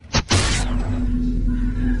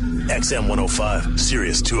XM 105,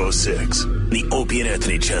 Sirius 206, the Opie and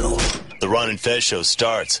Anthony channel. The Ron and Fez show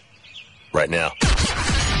starts right now.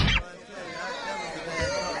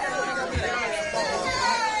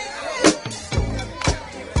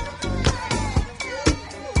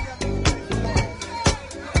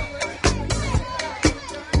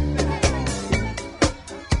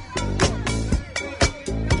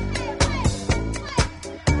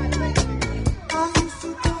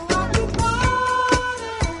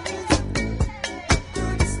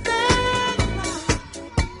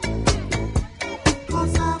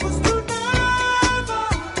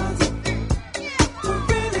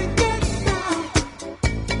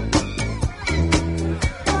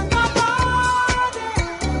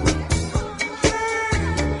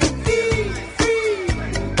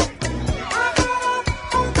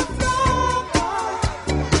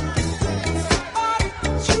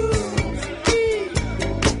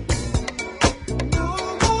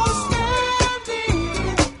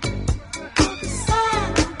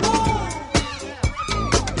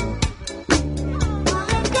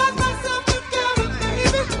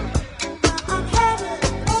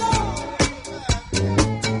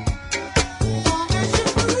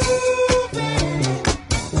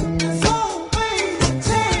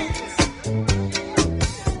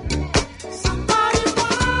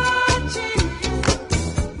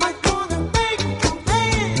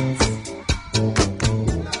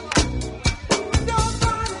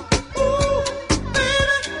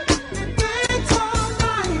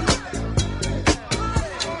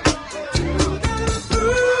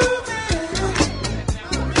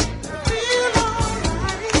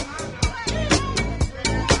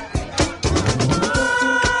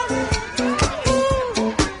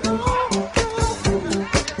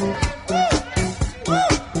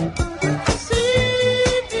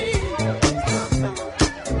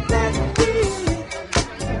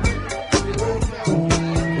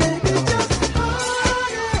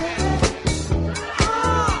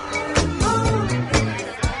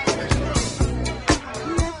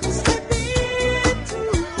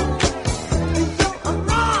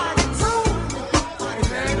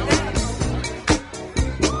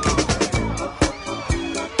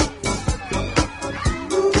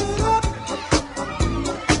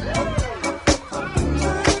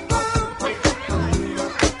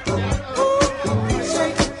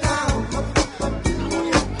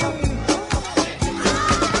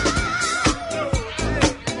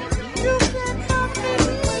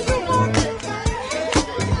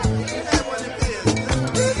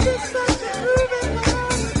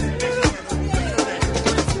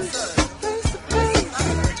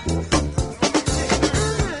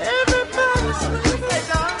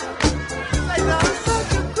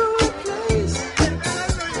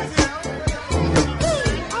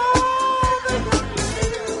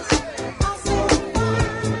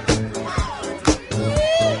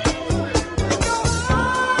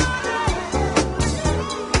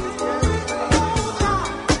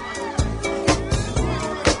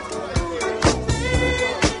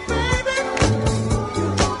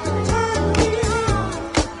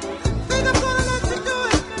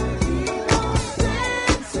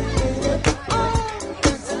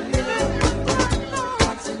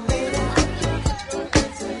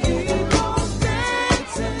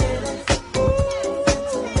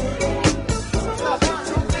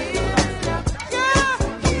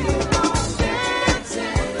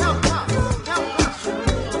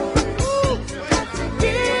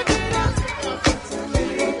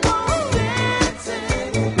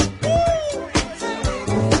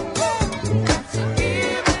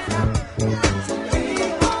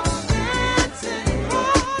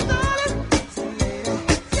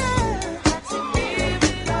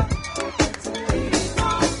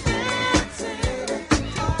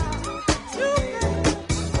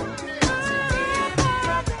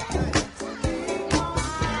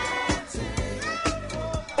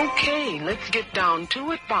 Let's get down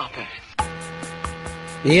to it, Bopper.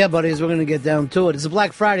 Yeah, buddies, we're going to get down to it. It's a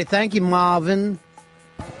Black Friday. Thank you, Marvin.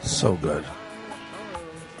 So good.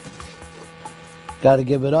 Got to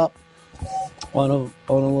give it up on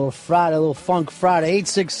a little Friday, a little Funk Friday.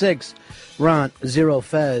 866 Ron Zero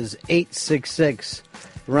Fez. 866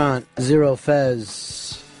 Ron Zero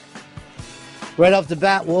Fez. Right off the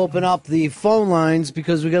bat, we'll open up the phone lines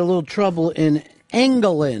because we got a little trouble in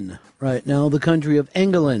England right now, the country of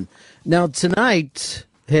England. Now, tonight,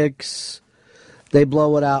 Hicks, they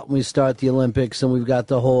blow it out and we start the Olympics, and we've got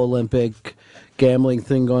the whole Olympic gambling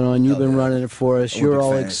thing going on. You've been running it for us. You're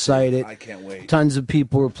all excited. I can't wait. Tons of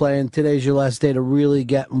people are playing. Today's your last day to really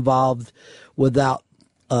get involved without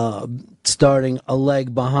starting a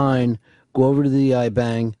leg behind. Go over to the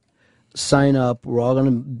iBang. sign up. We're all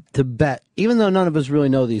going to bet, even though none of us really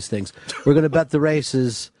know these things. We're going to bet the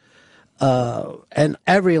races, and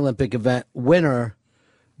every Olympic event winner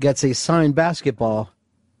gets a signed basketball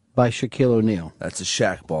by Shaquille O'Neal. That's a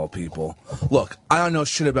Shaq ball, people. Look, I don't know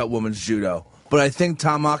shit about women's judo, but I think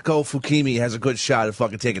Tamako Fukimi has a good shot at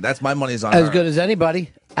fucking taking it. That's my money's on her. As good as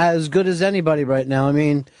anybody. As good as anybody right now. I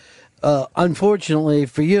mean, unfortunately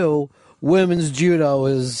for you, women's judo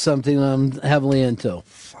is something I'm heavily into.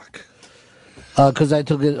 Fuck. Because I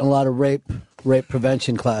took it in a lot of rape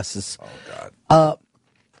prevention classes. Oh, God.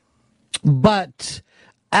 But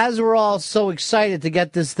as we're all so excited to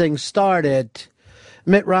get this thing started,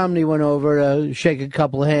 Mitt Romney went over to shake a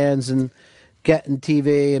couple of hands and get in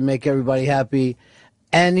TV and make everybody happy.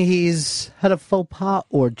 And he's had a faux pas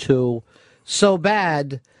or two so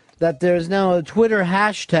bad that there's now a Twitter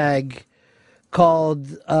hashtag called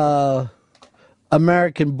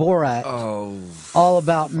American Borat, all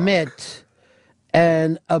about Mitt.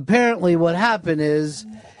 And apparently what happened is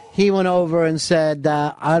he went over and said,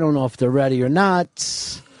 I don't know if they're ready or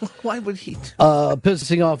not. Why would he?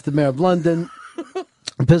 Pissing off the mayor of London.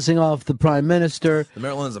 Pissing off the prime minister. The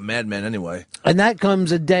mayor of London's a madman anyway. And that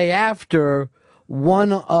comes a day after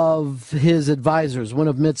one of his advisors, one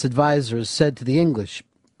of Mitt's advisors, said to the English,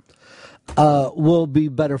 we'll be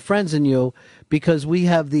better friends than you because we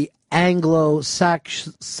have the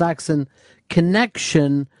Anglo-Saxon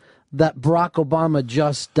connection that Barack Obama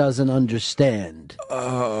just doesn't understand.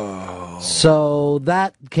 Oh. So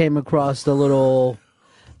that came across a little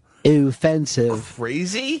offensive.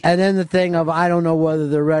 Crazy? And then the thing of, I don't know whether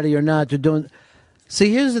they're ready or not. They're doing.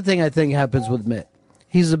 See, here's the thing I think happens with Mitt.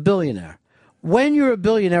 He's a billionaire. When you're a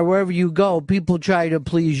billionaire, wherever you go, people try to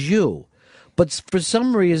please you. But for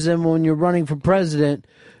some reason, when you're running for president,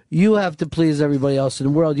 you have to please everybody else in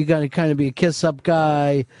the world. You got to kind of be a kiss-up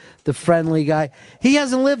guy, the friendly guy. He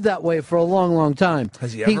hasn't lived that way for a long, long time.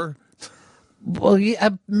 Has he ever? Well,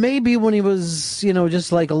 maybe when he was,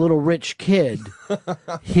 just like a little rich kid,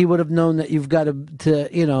 he would have known that you've got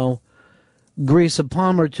to grease a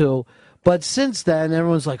palm or two. But since then,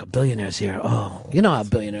 everyone's like, a billionaire's here. Oh, you know how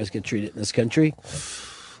billionaires get treated in this country.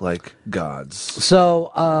 Like gods.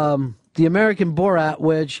 So, the American Borat,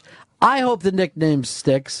 which I hope the nickname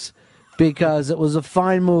sticks because it was a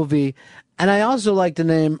fine movie. And I also like the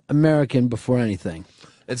name American before anything.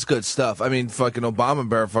 It's good stuff. I mean, fucking Obama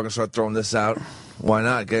better fucking start throwing this out. Why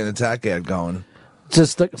not? Get an attack ad going.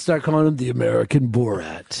 Just start calling him the American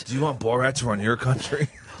Borat. Do you want Borat to run your country?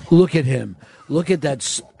 Look at him. Look at that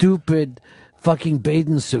stupid fucking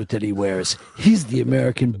bathing suit that he wears. He's the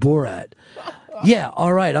American Borat. Yeah,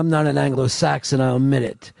 all right, I'm not an Anglo-Saxon, I'll admit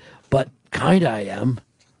it. But kind of I am.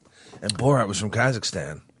 And Borat was from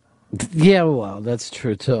Kazakhstan. Yeah, well, that's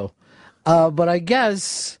true, too. But I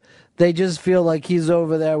guess they just feel like he's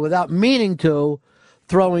over there without meaning to,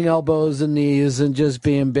 throwing elbows and knees and just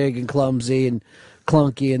being big and clumsy and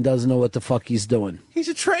clunky and doesn't know what the fuck he's doing. He's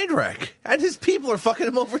a train wreck. And his people are fucking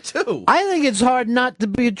him over, too. I think it's hard not to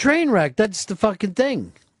be a train wreck. That's the fucking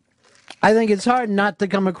thing. I think it's hard not to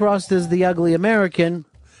come across as the ugly American.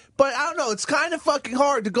 But I don't know. It's kind of fucking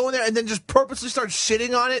hard to go in there and then just purposely start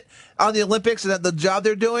shitting on it, on the Olympics and the job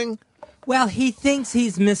they're doing. Well, he thinks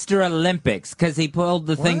he's Mr. Olympics because he pulled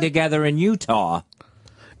the thing together in Utah.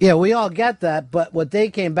 Yeah, we all get that, but what they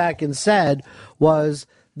came back and said was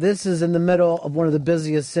this is in the middle of one of the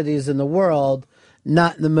busiest cities in the world,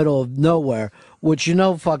 not in the middle of nowhere, which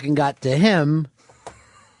fucking got to him.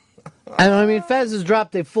 And I mean, Fez has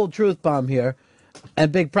dropped a full truth bomb here,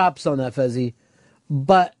 and big props on that, Fezzy.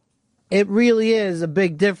 But it really is a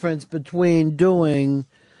big difference between doing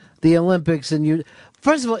the Olympics and you.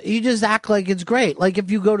 First of all, you just act like it's great. Like if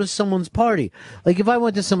you go to someone's party. Like if I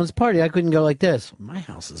went to someone's party, I couldn't go like this. My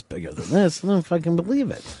house is bigger than this. I don't fucking believe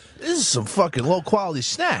it. This is some fucking low-quality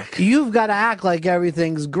snack. You've got to act like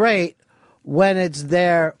everything's great when it's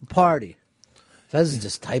their party. Fez is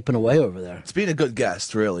just typing away over there. It's being a good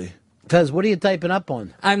guest, really. Fez, what are you typing up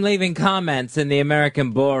on? I'm leaving comments in the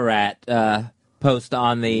American Borat post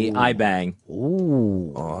on the iBang.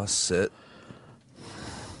 Ooh. Aw, sit.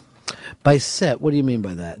 By sit, what do you mean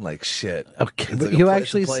by that? Like shit. Okay, It's but like you a play-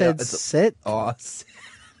 actually it's a play said on- it's a- sit? Aw, sit.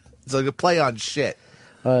 It's like a play on shit.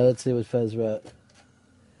 All right, let's see what Fez wrote.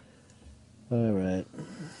 All right.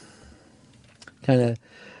 Kind of.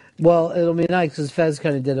 Well, it'll be nice because Fez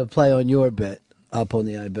kind of did a play on your bit up on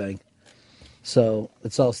the iBang. So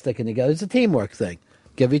it's all sticking together. It's a teamwork thing.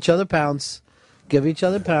 Give each other pounds. Give each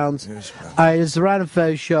other pounds. All right, it's the Ron and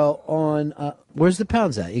Fez show on. Where's the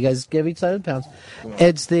pounds at? You guys give each other pounds.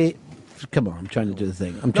 It's the. Come on, I'm trying to do the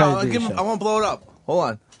thing. I'm trying to do the show. I want to blow it up. Hold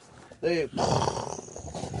on. There you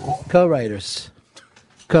Co-writers.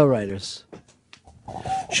 Co-writers.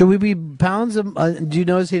 Should we be pounds? Do you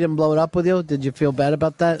notice he didn't blow it up with you? Did you feel bad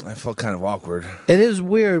about that? I felt kind of awkward. It is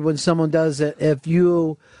weird when someone does it. If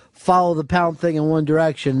you follow the pound thing in one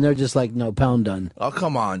direction, they're just like, no, pound done. Oh,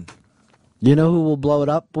 come on. You know who will blow it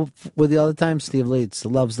up with you all the time? Steve Leitz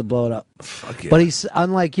loves to blow it up. Fuck yeah. But he's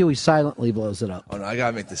unlike you. He silently blows it up. Oh, no, I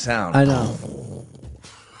got to make the sound. I know.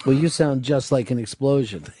 Well, you sound just like an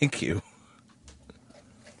explosion. Thank you.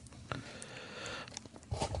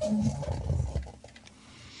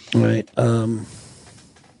 All right.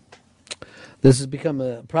 This has become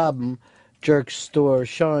a problem. Jerk Store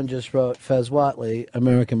Sean just wrote Fez Watley,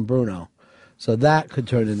 American Bruno. So that could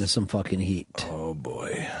turn into some fucking heat. Oh,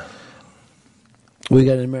 boy. We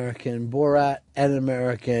got an American Borat and an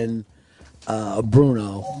American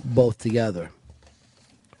Bruno both together.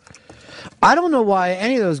 I don't know why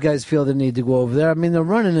any of those guys feel the need to go over there. I mean, they're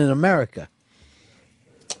running in America.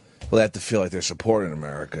 Well, they have to feel like they're supporting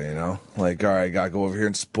America, you know? Like, all right, got to go over here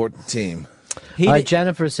and support the team. All right,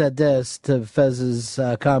 Jennifer said this to Fez's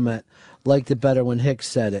comment. Liked it better when Hicks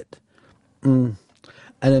said it. And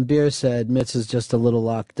then Beer said, Mitz is just a little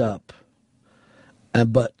locked up.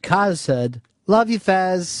 But Kaz said, love you,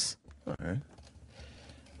 Fez. All right.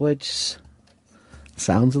 Which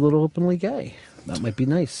sounds a little openly gay. That might be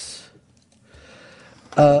nice.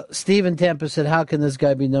 Steve in Tampa said, how can this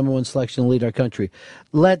guy be number one selection and lead our country?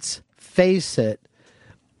 Let's face it.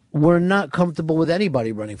 We're not comfortable with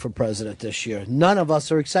anybody running for president this year. None of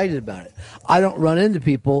us are excited about it. I don't run into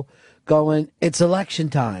people going, it's election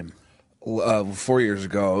time. 4 years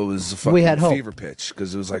ago, it was a fucking We had hope. fever pitch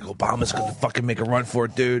because it was like, Obama's going to fucking make a run for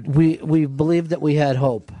it, dude. We believed that we had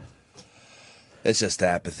hope. It's just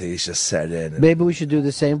apathy. It's just set in. Maybe we should do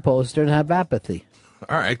the same poster and have apathy.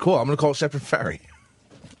 All right, cool. I'm going to call Shepard Ferry.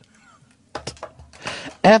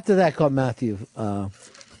 After that, call Matthew.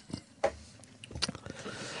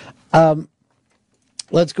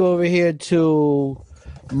 Let's go over here to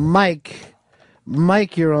Mike.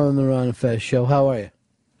 Mike, you're on the Ron and Fez show. How are you?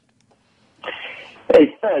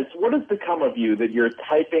 Hey, Fez, what has become of you that you're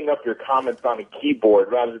typing up your comments on a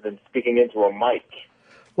keyboard rather than speaking into a mic?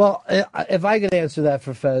 Well, if I could answer that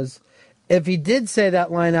for Fez, if he did say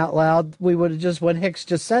that line out loud, we would have just, when Hicks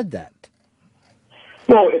just said that.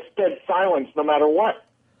 No, it's dead silence no matter what.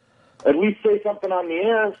 At least say something on the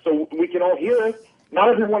air so we can all hear it. Not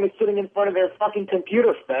everyone is sitting in front of their fucking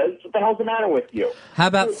computer, Fez. What the hell's the matter with you? How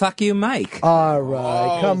about fuck you, Mike? All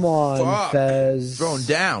right, come on, fuck. Fez. Throwing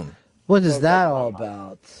down. What is that all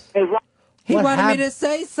about? Hey, Ron, He What wanted me hap- to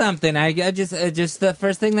say something. I just the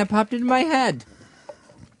first thing that popped into my head.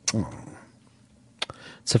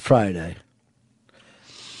 It's a Friday.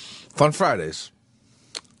 Fun Fridays.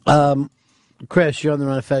 Chris, you're on the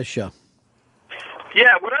Ron and Fez show.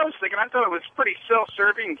 Yeah, what I was thinking, I thought it was pretty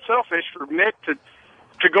self-serving and selfish for Mitt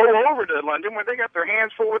to go over to London when they got their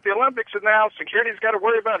hands full with the Olympics, and now security's got to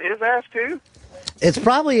worry about his ass too. It's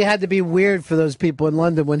probably had to be weird for those people in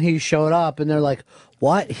London when he showed up and they're like,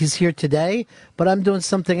 what? He's here today? But I'm doing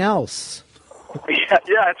something else.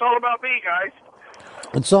 Yeah, it's all about me, guys.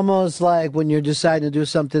 It's almost like when you're deciding to do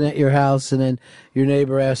something at your house and then your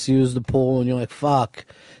neighbor asks you to use the pool and you're like, fuck,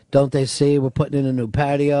 don't they see we're putting in a new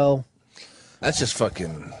patio? That's just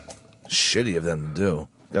fucking shitty of them to do.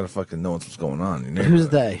 You gotta fucking know what's going on. in your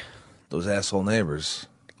Who's neighborhood. they? Those asshole neighbors.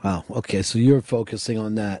 Oh, okay, so you're focusing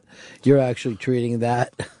on that. You're actually treating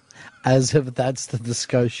that as if that's the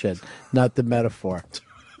discussion, not the metaphor.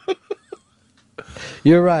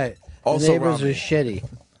 You're right. Also, the neighbors Robbie. are shitty.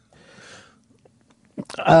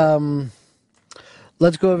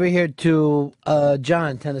 Let's go over here to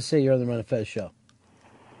John, Tennessee. You're on the Run and Fez show.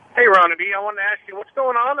 Hey, Ronnie B, I wanted to ask you, what's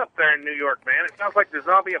going on up there in New York, man? It sounds like the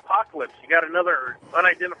zombie apocalypse. You got another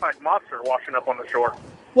unidentified monster washing up on the shore.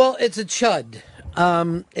 Well, it's a chud.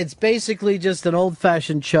 It's basically just an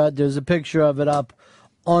old-fashioned chud. There's a picture of it up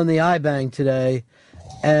on the iBang today,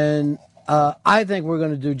 and I think we're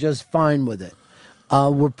going to do just fine with it.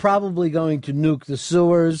 We're probably going to nuke the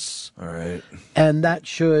sewers, All right. and that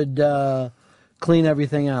should clean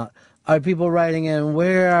everything out. Are people writing in,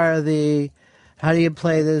 where are the... How do you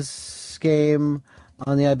play this game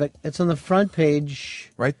on the iBang? It's on the front page.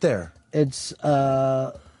 Right there. It's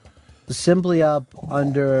simply up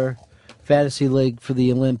under Fantasy League for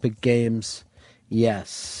the Olympic Games.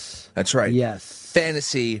 Yes. That's right. Yes.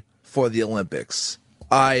 Fantasy for the Olympics.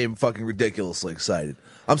 I am fucking ridiculously excited.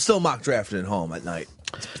 I'm still mock drafting at home at night.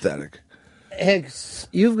 It's pathetic. Hicks,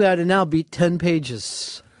 you've got to now beat 10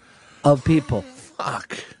 pages of people.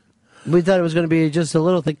 Fuck. We thought it was going to be just a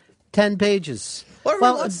little thing. 10 pages. Well,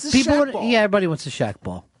 everyone wants the Shaq ball. Yeah, everybody wants a Shaq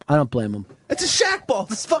ball. I don't blame him. It's a Shaq ball.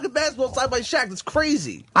 This fucking basketball signed by Shaq. That's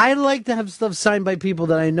crazy. I like to have stuff signed by people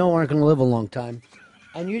that I know aren't going to live a long time.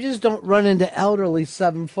 And you just don't run into elderly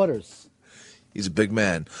 7-footers. He's a big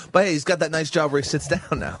man. But hey, he's got that nice job where he sits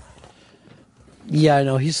down now. Yeah, I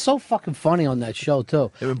know. He's so fucking funny on that show,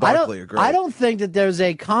 too. Him and Barkley are great. I don't think that there's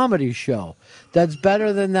a comedy show that's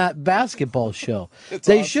better than that basketball show. It's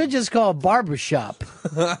They awesome. should just call it Barbershop.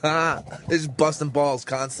 They're just busting balls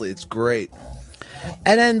constantly. It's great.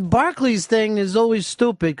 And then Barkley's thing is always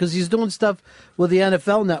stupid because he's doing stuff with the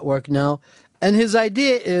NFL Network now. And his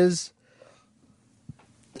idea is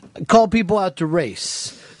call people out to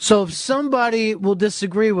race. So if somebody will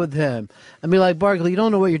disagree with him and be like, Barkley, you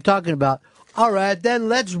don't know what you're talking about. All right, then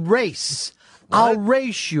let's race. What? I'll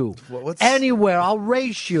race you. Anywhere, I'll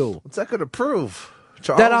race you. What's that going to prove,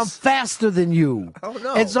 Charles? That I'm faster than you. I don't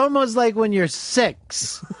know. It's almost like when you're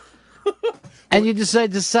 6 and you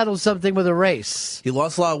decide to settle something with a race. He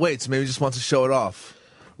lost a lot of weight, so maybe he just wants to show it off.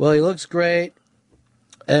 Well, he looks great,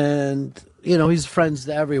 and, you know, he's friends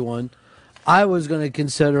to everyone. I was going to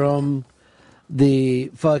consider him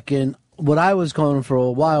the fucking, what I was calling him for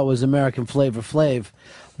a while was American Flavor Flav,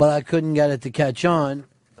 but I couldn't get it to catch on,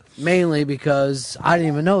 mainly because I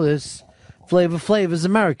didn't even know this. Flavor Flav is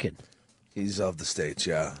American. He's of the States,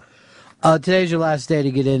 yeah. Today's your last day to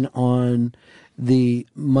get in on the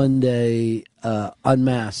Monday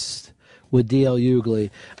Unmasked with D.L. Hughley.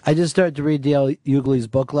 I just started to read D.L. Hughley's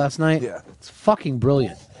book last night. Yeah. It's fucking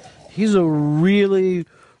brilliant. He's a really,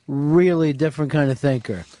 really different kind of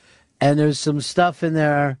thinker. And there's some stuff in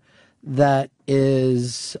there that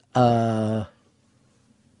is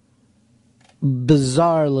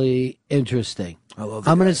bizarrely interesting. I love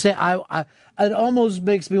I'm going to say, it almost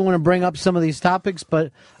makes me want to bring up some of these topics,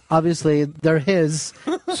 but obviously they're his,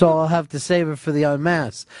 so I'll have to save it for the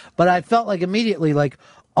Unmasked. But I felt like immediately like,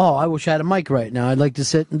 oh, I wish I had a mic right now. I'd like to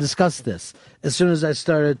sit and discuss this. As soon as I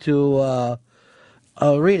started to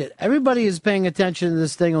read it. Everybody is paying attention to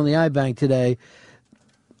this thing on the iBank today,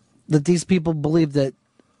 that these people believe that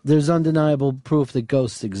there's undeniable proof that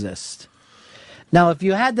ghosts exist. Now, if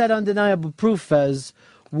you had that undeniable proof, Fez,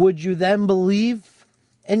 would you then believe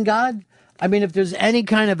in God? I mean, if there's any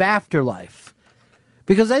kind of afterlife.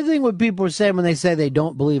 Because I think what people are saying when they say they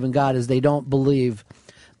don't believe in God is they don't believe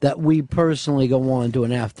that we personally go on to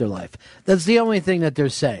an afterlife. That's the only thing that they're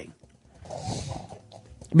saying.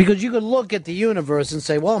 Because you could look at the universe and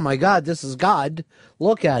say, well, my God, this is God.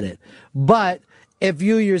 Look at it. But if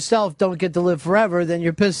you yourself don't get to live forever, then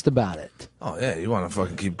you're pissed about it. Oh, yeah, you want to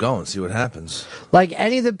fucking keep going, see what happens. Like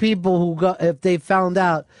any of the people who go, if they found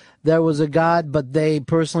out there was a God, but they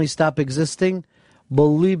personally stopped existing,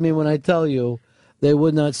 believe me when I tell you, they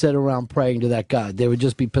would not sit around praying to that God. They would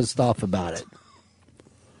just be pissed off about it.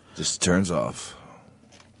 Just turns off.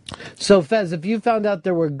 So, Fez, if you found out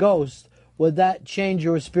there were ghosts, would that change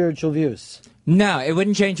your spiritual views? No, it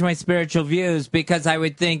wouldn't change my spiritual views because I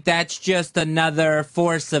would think that's just another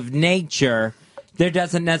force of nature. There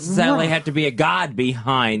doesn't necessarily have to be a God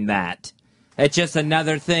behind that. It's just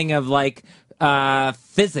another thing of like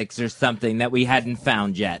physics or something that we hadn't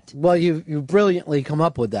found yet. Well, you brilliantly come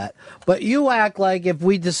up with that. But you act like if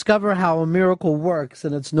we discover how a miracle works,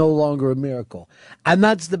 then it's no longer a miracle. And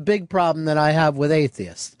that's the big problem that I have with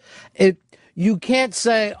atheists. You can't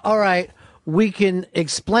say, all right, we can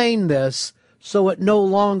explain this so it no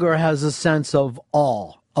longer has a sense of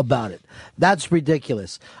awe about it. That's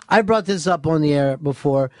ridiculous. I brought this up on the air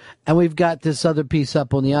before, and we've got this other piece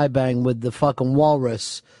up on the iBang with the fucking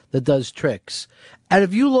walrus that does tricks. And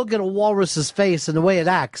if you look at a walrus's face and the way it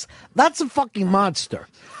acts, that's a fucking monster.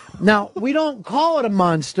 Now, we don't call it a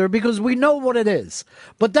monster because we know what it is.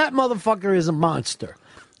 But that motherfucker is a monster.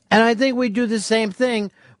 And I think we do the same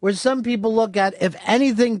thing where some people look at if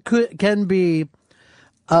anything can be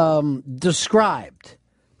described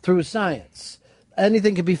through science,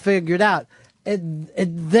 anything can be figured out. It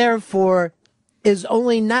therefore is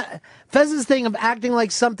only not... Fez's thing of acting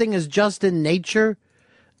like something is just in nature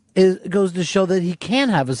goes to show that he can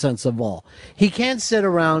have a sense of awe. He can sit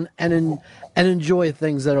around and enjoy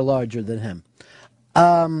things that are larger than him.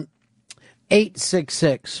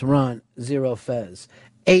 866 Ron Zero Fez.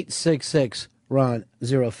 866 Ron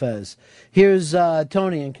Zero Fez. Here's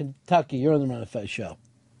Tony in Kentucky. You're on the Ron and Fez show.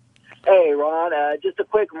 Hey, Ron. Just a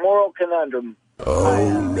quick moral conundrum.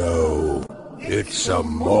 Oh, no. It's a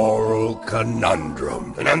moral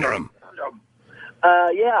conundrum.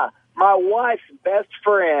 Yeah. My wife's best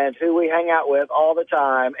friend, who we hang out with all the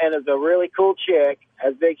time, and is a really cool chick,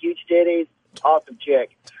 has big, huge titties, awesome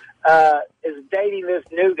chick, is dating this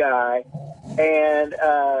new guy, and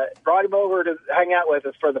brought him over to hang out with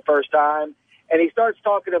us for the first time. and he starts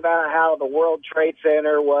talking about how the World Trade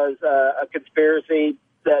Center was a conspiracy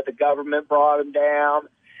that the government brought him down.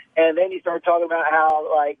 And then he started talking about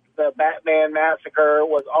how, like, the Batman massacre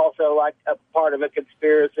was also, like, a part of a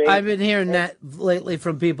conspiracy. I've been hearing that lately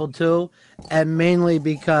from people, too, and mainly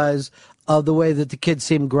because of the way that the kid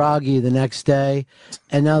seemed groggy the next day.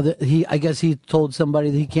 And now that I guess he told somebody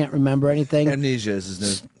that he can't remember anything. Amnesia is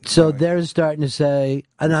his name. So they're starting to say,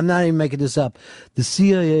 and I'm not even making this up, the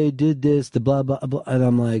CIA did this, the blah, blah, blah. And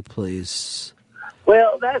I'm like, please.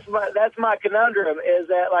 Well, that's my conundrum is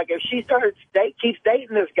that, like, if she keeps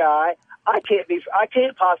dating this guy, I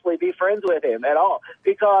can't possibly be friends with him at all,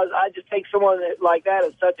 because I just take someone like that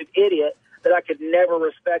as such an idiot that I could never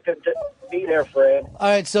respect him to be their friend. All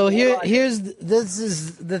right, so this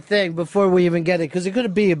is the thing before we even get it, because it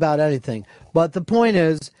could be about anything. But the point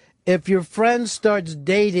is, if your friend starts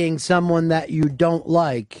dating someone that you don't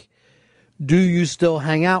like, do you still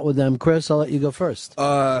hang out with them? Chris, I'll let you go first.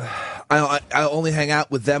 I only hang out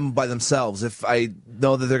with them by themselves. If I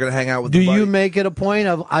know that they're going to hang out with Do somebody. you make it a point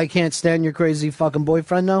of, I can't stand your crazy fucking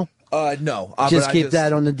boyfriend now? No. Just keep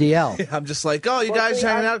that on the DL. I'm just like, oh, you guys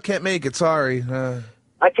hanging out? Can't make it. Sorry.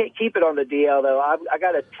 I can't keep it on the DL, though. I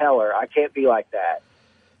got to tell her. I can't be like that.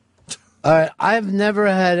 All right, I've never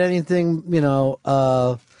had anything,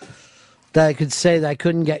 that I could say that I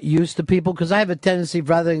couldn't get used to people, because I have a tendency,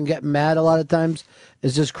 rather than get mad a lot of times,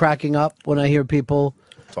 is just cracking up when I hear people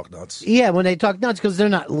talk nuts. Yeah, when they talk nuts, because they're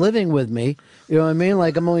not living with me. You know what I mean?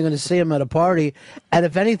 Like, I'm only going to see them at a party, and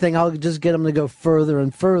if anything, I'll just get them to go further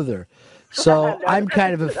and further. So I'm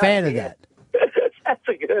kind of a fan of that. That's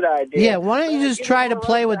a good idea. Yeah, why don't you just try to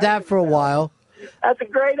play with that for a while? That's a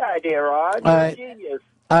great idea, Ron. You're a genius.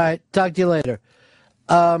 All right, talk to you later.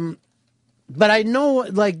 But I know,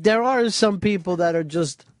 like, there are some people that are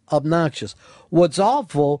just obnoxious. What's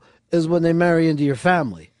awful is when they marry into your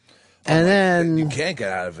family. And then you can't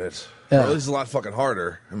get out of it. Yeah. Or at least a lot fucking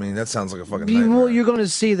harder. I mean, that sounds like a fucking nightmare. Well, you're going to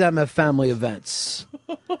see them at family events,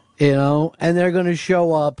 and they're going to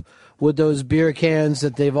show up with those beer cans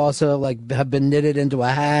that they've also, like, have been knitted into a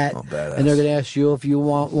hat. Oh, badass. And they're going to ask you if you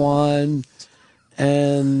want one.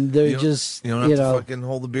 And they're You don't have to fucking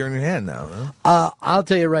hold the beer in your hand now, huh? I'll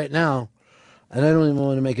tell you right now, and I don't even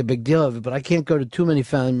want to make a big deal of it, but I can't go to too many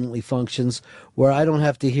family functions where I don't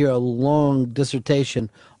have to hear a long dissertation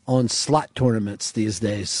on slot tournaments these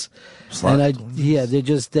days.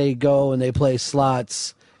 They go and they play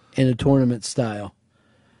slots in a tournament style.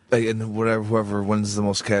 And whoever wins the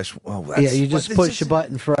most cash. Oh, You just push a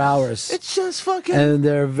button for hours. It's just fucking. And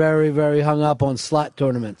they're very, very hung up on slot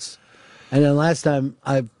tournaments. And then last time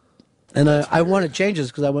I want to change this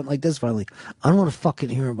because I went like this finally. I don't want to fucking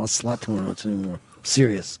hear about slot tournaments anymore.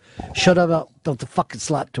 Serious. Shut up about the fucking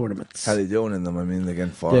slot tournaments. How they doing in them? I mean, they're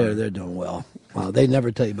getting far. They're doing well. They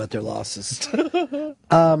never tell you about their losses.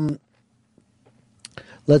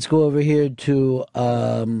 Let's go over here to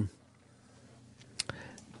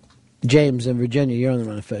James in Virginia. You're on the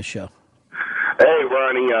Ron and Fez show. Hey,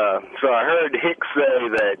 Ronnie. So I heard Hicks say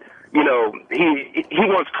that, he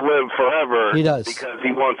wants to live forever. He does. Because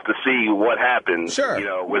he wants to see what happens,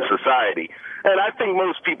 with society. And I think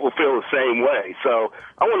most people feel the same way. So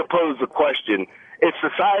I want to pose the question. If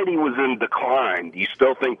society was in decline, do you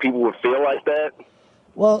still think people would feel like that?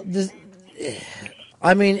 Well, it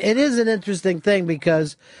is an interesting thing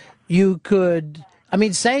because you could...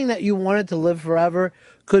 saying that you wanted to live forever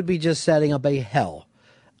could be just setting up a hell.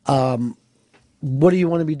 What do you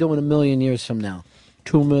want to be doing 1 million years from now?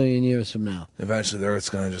 2 million years from now? Eventually, the Earth's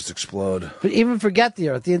going to just explode. But even forget the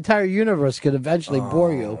Earth. The entire universe could eventually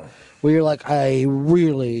bore you, where you're like,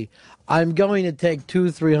 I'm going to take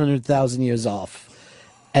 200,000-300,000 years off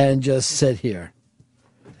and just sit here.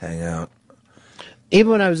 Hang out.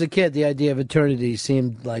 Even when I was a kid, the idea of eternity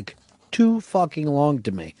seemed like too fucking long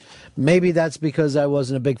to me. Maybe that's because I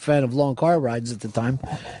wasn't a big fan of long car rides at the time,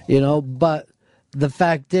 but the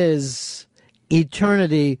fact is,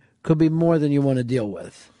 eternity could be more than you want to deal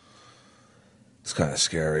with. It's kind of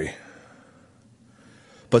scary.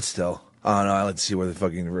 But still, I don't know. I like to see where the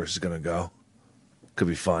fucking universe is going to go. Could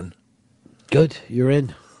be fun. Good. You're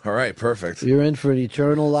in. All right. Perfect. You're in for an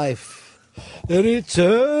eternal life. An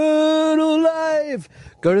eternal life.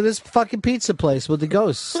 Go to this fucking pizza place with the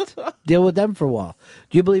ghosts. Deal with them for a while.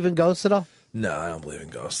 Do you believe in ghosts at all? No, I don't believe in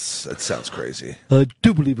ghosts. That sounds crazy. I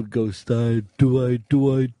do believe in ghosts. I do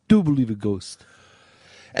believe in ghosts.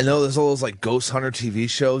 And though there's all those like ghost hunter TV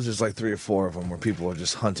shows, there's like 3 or 4 of them where people are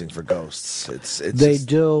just hunting for ghosts. They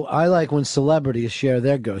do. I like when celebrities share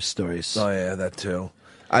their ghost stories. Oh yeah, that too.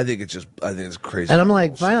 I think it's crazy. And I'm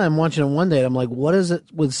like, finally, I'm watching it one day, and I'm like, what is it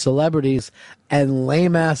with celebrities and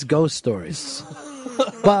lame ass ghost stories?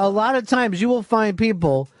 But a lot of times you will find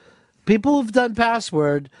people who've done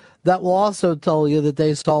password that will also tell you that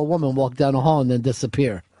they saw a woman walk down a hall and then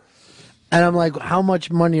disappear. And I'm like, how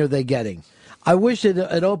much money are they getting? I wish it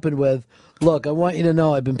opened with, look, I want you to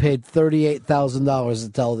know I've been paid $38,000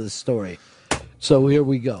 to tell this story. So here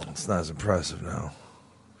we go. It's not as impressive now.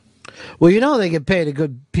 Well, you know they get paid a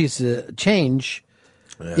good piece of change.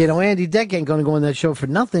 Yeah. You know, Andy Dick ain't going to go on that show for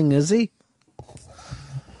nothing, is he?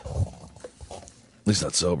 At least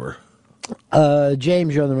not sober.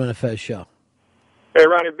 James, you're on the Run of Fez show. Hey,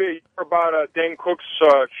 Ronnie B, you heard about Dane Cook's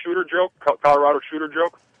shooter joke, Colorado shooter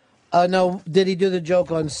joke? No, did he do the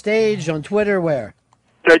joke on stage, on Twitter, where?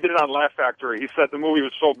 They did it on Laugh Factory. He said the movie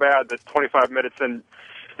was so bad that 25 minutes in,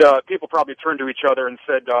 people probably turned to each other and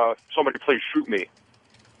said, somebody please shoot me.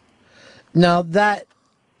 Now, that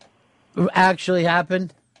actually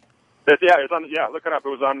happened? It's on, look it up. It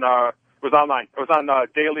was online. It was on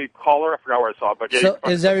Daily Caller. I forgot where I saw it. But so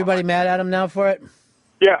is everybody mad at him now for it?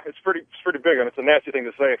 Yeah, it's pretty big, and it's a nasty thing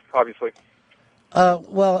to say, obviously.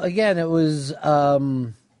 Well, again, it was,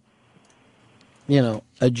 a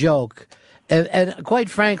joke. And quite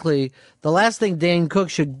frankly, the last thing Dane Cook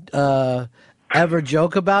should ever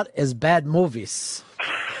joke about is bad movies.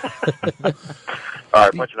 All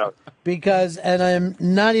right, punch it out. Because, and I'm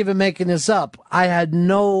not even making this up, I had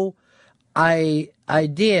no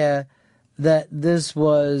idea that this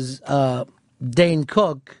was Dane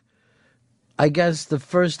Cook. I guess the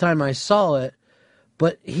first time I saw it,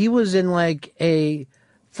 but he was in like a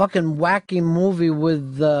fucking wacky movie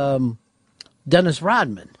with Dennis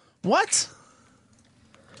Rodman. What?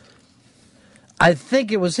 I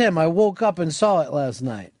think it was him. I woke up and saw it last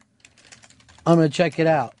night. I'm going to check it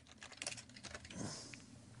out.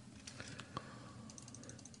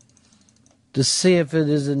 To see if it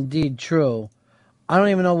is indeed true. I don't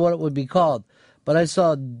even know what it would be called. But I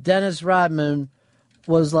saw Dennis Rodman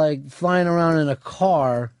was like flying around in a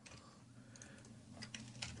car.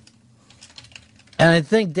 And I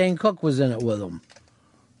think Dane Cook was in it with him.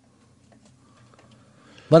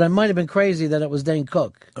 But I might have been crazy that it was Dane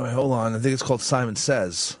Cook. All right, hold on. I think it's called Simon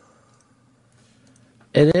Says.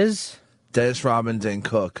 It is? Dennis Rodman, Dane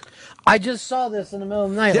Cook. I just saw this in the middle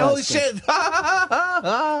of the night. Holy shit!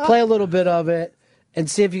 Play a little bit of it and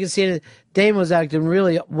see if you can see it. Dane was acting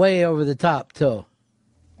really way over the top, too.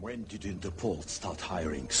 When did Interpol start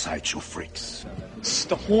hiring sideshow freaks? It's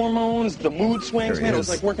the hormones, the mood swings, man. It was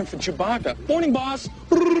like working for Chewbacca. Morning, boss.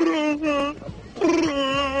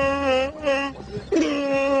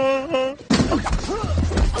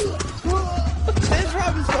 Dennis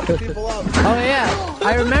Rodman's fucking people up. Oh, yeah.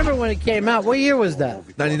 I remember when it came out. What year was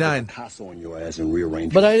that? 99.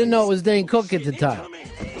 But I didn't know it was Dane Cook at the time.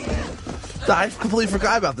 I completely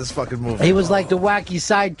forgot about this fucking movie. He was like the wacky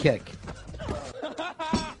sidekick.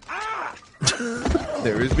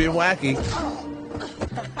 There is being wacky.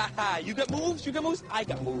 You got moves? You got moves? I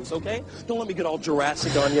got moves, okay? Don't let me get all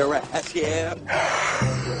Jurassic on your ass, yeah?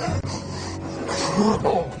 Come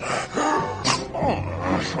on.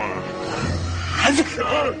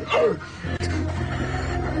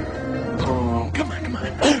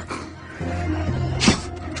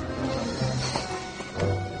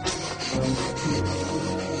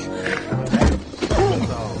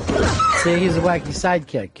 See, he's a wacky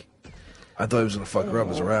sidekick. I thought he was going to fuck her up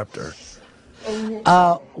as a raptor.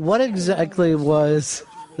 What exactly was...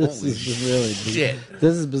 This Holy is really... shit.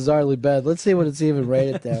 This is bizarrely bad. Let's see what it's even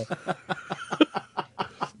rated there.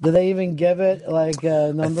 Did they even give it, like,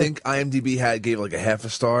 a number? I think IMDb gave like a half a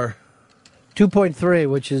star. 2.3,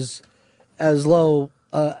 which is as low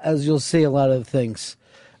as you'll see a lot of things.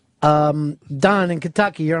 Don in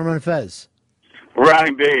Kentucky, you're on Run Fez.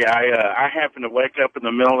 Ronnie B, I happened to wake up in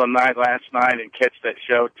the middle of the night last night and catch that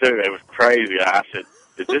show, too. It was crazy. I said,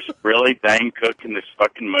 is this really Dane Cook in this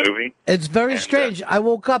fucking movie? It's very strange. I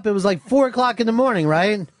woke up, it was like 4 o'clock in the morning,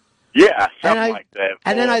 right? Yeah, something like that.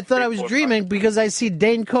 And then I thought I was dreaming because I see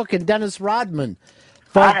Dane Cook and Dennis Rodman.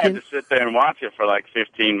 I had to sit there and watch it for like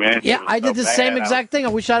 15 minutes. Yeah, I did the same exact thing. I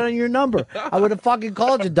wish I had your number. I would have fucking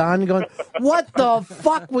called you, Don, going, what the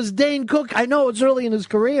fuck was Dane Cook? I know it's early in his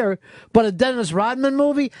career, but a Dennis Rodman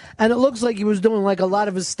movie? And it looks like he was doing like a lot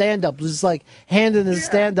of his stand-up, just like handing his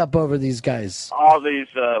stand-up over these guys. All these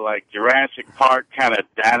like Jurassic Park kind of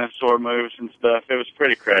dinosaur moves and stuff. It was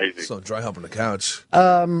pretty crazy. So dry hump on the couch.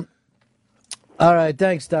 All right,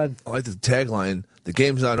 thanks, Don. I like the tagline, the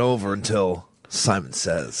game's not over until Simon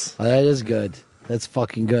Says. Oh, that is good. That's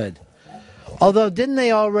fucking good. Although, didn't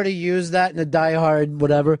they already use that in the Die Hard,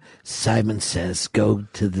 whatever? Simon Says, go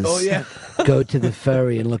to the go to the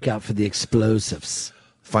ferry and look out for the explosives.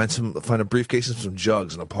 Find a briefcase and some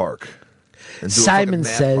jugs in a park. And do a Simon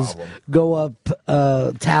fucking math says, problem. go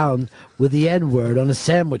up town with the N-word on a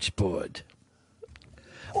sandwich board.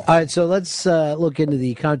 All right, so let's look into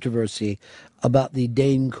the controversy about the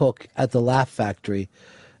Dane Cook at the Laugh Factory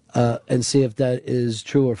and see if that is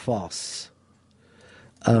true or false.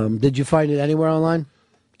 Did you find it anywhere online?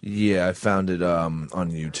 Yeah, I found it on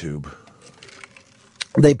YouTube.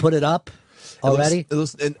 They put it up already?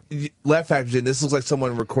 And Laugh Factory, and this looks like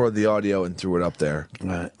someone recorded the audio and threw it up there. All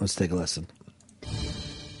right, let's take a listen.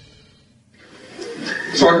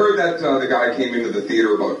 So I heard that the guy came into the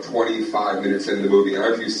theater about 25 minutes into the movie. I don't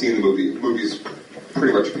know if you've seen the movie. The movie's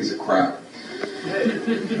pretty much a piece of crap.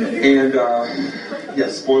 And, yeah,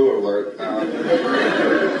 spoiler alert.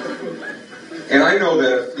 And I know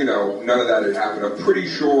that if, none of that had happened, I'm pretty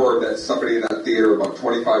sure that somebody in that theater about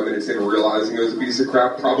 25 minutes in realizing it was a piece of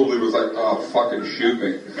crap probably was like, oh, fucking shoot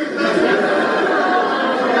me.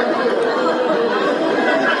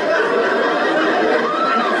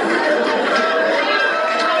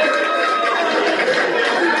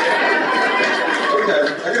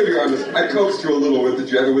 I gotta be honest, I coached you a little with the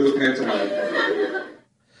pantomime.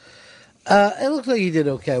 It looked like he did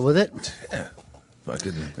okay with it. Yeah.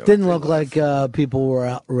 Didn't look like people were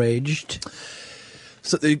outraged.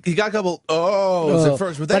 So he got a couple ohs at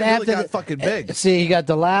first, but then really got fucking big. See, he got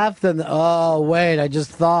the laugh, then oh, wait, I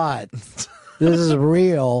just thought this is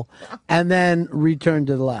real, and then returned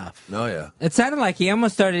to the laugh. Oh, yeah. It sounded like he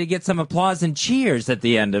almost started to get some applause and cheers at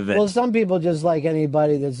the end of it. Well, some people just like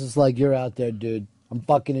anybody that's just like, you're out there, dude. I'm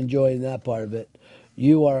fucking enjoying that part of it.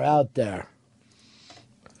 You are out there.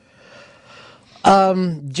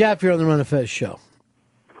 Jeff, you're on the Run of Fez show.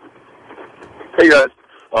 Hey, guys.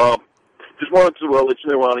 Just wanted to let you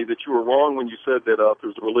know, Ronnie, that you were wrong when you said that if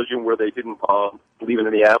there's a religion where they didn't believe in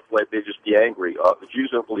any afterlife, they'd just be angry. The Jews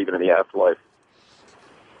don't believe in any afterlife.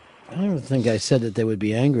 I don't even think I said that they would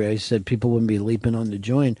be angry. I said people wouldn't be leaping on to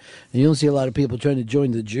join. And you don't see a lot of people trying to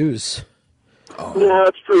join the Jews. Oh. Yeah,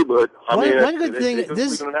 that's true, but One good thing, they don't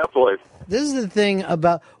believe in an afterlife. This is the thing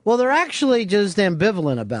about, well, they're actually just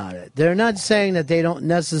ambivalent about it. They're not saying that they don't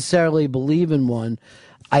necessarily believe in one.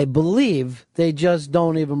 I believe they just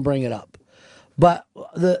don't even bring it up. But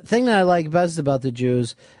the thing that I like best about the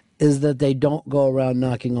Jews is that they don't go around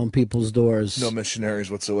knocking on people's doors. No missionaries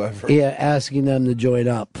whatsoever. Yeah, asking them to join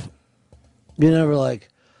up. You're never like,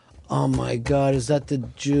 oh my God, is that the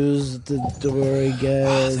Jews at the door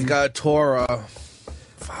again? They got a Torah.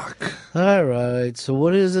 Fuck. All right, so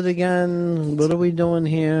what is it again? What are we doing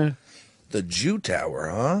here? The Jew Tower,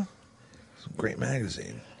 huh? Some great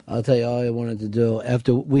magazine. I'll tell you all I wanted to do.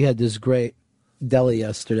 After we had this great deli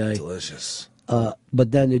yesterday. Delicious.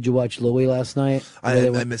 But then did you watch Louie last night? I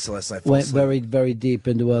missed it last night. Went very, very deep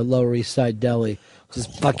into a Lower East Side deli.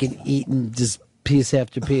 Just fucking eating just piece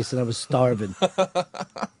after piece, and I was starving.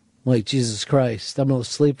 Like, Jesus Christ. I'm going to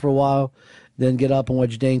sleep for a while, then get up and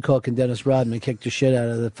watch Dane Cook and Dennis Rodman kick the shit out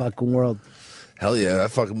of the fucking world. Hell yeah,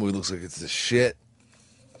 that fucking movie looks like it's the shit.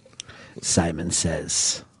 Simon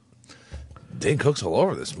says. Dane Cook's all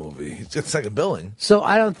over this movie. He's got second billing. So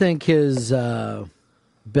I don't think his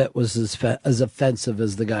bit was as offensive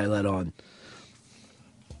as the guy let on.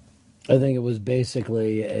 I think it was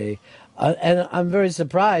basically and I'm very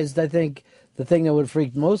surprised. I think the thing that would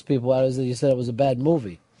freak most people out is that you said it was a bad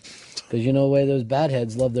movie. Because you know the way those bad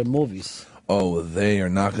heads love their movies. Oh, they are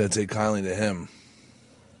not going to take kindly to him.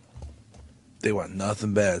 They want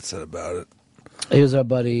nothing bad said about it. Here's our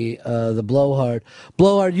buddy, the Blowhard.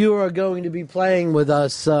 Blowhard, you are going to be playing with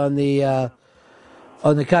us on the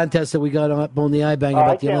contest that we got up on the iBang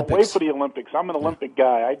about the Olympics. I can't wait for the Olympics. I'm an Olympic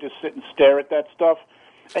guy. I just sit and stare at that stuff.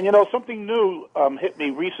 And, something new hit me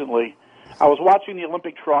recently. I was watching the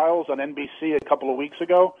Olympic trials on NBC a couple of weeks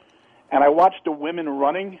ago, and I watched the women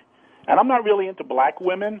running. And I'm not really into black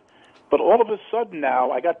women, but all of a sudden now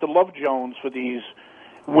I got the Love Jones for these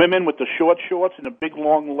women with the short shorts and the big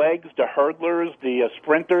long legs, the hurdlers, the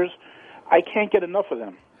sprinters. I can't get enough of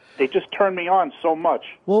them. They just turn me on so much.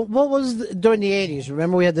 Well, what was during the 80s?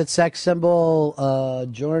 Remember we had that sex symbol,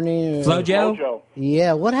 Journey? Flojo?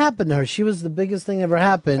 Yeah, what happened to her? She was the biggest thing that ever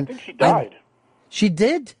happened. I think she died. She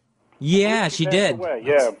did? Yeah, she did. Away.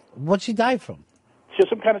 Yeah. What'd she die from? She had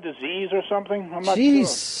some kind of disease or something. I'm not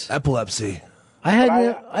Jeez. sure. Epilepsy.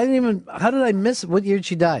 I didn't even, how did I miss it? What year did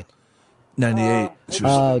she die? 98. She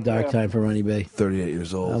was, dark time for Ronnie B. 38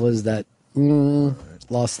 years old. How was that?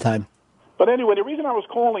 Lost time. But anyway, the reason I was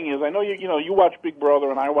calling is I know you watch Big Brother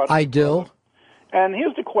and I watch I Big do. Brother. And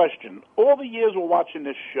here's the question. All the years we're watching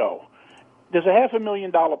this show, there's a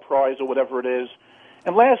 $500,000 prize or whatever it is.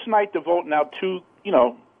 And last night they're voting out two,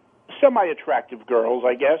 semi-attractive girls,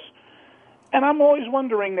 I guess. And I'm always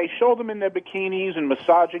wondering, they show them in their bikinis and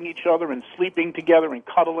massaging each other and sleeping together and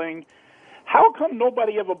cuddling. How come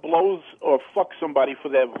nobody ever blows or fucks somebody for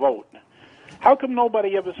their vote? How come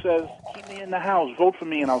nobody ever says, keep me in the house, vote for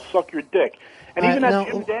me, and I'll suck your dick? And even that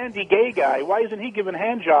Jim Dandy gay guy, why isn't he given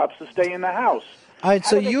hand jobs to stay in the house? All right,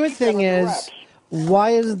 so your thing is,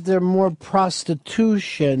 why isn't there more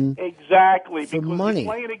prostitution Exactly, for because money?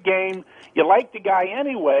 you're playing a game, you like the guy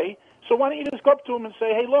anyway, so why don't you just go up to him and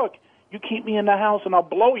say, hey, look, you keep me in the house and I'll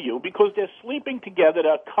blow you, because they're sleeping together,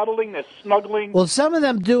 they're cuddling, they're snuggling. Well, some of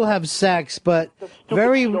them do have sex, but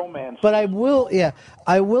I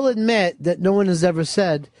will admit that no one has ever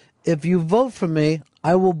said, if you vote for me,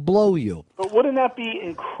 I will blow you. But wouldn't that be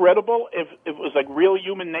incredible if it was like real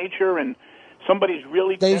human nature and somebody's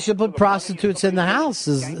really... They should put prostitutes in the house.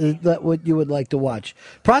 Is that what you would like to watch?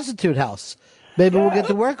 Prostitute house. Maybe we'll get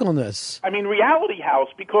to work on this. I mean, reality house,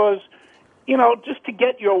 because, just to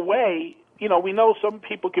get your way, we know some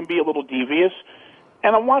people can be a little devious.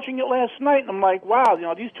 And I'm watching it last night, and I'm like, wow,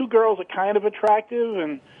 these two girls are kind of attractive,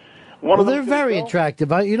 and one of them... They're very attractive.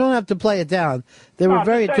 You don't have to play it down. They were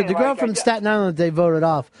very attractive. The girl from Staten Island that they voted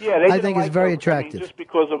off, I think is very attractive. Just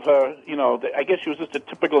because of her, I guess she was just a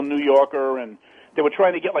typical New Yorker, and they were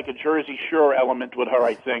trying to get like a Jersey Shore element with her,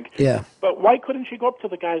 I think. Yeah. But why couldn't she go up to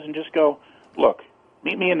the guys and just go, look,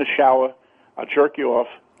 meet me in the shower, I'll jerk you off,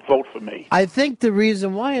 vote for me? I think the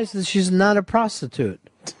reason why is that she's not a prostitute.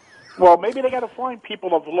 Well, maybe they got to find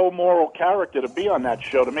people of low moral character to be on that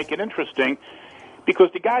show to make it interesting, because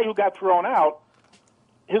the guy who got thrown out,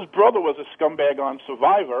 his brother was a scumbag on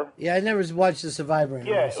Survivor. Yeah, I never watched the Survivor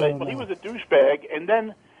anymore. Yeah, well, he was a douchebag, and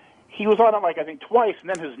then he was on it, I think, twice, and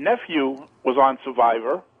then his nephew was on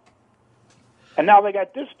Survivor, and now they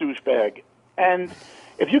got this douchebag. And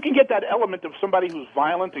if you can get that element of somebody who's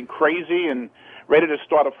violent and crazy and ready to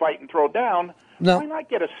start a fight and throw down, why not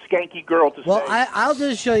get a skanky girl to say... I'll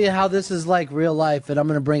just show you how this is like real life, and I'm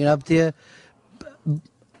going to bring it up to you.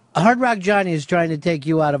 Hard Rock Johnny is trying to take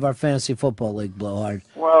you out of our fantasy football league, Blowhard.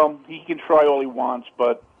 Well, he can try all he wants,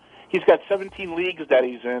 but he's got 17 leagues that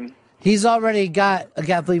he's in. He's already got a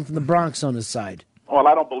Kathleen from the Bronx on his side. Well,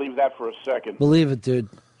 I don't believe that for a second. Believe it, dude.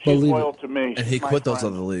 She's Believe loyal it. to me. And he She's my quit those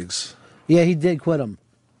friend. other leagues. Yeah, he did quit him.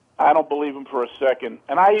 I don't believe him for a second.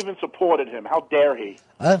 And I even supported him. How dare he?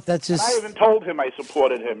 That's And just I even told him I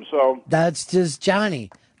supported him, so... that's just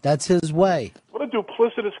Johnny. That's his way. What a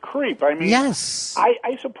duplicitous creep. I mean... Yes.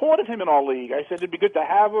 I supported him in our league. I said it'd be good to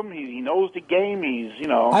have him. He knows the game. He's,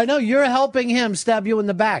 I know you're helping him stab you in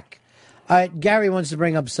the back. All right, Gary wants to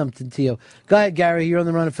bring up something to you. Go ahead, Gary. You're on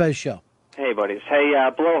the Ron and Fez show. Hey, buddies. Hey,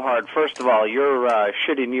 Blowhard, first of all, your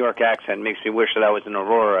shitty New York accent makes me wish that I was in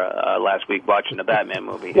Aurora last week watching the Batman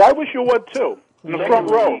movie. Yeah, I wish you would, too. In the front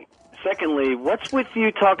row. Secondly, what's with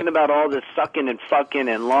you talking about all this sucking and fucking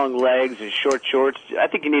and long legs and short shorts? I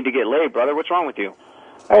think you need to get laid, brother. What's wrong with you?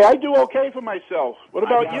 Hey, I do okay for myself. What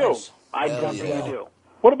about you? I definitely do.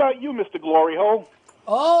 What about you, Mr. Glory Hole?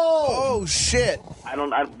 Oh, shit.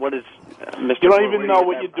 What is Mr. You don't Glory, even know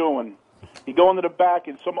what you're doing. You go into the back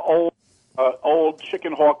and some old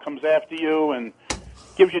chicken hawk comes after you and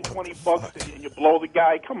gives you $20 and you blow the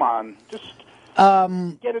guy. Come on. Just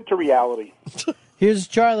get into reality. Here's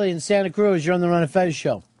Charlie in Santa Cruz. You're on the Ron and Fez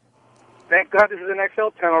show. Thank God this is an XL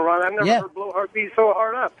channel, Ron. I've never Yeah. heard Blowhard be so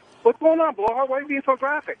hard up. What's going on, Blowhard? Why are you being so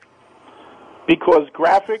graphic? Because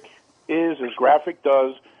graphic is as graphic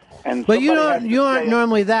does. And But you somebody has don't. to You say aren't it.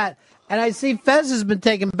 normally that. And I see Fez has been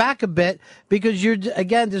taken back a bit because you're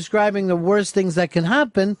again describing the worst things that can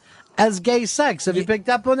happen as gay sex. Have you picked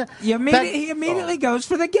up on that? He immediately goes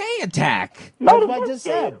for the gay attack. No, That's what I what's just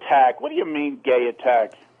gay said. attack. What do you mean gay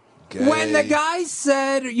attack? When the guy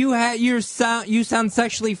said you sound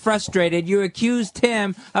sexually frustrated, you accused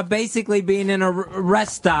him of basically being in a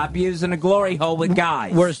rest stop using a glory hole with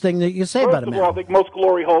guys. Worst thing that you say about First a of man. all, I think most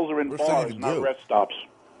glory holes are in bars, not rest stops.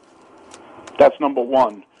 That's number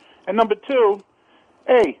one. And number two,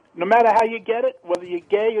 hey, no matter how you get it, whether you're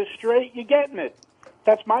gay or straight, you're getting it.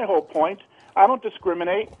 That's my whole point. I don't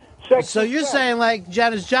discriminate. Sex So is you're sex. saying like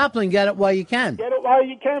Janis Joplin, get it while you can. Get it while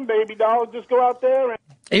you can, baby doll. Just go out there and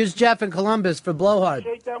Here's Jeff in Columbus for Blowhard.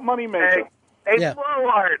 shake that money maker. Hey, Yeah.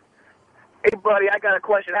 Blowhard. Hey, buddy, I got a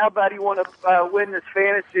question. How about you want to win this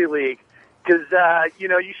fantasy league? Because,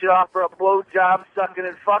 you should offer a blowjob, sucking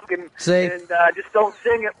and fucking. See? And just don't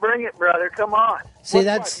sing it. Bring it, brother. Come on. See,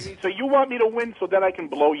 that's So you want me to win so that I can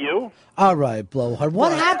blow you? all right, Blowhard.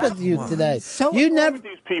 What happened to you today? You never,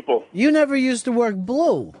 These people. you never used to work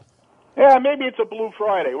blue. Yeah, maybe it's a Blue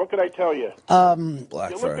Friday. What could I tell you? Black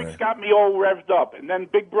The Olympics Friday. got me all revved up. And then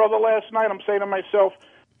Big Brother last night, I'm saying to myself,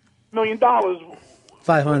 $1 million,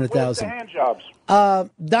 500,000. Hand jobs.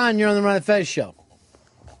 Don, you're on the Ron and Fez show.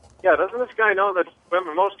 Yeah, doesn't this guy know that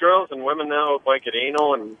most girls and women now like it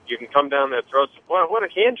anal and you can come down their throats? Wow, what are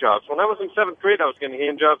hand jobs? When I was in 7th grade, I was getting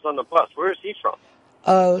hand jobs on the bus. Where is he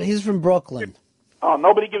from? He's from Brooklyn. Oh,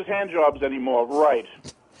 nobody gives hand jobs anymore. Right.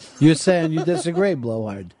 You're saying you disagree,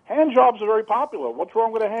 Blowhard. Hand jobs are very popular. What's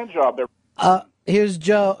wrong with a hand job? Here's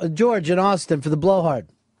George in Austin for the Blowhard.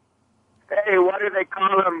 Hey, what do they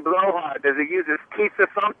call him blowhard? Does he use his teeth or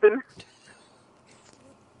something?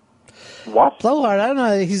 What? Blowhard, I don't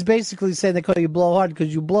know. He's basically saying they call you Blowhard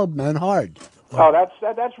because you blow men hard. Oh,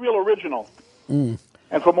 that's real original. Mm.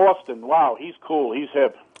 And from Austin. Wow, he's cool. He's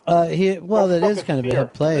hip. That is kind of a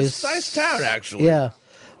hip place. It's a nice town, actually. Yeah.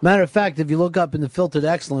 Matter of fact, if you look up in the Filtered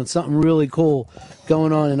Excellence, something really cool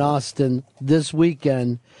going on in Austin this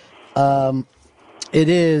weekend. It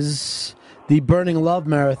is the Burning Love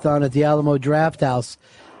Marathon at the Alamo Draft House.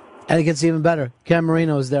 And it gets even better. Ken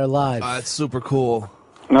Marino is there live. That's super cool.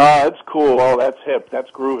 No, it's cool. Oh, that's hip. That's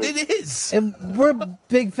groovy. It is. And we're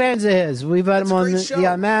big fans of his. We've had him on the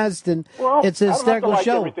Unmasked, and it's a hysterical I don't have to like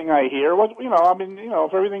show. everything I hear.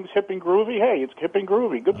 If everything's hip and groovy, hey, it's hip and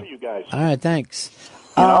groovy. Good for you guys. All right, thanks.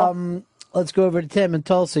 You Let's go over to Tim in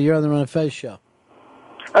Tulsa. You're on the Ron and Fez show.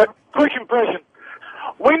 Quick impression.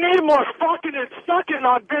 We need more fucking and sucking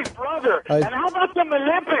on Big Brother. I- And how about them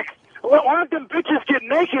Olympics? Why don't them bitches get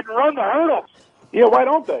naked and run the hurdles? Yeah, why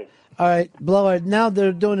don't they? All right, Blowhard, now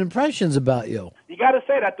they're doing impressions about you. You got to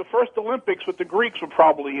say that the first Olympics with the Greeks were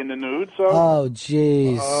probably in the nude. So. Oh,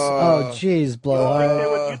 jeez.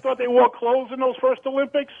 Blowhard. You thought they wore clothes in those first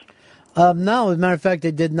Olympics? No, as a matter of fact,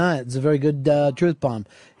 they did not. It's a very good truth bomb.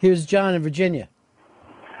 Here's John in Virginia.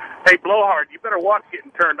 Hey, Blowhard, you better watch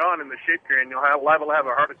getting turned on in the shit here, and you'll liable to have a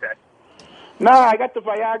heart attack. Nah, I got the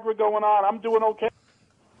Viagra going on. I'm doing okay.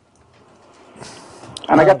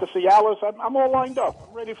 And I got the Cialis. I'm all lined up.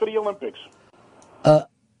 I'm ready for the Olympics.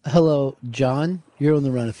 Hello, John. You're on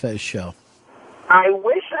the Ron and Fez show. I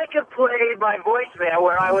wish I could play my voicemail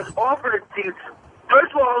where I was offered to,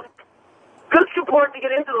 first of all, good support to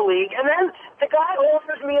get into the league, and then the guy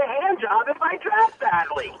offers me a hand job if I draft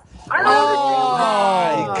badly. I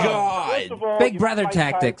don't understand. God. First of all, Big you brother know my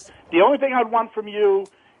tactics. type. The only thing I'd want from you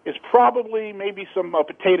is probably maybe some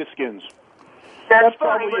potato skins. That's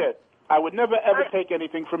probably it. I would never, ever take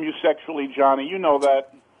anything from you sexually, Johnny. You know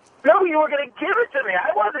that. No, you were going to give it to me.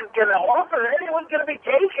 I wasn't going to offer it. It was going to be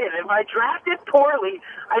taken. If I drafted poorly,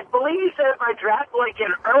 I believe you said if I draft like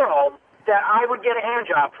an Earl, that I would get a hand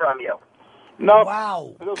job from you. No.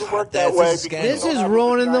 Wow. It doesn't work that way. This is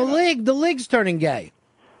ruining the league. The league's turning gay.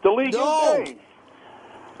 The league is gay.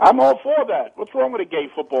 I'm all for that. What's wrong with a gay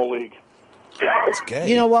football league? It's gay.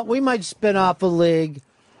 You know what? We might spin off a league.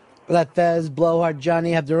 Let Fez, Blowhard,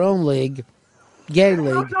 Johnny have their own league. Gay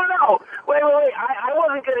league. No. Wait. I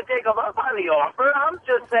wasn't going to take him up on the offer. I'm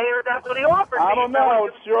just saying that that's what he offered me. I don't know.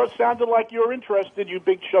 It sure sounded like you're interested, you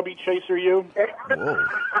big chubby chaser, you.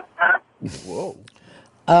 Whoa.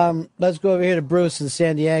 Let's go over here to Bruce in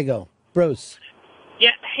San Diego. Bruce.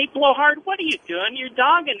 Yeah, hey, Blowhard, what are you doing? You're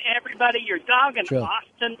dogging everybody. You're dogging True.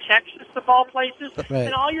 Austin, Texas, of all places. Right.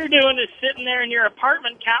 And all you're doing is sitting there in your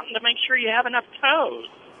apartment counting to make sure you have enough toes.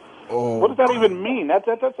 What does that even mean? That's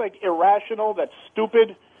like irrational. That's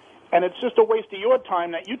stupid. And it's just a waste of your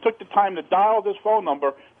time that you took the time to dial this phone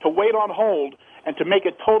number, to wait on hold, and to make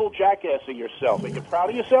a total jackass of yourself. Are you proud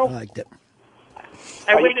of yourself? I liked it.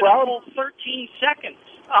 I Are you waited a proud? whole 13 seconds.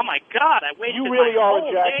 Oh, my God. I waited You really my are a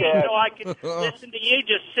whole day jackass. so I could listen to you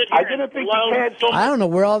just sit here I didn't and think gloat. you cared so I don't know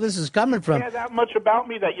where all this is coming from. care that much about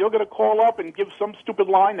me that you're going to call up and give some stupid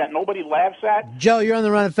line that nobody laughs at. Joe, you're on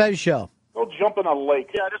the Ron and Fez show. Go jump in a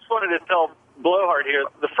lake. Yeah, I just wanted to tell Blowhard here,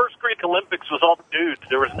 the first Greek Olympics was all dudes.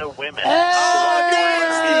 There was no women.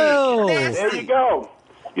 Oh! There you go.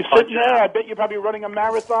 You're sitting there. I bet you're probably running a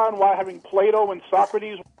marathon while having Plato and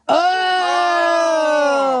Socrates.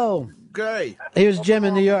 Oh! Great. Here's Jim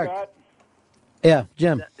in New York. Yeah,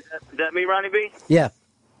 Jim. Is that me, Ronnie B? Yeah.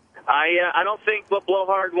 I don't think what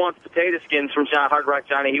Blowhard wants potato skins from Hard Rock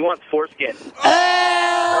Johnny. He wants foreskin.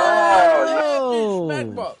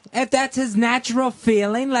 Oh! If that's his natural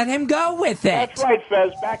feeling, let him go with it. That's right,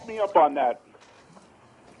 Fez. Back me up on that.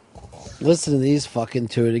 Listen to these fucking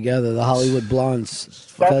two together, the Hollywood Blondes.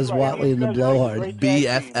 Fez Watley and the Blowhard.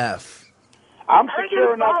 BFF. I'm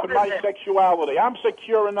secure enough in my sexuality. I'm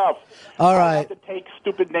secure enough. All I don't right. have to take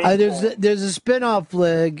stupid names. There's a spin-off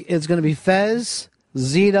league. It's going to be Fez,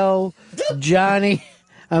 Zito, Johnny,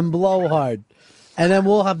 and Blowhard. And then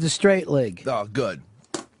we'll have the straight league. Oh, good.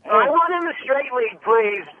 I want him the straight league,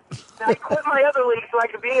 please. I quit my other league so I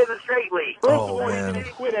could be in the straight league. Oh, man.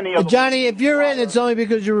 Quit any other Johnny, if you're in, it's only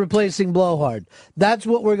because you're replacing Blowhard. That's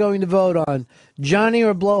what we're going to vote on. Johnny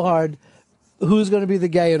or Blowhard, who's going to be the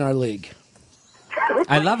gay in our league?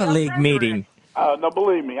 I love a league meeting. No,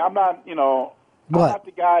 believe me, I'm not, I'm not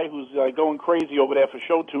the guy who's going crazy over there for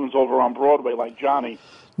show tunes over on Broadway like Johnny.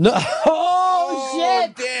 No. Oh,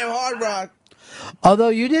 shit. Damn, Hard Rock. Although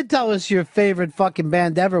you did tell us your favorite fucking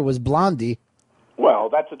band ever was Blondie. Well,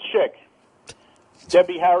 that's a chick.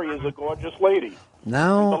 Debbie Harry is a gorgeous lady.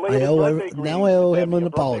 Now I owe him an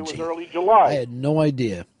apology. Was early July. I had no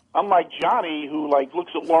idea. Unlike Johnny, who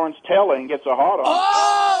looks at Lawrence Taylor and gets a hard on.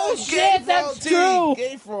 Oh shit, that's true.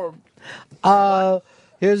 Gay for him.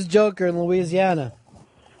 Here's Joker in Louisiana.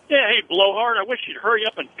 Yeah, hey, Blowhard, I wish you'd hurry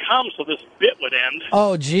up and come so this bit would end.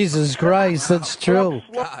 Oh, Jesus Christ, that's true.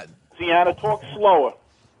 God. Sienna, talk slower.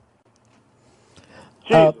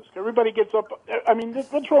 Jesus, everybody gets up. I mean,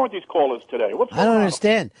 what's wrong with these callers today? I don't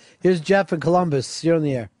understand. Here's Jeff in Columbus. You're on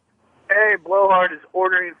the air. Hey, Blowhard is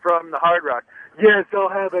ordering from the Hard Rock. Yes, I'll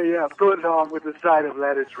have a foot on with a side of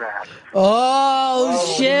lettuce wrap.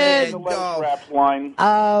 Oh shit! The lettuce wraps line.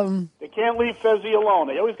 They can't leave Fezzi alone.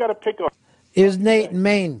 They always got to pick up. Here's Nate in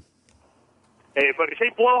Maine. Hey, buddy.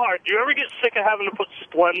 Hey, Blowhard, do you ever get sick of having to put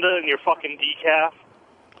Splenda in your fucking decaf?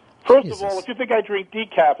 First of all, if you think I drink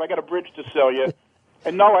decaf, I got a bridge to sell you.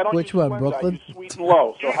 And no, I don't. Which use one, Splenda. Brooklyn? I use Sweet and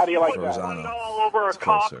Low. So how do you like that? All over a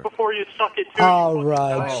cock before you suck it too. All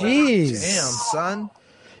right, jeez. Damn, son.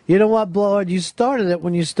 You know what, Blowhard? You started it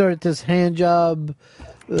when you started this hand job,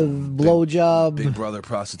 blow job. Big Brother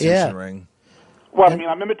prostitution ring. Well, I mean,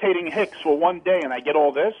 I'm imitating Hicks for one day, and I get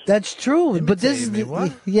all this. That's true, but this is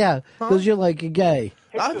because you're like a gay.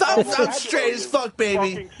 I'm straight as fuck,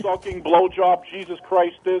 baby. Sucking, blowjob, Jesus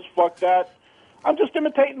Christ, this, fuck that. I'm just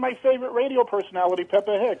imitating my favorite radio personality,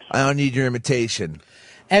 Pepper Hicks. I don't need your imitation.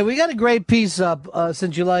 Hey, we got a great piece up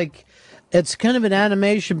since you like. It's kind of an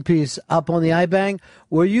animation piece up on the iBang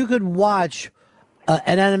where you could watch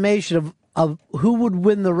an animation of who would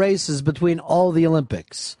win the races between all the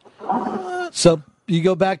Olympics. So you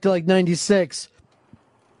go back to like 96,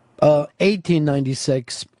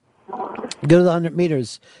 1896. Go to the 100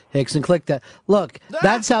 meters, Hicks, and click that. Look,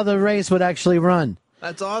 that's how the race would actually run.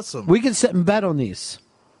 That's awesome. We can sit and bet on these.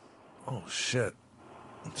 Oh, shit.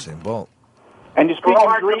 Same bolt. And you speak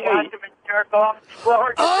Blowhard, of green you watch him and jerk off.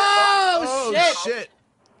 Blowhard, Oh, shit.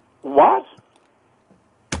 What?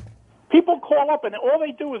 People call up and all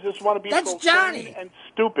they do is just want to be That's profane Johnny. and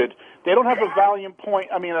stupid. They don't have a salient point.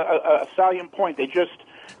 I mean, a salient point. They just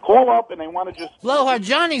call up and they want to just. Blowhard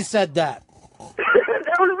Johnny said that.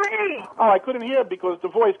 That was me. Oh, I couldn't hear because the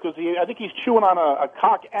voice. Because I think he's chewing on a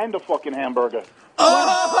cock and a fucking hamburger.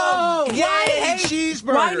 Oh, gay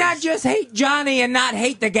cheeseburgers. Why not just hate Johnny and not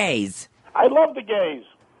hate the gays? I love the gays.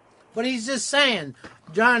 But he's just saying,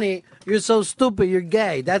 Johnny, you're so stupid, you're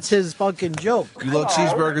gay. That's his fucking joke. You love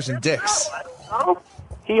cheeseburgers and dicks.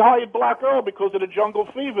 He hired Black Earl because of the jungle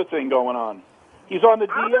fever thing going on. He's on the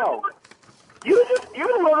DL. You're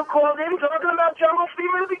the one who called in talking about jungle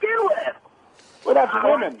fever to begin with. Well, that's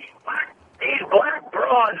women. These black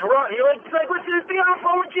broads run. It's like listening to be on the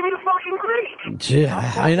phone with Jimmy the fucking Greek.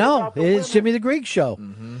 Yeah, I know. It's Jimmy the Greek show.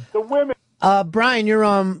 Mm-hmm. The women. Brian, you're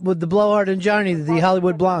on with the Blowhard and Johnny, the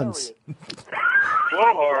Hollywood Blondes.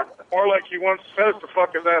 Blowhard, or like he once says to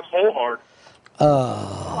fuck his asshole hard.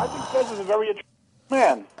 I think Fez is a very attractive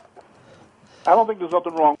man. I don't think there's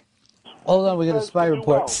nothing wrong. Hold on, we got a spy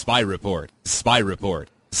report. Spy report. Spy report.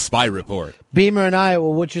 Spy report. Beamer in Iowa,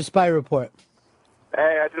 what's your spy report?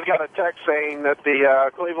 Hey, I just got a text saying that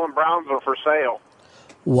the Cleveland Browns are for sale.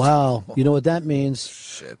 Wow, you know what that means?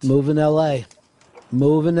 Shit. Move in L.A.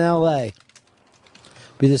 Move in L.A.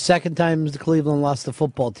 Be the second time the Cleveland lost the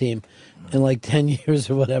football team in like 10 years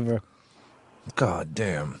or whatever. God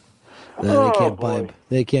damn. They can't buy.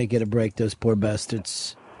 They can't get a break. Those poor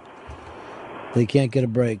bastards. They can't get a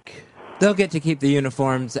break. They'll get to keep the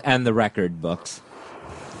uniforms and the record books.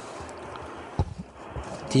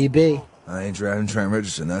 TB. I ain't driving Trent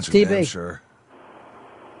Richardson. That's for TB. damn sure.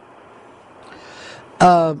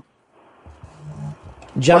 Johnny.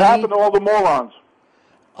 What happened to all the morons?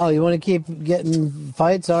 Oh, you want to keep getting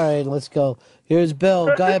fights? All right, let's go. Here's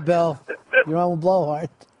Bill. Go ahead, Bill. You're on with Blowhard.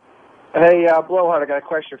 Hey, Blowhard, I got a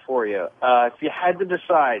question for you. If you had to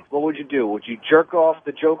decide, what would you do? Would you jerk off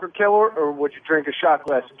the Joker Killer, or would you drink a shot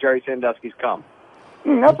glass of Jerry Sandusky's cum?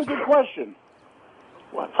 That's a good question.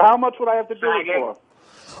 How much would I have to do it for?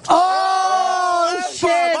 Oh,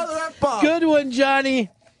 shit! Good one, Johnny.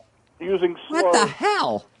 Using slurs. What the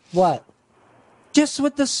hell? What? Just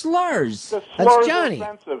with the slurs. The slurs That's Johnny.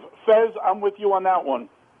 are offensive. Fez, I'm with you on that one.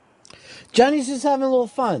 Johnny's just having a little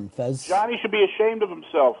fun, Fez. Johnny should be ashamed of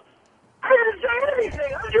himself. I didn't say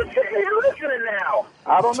anything. I'm just sitting here listening now.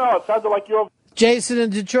 I don't know. It sounded like you're... Jason in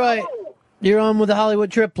Detroit, you're on with the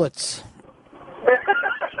Hollywood Triplets.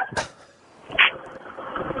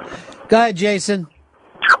 Go ahead, Jason.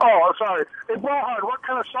 Oh, I'm sorry. Hey, Blowhard, what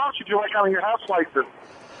kind of sauce did you like on your half slices?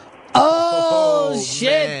 Oh,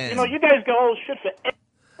 shit. man. You know, you guys go all shit for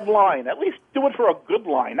every line. At least do it for a good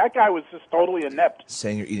line. That guy was just totally inept.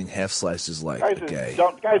 Saying you're eating half slices like Guy's gay. Guy's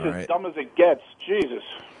All as right. dumb as it gets. Jesus.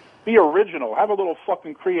 Be original. Have a little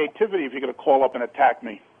fucking creativity if you're going to call up and attack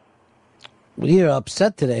me. Well, you're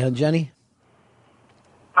upset today, huh, Jenny?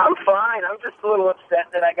 I'm fine. I'm just a little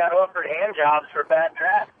upset that I got offered hand jobs for bad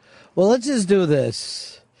draft. Well, let's just do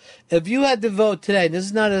this. If you had to vote today, this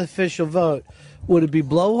is not an official vote, would it be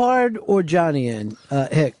Blowhard or Johnny and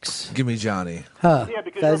Hicks? Give me Johnny. Huh? Yeah,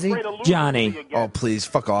 because you're Fezzy? afraid of losing Johnny. Oh, please,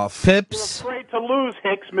 fuck off. Pips? afraid to lose,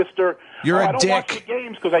 Hicks, mister. You're a I don't dick. watch the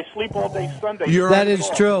games because I sleep all day Sunday. That is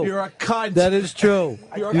true. You're a cunt. That is true.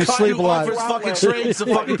 You're You a cunt sleep who a lot. offers fucking trades to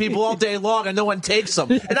fucking people all day long and no one takes them.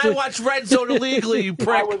 And I watch Red Zone illegally, you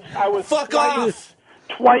prick. I was Fuck off.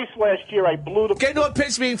 Twice last year I blew the... Get into a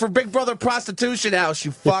pitch meeting for Big Brother Prostitution House,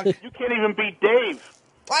 you fuck. You can't even beat Dave.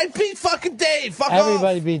 I beat fucking Dave. Fuck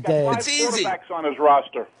Everybody off. beat Dave. It's easy. Quarterbacks on his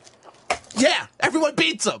roster. Yeah, everyone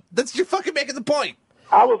beats him. You're fucking making the point.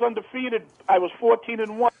 I was undefeated. I was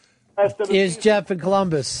 14-1. Here's Jeff in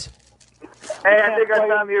Columbus. Hey, I think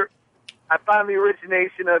I found the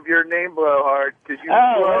origination of your name, Blowhard, because you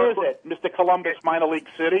Oh, blow. what is it? Mr. Columbus, Minor League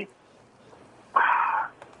City?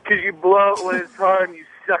 Because you blow it when it's hard and you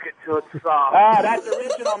suck it till it's soft. That's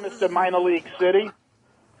original, Mr. Minor League City.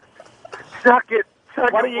 Suck it.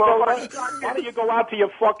 Why don't you go out to your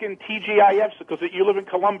fucking TGIFs because you live in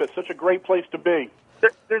Columbus, such a great place to be.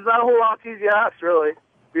 There's not a whole lot of TGIFs, really, to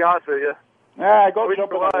be honest with you. Go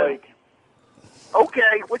jump in the lake.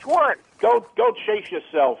 Okay, which one? Go chase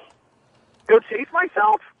yourself. Go chase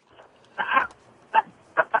myself? How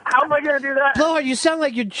am I going to do that? Blowhard, you sound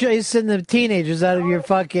like you're chasing the teenagers out of your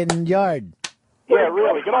fucking yard. Yeah,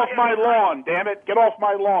 really. Get off my lawn, damn it. Get off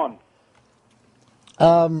my lawn.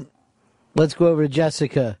 Let's go over to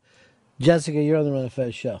Jessica. Jessica, you're on the Run of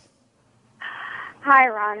Fez show. Hi,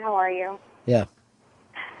 Ron. How are you? Yeah.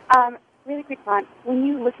 Really quick, Ron. When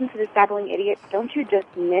you listen to the Babbling Idiot, don't you just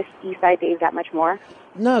miss Eastside Dave that much more?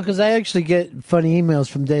 No, because I actually get funny emails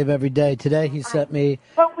from Dave every day. Today he sent me...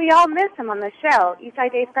 But we all miss him on the show.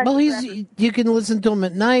 Eastside Dave starts... Well, you can listen to him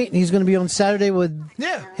at night, and he's going to be on Saturday with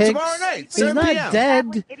Hicks. tomorrow night, He's 7 not p.m.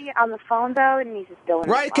 dead. Idiot on the phone, though, and he's just doing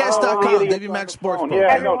Riotcast.com, Davey Max Sports. Yeah,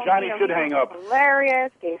 I know. Johnny should hang up.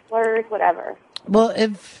 Hilarious, gay slurs, whatever. Well,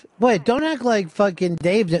 wait, don't act like fucking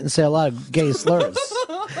Dave didn't say a lot of gay slurs.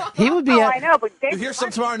 He would be. I know, but Dave... You'll hear some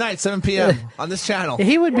tomorrow night, 7 p.m. on this channel.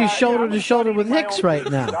 He would be shoulder to shoulder with Hicks right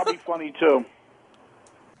now. That'll be funny, too.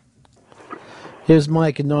 Here's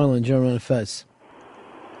Mike in Norland, Joe Run of Fez.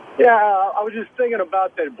 Yeah, I was just thinking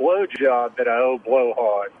about that blow job that I owe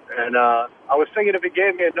Blowhard. And I was thinking if he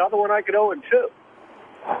gave me another one, I could owe him too.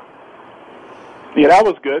 Yeah, that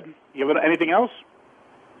was good. You have anything else?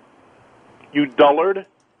 You dullard.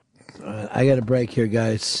 I got a break here,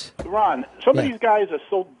 guys. Ron, some of these guys are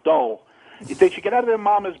so dull. They should get out of their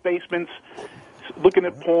mama's basements, looking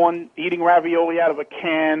at porn, eating ravioli out of a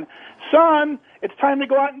can. Son, it's time to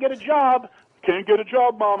go out and get a job. Can't get a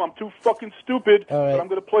job, Mom. I'm too fucking stupid. All right. But I'm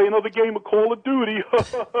going to play another game of Call of Duty.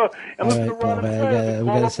 And listen to Ron and Fez. We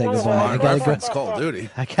gotta say goodbye. I gotta go. It's Call of Duty.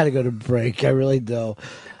 I gotta go to break. I really do.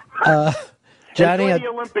 Johnny, Johnny, enjoy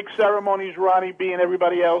the Olympic ceremonies, Ronnie B. and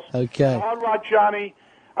everybody else. Okay. Hard Rock Johnny,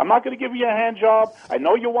 I'm not going to give you a hand job. I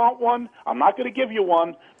know you want one. I'm not going to give you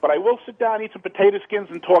one, but I will sit down, eat some potato skins,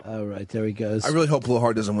 and talk. All right, there he goes. I really hope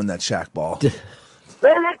Blowhard doesn't win that Shaq ball. Man,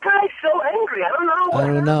 that guy's so angry. I don't know. I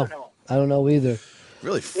don't know. I don't know either.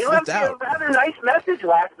 Really He left me a rather nice message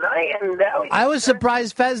last night, and now I was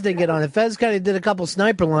surprised Fez didn't get on it. Fez kind of did a couple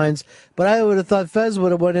sniper lines, but I would have thought Fez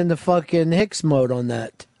would have went into fucking Hicks mode on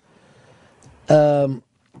that. All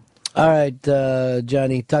right,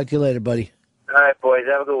 Johnny. Talk to you later, buddy. All right, boys.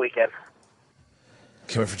 Have a good weekend.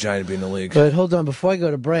 Can't wait for Johnny to be in the league. But hold on, before I go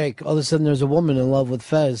to break, all of a sudden there's a woman in love with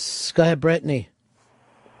Fez. Go ahead, Brittany.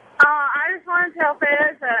 I just want to tell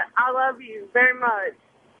Fez that I love you very much.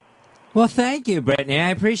 Well, thank you, Brittany. I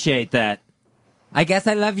appreciate that. I guess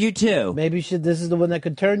I love you too. Maybe this is the one that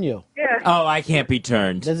could turn you. Yeah. Oh, I can't be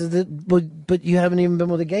turned. This is but you haven't even been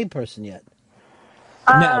with a gay person yet.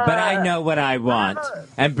 No, but I know what I want.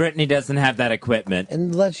 And Brittany doesn't have that equipment.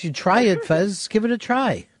 Unless you try it, Fez, give it a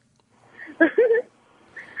try. I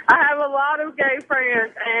have a lot of gay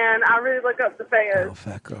friends, and I really look up to Fez. Oh,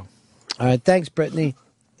 fat girl. All right, thanks, Brittany.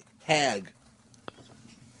 hag.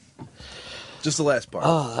 Just the last part.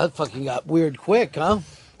 Oh, that fucking got weird quick, huh?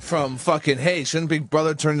 From fucking, hey, shouldn't Big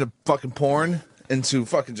Brother turn into fucking porn into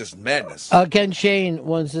fucking just madness? Ken Shane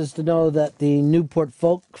wants us to know that the Newport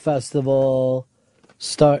Folk Festival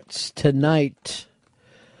starts tonight.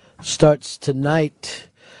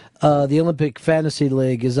 The Olympic Fantasy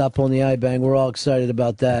League is up on the iBang. We're all excited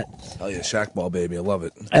about that. Oh yeah, Shaq Ball, baby. I love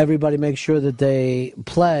it. Everybody make sure that they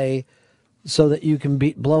play so that you can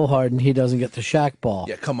beat Blowhard and he doesn't get the Shaq Ball.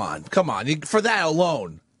 Yeah, come on. For that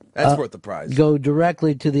alone, that's worth the prize. Go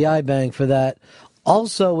directly to the iBang for that.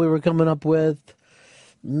 Also, we were coming up with,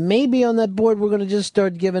 maybe on that board, we're going to just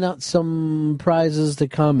start giving out some prizes to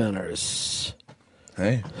commenters.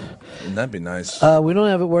 Hey, wouldn't that be nice? We don't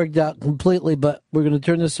have it worked out completely, but we're going to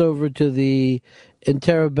turn this over to the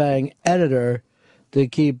Interrobang editor to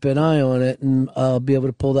keep an eye on it and be able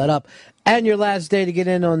to pull that up. And your last day to get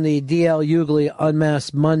in on the DL Hughley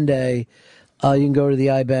Unmasked Monday, you can go to the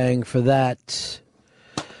iBang for that.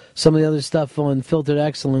 Some of the other stuff on Filtered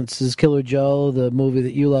Excellence is Killer Joe, the movie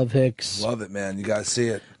that you love, Hicks. Love it, man. You got to see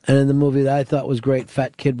it. And then the movie that I thought was great,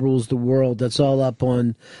 Fat Kid Rules the World. That's all up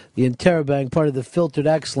on the Interrobang, part of the Filtered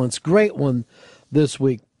Excellence. Great one this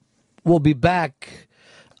week. We'll be back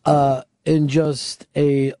in just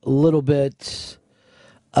a little bit.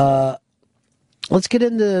 Let's get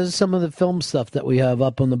into some of the film stuff that we have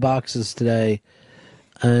up on the boxes today.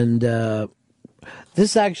 And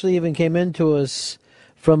this actually even came into us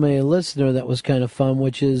from a listener that was kind of fun,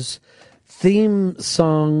 which is theme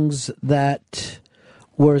songs that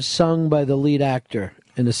were sung by the lead actor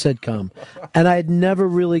in a sitcom. And I had never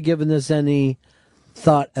really given this any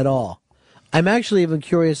thought at all. I'm actually even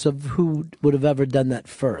curious of who would have ever done that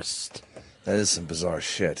first. That is some bizarre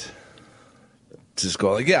shit. Just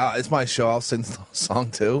go like, yeah, it's my show. I'll sing the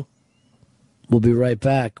song too. We'll be right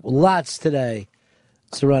back. Lots today.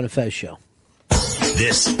 It's the Ron and Fez Show.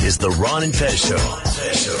 This is the Ron and Fez Show.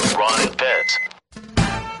 Ron and Fez.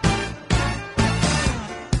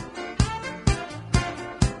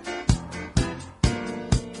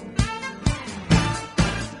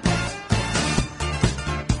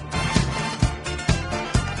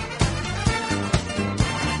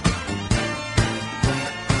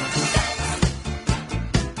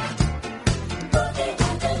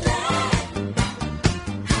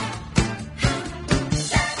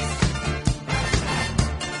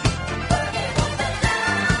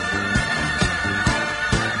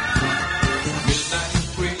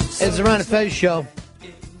 It's the Ron and Fez Show.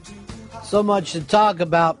 So much to talk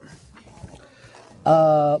about.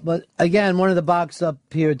 But again, one of the box up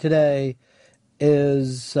here today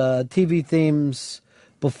is TV themes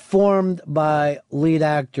performed by lead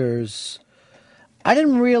actors. I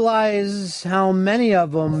didn't realize how many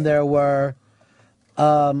of them there were.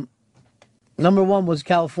 Number one was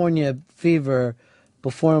California Fever,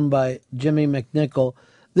 performed by Jimmy McNichol.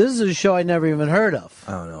 This is a show I never even heard of.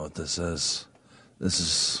 I don't know what this is. This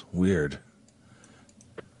is weird.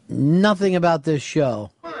 Nothing about this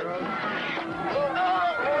show. Look,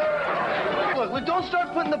 well, don't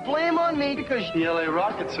start putting the blame on me because the LA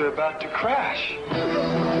Rockets are about to crash.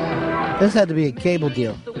 This had to be a cable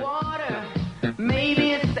deal.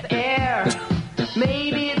 Maybe it's the air.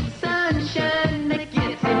 Maybe it's the sunshine that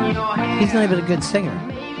gets in your hair. He's not even a good singer.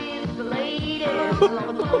 Maybe it's the ladies,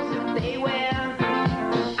 all the clothes that they wear.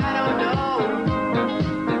 I don't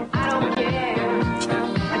know. I don't care.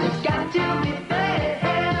 I just got to be there.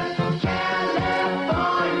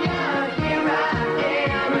 California, here I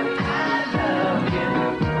am, and I love you.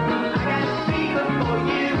 I got fever for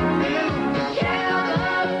you.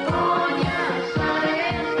 California, sun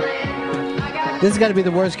is lit. I got This has got to be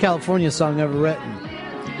the worst California song ever written.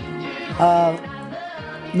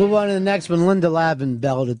 Move on to the next one. Linda Lavin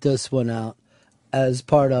belted this one out as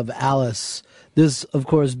part of Alice. This, of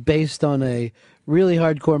course, based on a really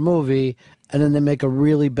hardcore movie, and then they make a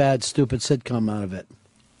really bad, stupid sitcom out of it.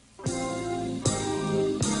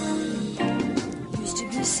 Used to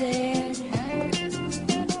be sad,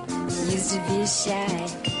 used to be shy.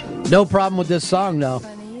 No problem with this song, though.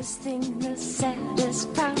 Funniest thing, the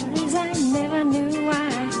saddest part is I never knew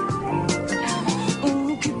why.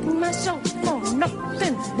 Keeping myself for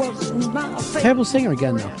nothing wasn't my favorite. Terrible singer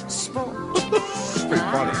again, though.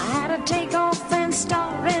 I had to take off and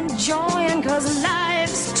start enjoying, 'cause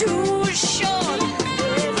life's too short.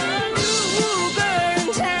 There's a new girl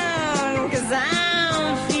in town, 'cause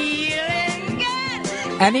I'm feeling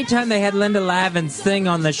good. Anytime they had Linda Lavin sing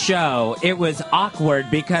on the show, it was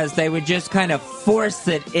awkward because they would just kind of force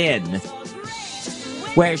it in,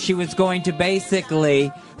 where she was going to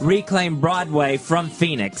basically reclaim Broadway from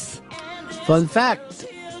Phoenix. Fun fact.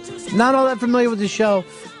 Not all that familiar with the show.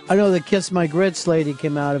 I know the Kiss My Grits lady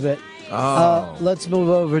came out of it. Oh. Let's move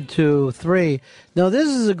over to 3. Now, this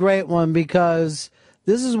is a great one because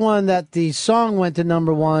this is one that the song went to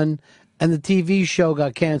number 1 and the TV show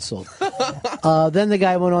got canceled. Then the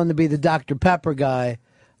guy went on to be the Dr. Pepper guy.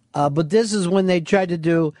 But this is when they tried to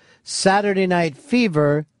do Saturday Night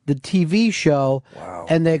Fever, the TV show,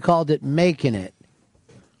 and they called it Making It.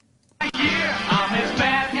 I'm as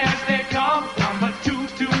bad as they come, number 2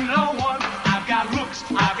 to no one. I've got looks,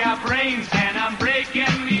 I've got brains, and I'm breaking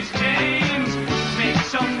these chains. Make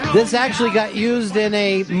some room. This actually got used in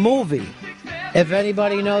a movie. If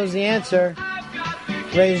anybody knows the answer,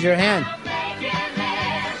 raise your hand.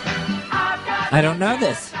 I don't know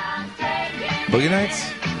this. Boogie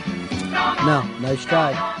Nights? No, nice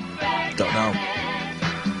try. Don't know.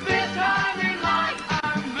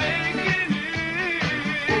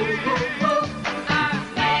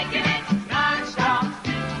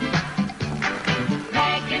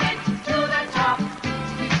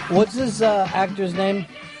 What's this actor's name?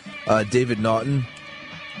 David Naughton.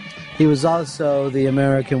 He was also the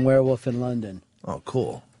American Werewolf in London. Oh,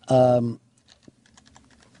 cool.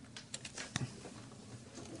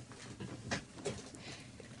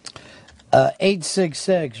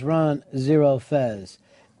 866 Ron Zero Fez.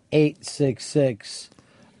 866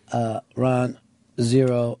 Ron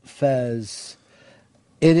Zero Fez.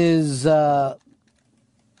 It is a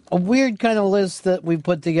weird kind of list that we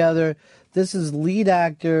put together. This is lead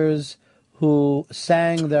actors who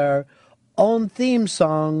sang their own theme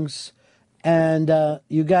songs, and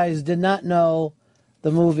you guys did not know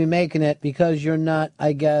the movie Making It because you're not,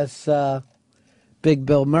 I guess, big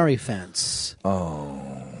Bill Murray fans. Oh.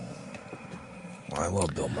 I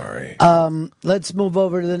love Bill Murray. Let's move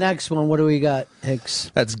over to the next one. What do we got, Hicks?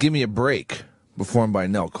 That's Give Me a Break, performed by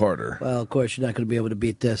Nell Carter. Well, of course, you're not going to be able to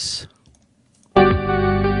beat this. Give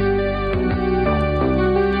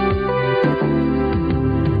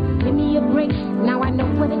me a break, now I know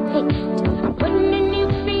what it takes. I'm putting a new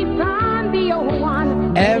face on the old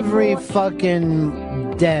one. Every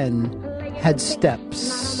fucking den had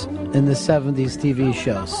steps in the 70s TV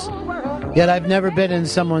shows. Yet I've never been in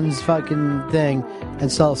someone's fucking thing and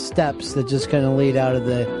saw steps that just kind of lead out of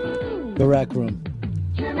the rec room.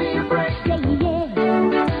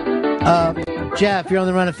 Jeff, you're on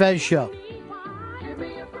the Ron and Fez show.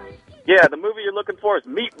 Yeah, the movie you're looking for is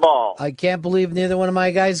Meatball. I can't believe neither one of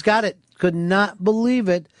my guys got it. Could not believe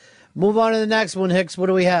it. Move on to the next one, Hicks. What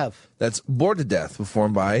do we have? That's Bored to Death,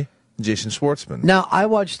 performed by Jason Schwartzman. Now, I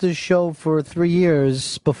watched this show for 3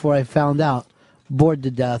 years before I found out Bored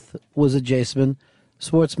to Death was a Jason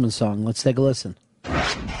Schwartzman song. Let's take a listen.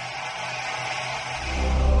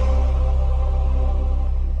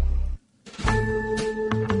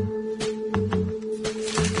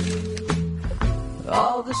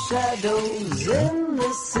 All the shadows in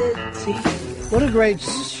the city. What a great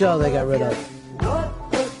show they got rid of. What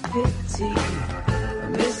a pity. I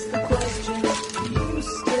missed the question you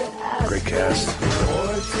used to ask. Great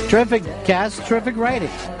cast. Terrific cast, terrific writing.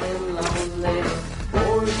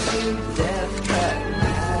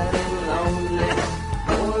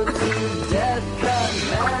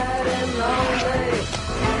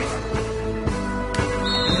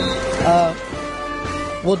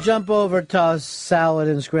 We'll jump over to salad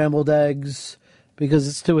and scrambled eggs because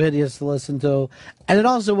it's too hideous to listen to, and it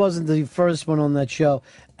also wasn't the first one on that show.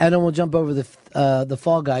 And then we'll jump over the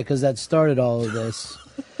Fall Guy because that started all of this.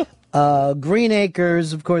 Green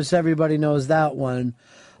Acres, of course, everybody knows that one.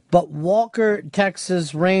 But Walker,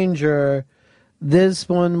 Texas Ranger, this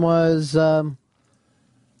one was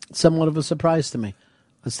somewhat of a surprise to me.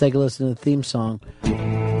 Let's take a listen to the theme song.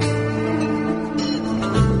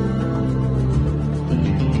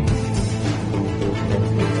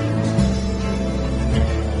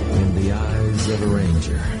 In the eyes of a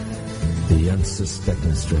ranger, the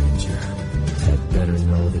unsuspecting stranger had better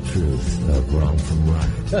know the truth of wrong from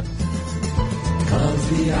right. 'Cause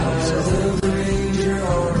the eyes of a ranger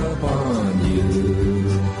are upon you.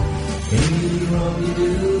 Any wrong you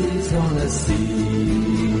do, he's gonna see.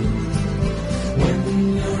 When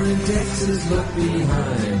you're in Texas, look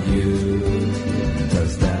behind you.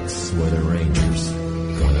 'Cause that's where the ranger's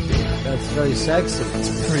gonna be. That's very sexy. It's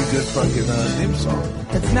a pretty good fucking theme song.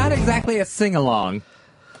 It's not exactly a sing-along.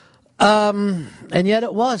 And yet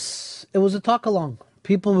it was. It was a talk-along.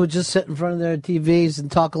 People would just sit in front of their TVs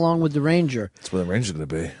and talk along with the Ranger. That's where the Ranger's going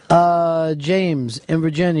to be. James, in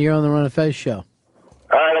Virginia, you're on the Ron and Fez show.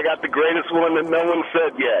 All right, I got the greatest one that no one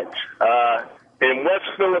said yet. In West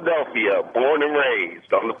Philadelphia, born and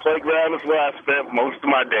raised. On the playground is where I spent most of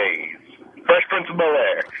my days. Fresh Prince of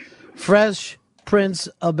Bel-Air. Fresh Prince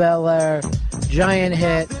of Bel-Air, giant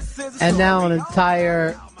hit, and now an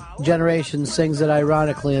entire generation sings it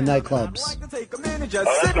ironically in nightclubs. Oh,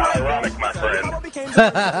 that's not ironic, my friend.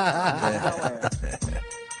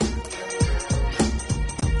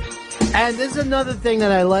 And this is another thing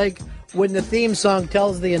that I like when the theme song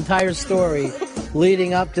tells the entire story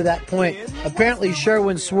leading up to that point. Apparently,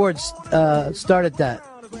 Sherwin Swartz started that.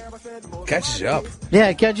 Catches you up. Yeah,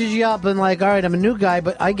 it catches you up and like, all right, I'm a new guy,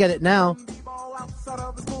 but I get it now.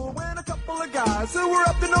 Guys who were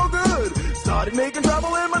up to no good started making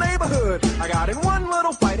trouble in my neighborhood. I got in one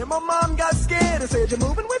little fight and my mom got scared and said, "You're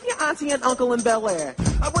moving with your auntie and uncle in Bel Air."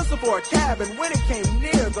 I whistled for a cab and when it came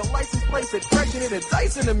near, the license plate said fresh and it had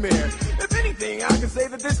dice in the mirror. If anything, I could say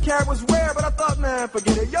that this cab was rare, but I thought, man,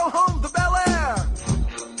 forget it. Yo, home to Bel Air.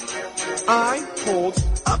 I pulled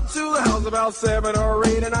up to the house about 7 or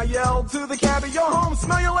 8 and I yelled to the cabbie, "Yo, home,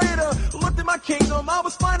 smell you later." Looked at my kingdom, I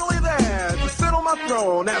was finally there to sit on my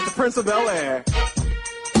throne as the Prince of Bel Air.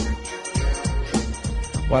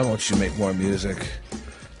 Why won't you make more music,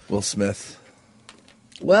 Will Smith?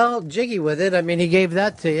 Well, jiggy with it. I mean, he gave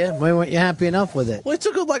that to you. Why weren't you happy enough with it? Well, he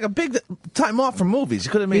took like a big time off from movies. He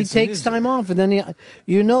could have made. He takes time off, and then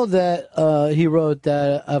you know that he wrote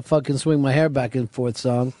that "fucking swing my hair back and forth"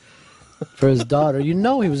 song for his daughter. You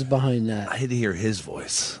know he was behind that. I had to hear his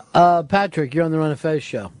voice. Patrick, you're on the Ron and Fez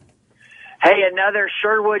show. Hey, another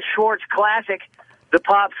Sherwood Schwartz classic, the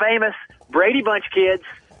pop famous Brady Bunch Kids.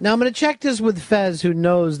 Now I'm going to check this with Fez, who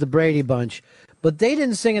knows the Brady Bunch. But they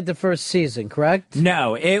didn't sing it the first season, correct?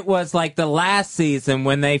 No, it was like the last season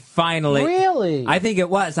when they finally... Really? I think it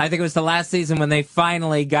was. I think it was the last season when they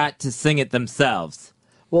finally got to sing it themselves.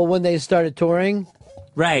 Well, when they started touring?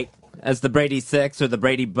 Right. As the Brady Six or the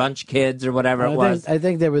Brady Bunch Kids or whatever it was. I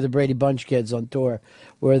think they were the Brady Bunch Kids on tour,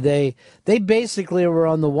 where they basically were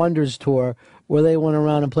on the Wonders tour, where they went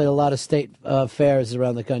around and played a lot of state fairs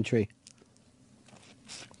around the country.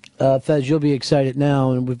 Fez, you'll be excited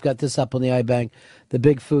now, and we've got this up on the iBank. The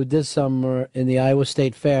big food this summer in the Iowa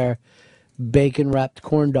State Fair, bacon-wrapped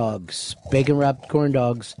corn dogs. Bacon-wrapped corn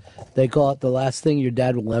dogs. They call it the last thing your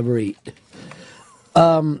dad will ever eat.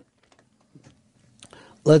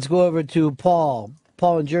 Let's go over to Paul.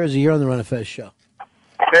 Paul in Jersey, you're on the Ron and Fez show.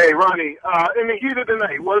 Hey, Ronnie, in the heat of the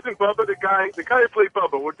night, wasn't Bubba the guy who played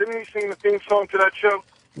Bubba? Didn't he sing the theme song to that show?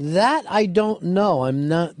 That I don't know. I'm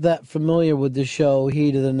not that familiar with the show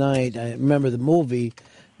Heat of the Night. I remember the movie,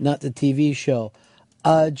 not the TV show.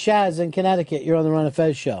 Chaz in Connecticut, you're on the Ron and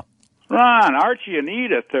Fez show. Ron, Archie and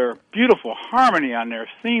Edith, their beautiful harmony on their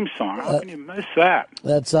theme song. How can you miss that?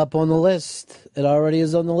 That's up on the list. It already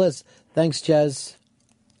is on the list. Thanks, Chaz.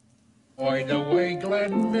 Boy, the way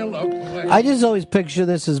Glenn Miller plays. I just always picture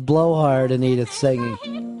this as Blowhard and Edith singing.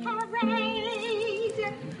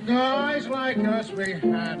 Guys like us, we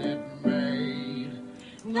had it made.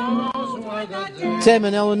 Those were the days. Tim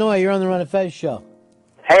in Illinois, you're on the Ron and Fez show.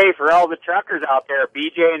 Hey, for all the truckers out there,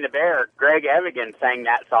 BJ and the Bear, Greg Evigan sang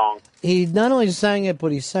that song. He not only sang it,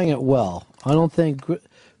 but he sang it well. I don't think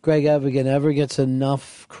Greg Evigan ever gets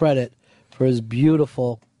enough credit for his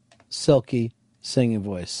beautiful, silky singing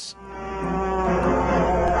voice.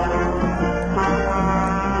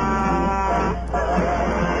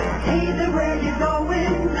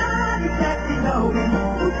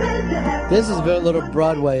 This is very little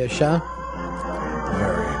Broadway-ish, huh?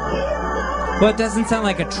 Well, it doesn't sound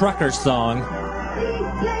like a trucker song.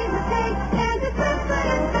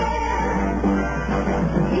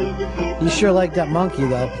 You sure like that monkey,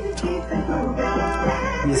 though.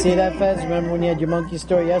 You see that, Fez? Remember when you had your monkey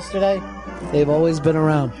story yesterday? They've always been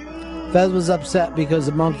around. Fez was upset because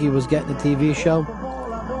the monkey was getting a TV show.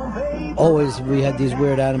 Always we had these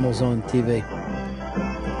weird animals on TV.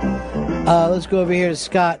 Let's go over here to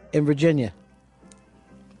Scott in Virginia.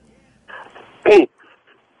 Hey,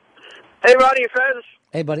 Ronnie and Fez.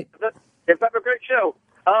 Hey, buddy. It's a great show.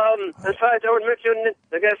 Besides, I would mention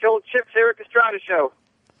the old Chip Eric Estrada show.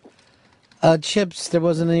 Chips, there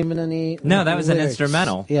wasn't even any... No, that was an lyrics.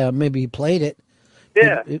 instrumental. Yeah, maybe he played it.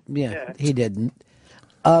 Yeah. He didn't.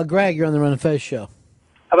 Greg, you're on the Ron and Fez show.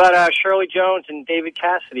 How about Shirley Jones and David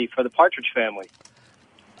Cassidy for the Partridge Family?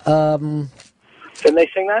 Didn't they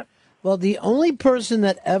sing that? Well, the only person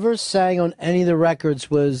that ever sang on any of the records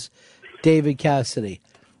was David Cassidy.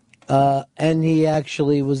 And he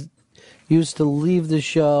actually used to leave the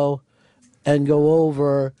show and go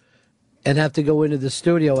over and have to go into the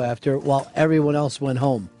studio after while everyone else went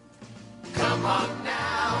home. Come on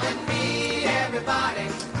now and meet everybody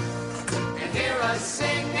and hear us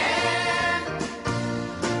singing.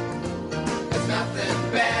 There's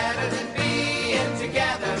nothing better than being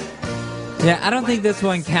together. Yeah, I don't think this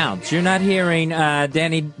one counts. You're not hearing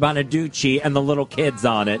Danny Bonaducci and the little kids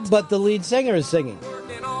on it. But the lead singer is singing.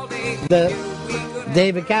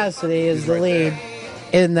 David Cassidy is the lead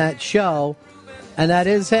in that show, and that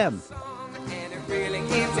is him.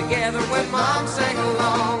 Together when Mom sang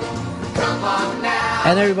along. Come on now.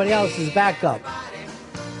 And everybody else is backup.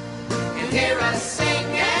 And hear us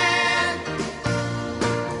singing.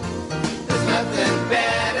 There's nothing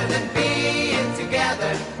better than being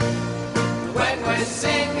together when we're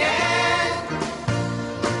singing.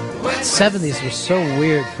 70s were so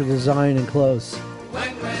weird for design and clothes.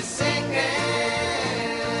 When we're singing.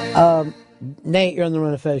 Nate, you're on the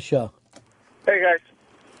Ron and Fez show. Hey, guys.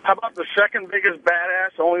 How about the second biggest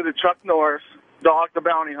badass, only to Chuck Norris, Dog the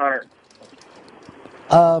Bounty Hunter?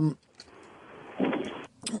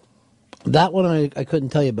 That one I couldn't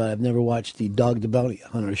tell you about. I've never watched the Dog the Bounty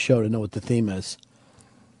Hunter show to know what the theme is.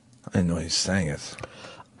 I didn't know he sang it.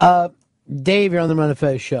 Dave, you're on the Ron and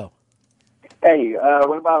Fez show. Hey,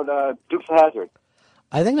 what about Dukes of Hazzard?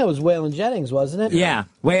 I think that was Waylon Jennings, wasn't it? Yeah,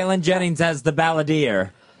 Waylon Jennings as the balladeer.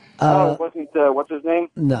 It wasn't, what's his name?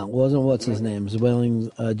 No, it wasn't what's his name. It was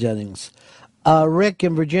Waylon Jennings. Rick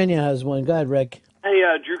in Virginia has one. Go ahead, Rick. Hey,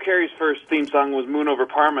 Drew Carey's first theme song was Moon Over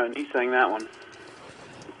Parma, and he sang that one.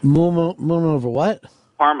 Moon over what?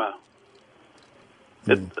 Parma.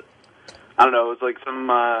 I don't know, it was like some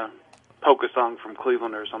polka song from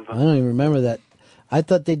Cleveland or something. I don't even remember that. I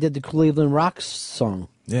thought they did the Cleveland Rocks song.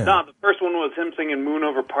 Yeah. No, the first one was him singing Moon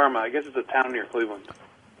Over Parma. I guess it's a town near Cleveland.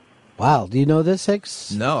 Wow. Do you know this,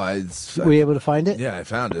 Hicks? No, Were you able to find it? Yeah, I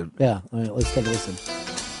found it. Yeah. All right, let's take a listen.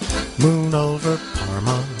 Moon over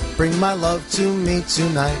Parma, bring my love to me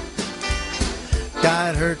tonight.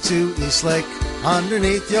 Guide her to Eastlake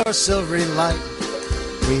underneath your silvery light.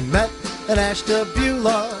 We met at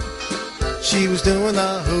Ashtabula. She was doing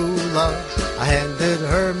the hula. I handed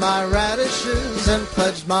her my radishes and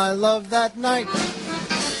pledged my love that night.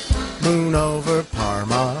 Moon over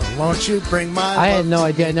Parma, won't you bring my I had love no to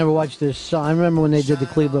idea. I never watched this song. I remember when they did the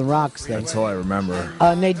Cleveland Rocks thing. That's all I remember.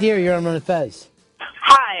 Nadir, you're on Run and Fez.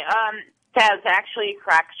 Hi, Taz, actually,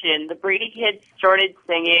 correction. The Brady kids started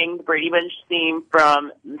singing the Brady Bunch theme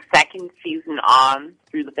from the second season on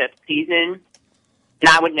through the fifth season. And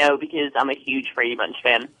I would know because I'm a huge Brady Bunch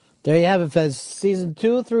fan. There you have it, Fez. Season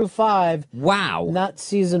 2 through 5. Wow. Not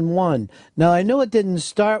season 1. Now, I know it didn't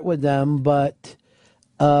start with them, but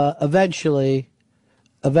eventually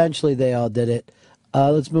they all did it.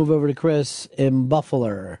 Let's move over to Chris in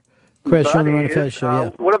Buffalo. Chris, you're on the Run and Fez show,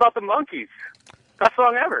 yeah. What about the Monkees? Best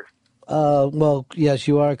song ever. Well, yes,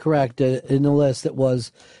 you are correct. In the list, it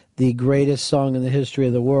was the greatest song in the history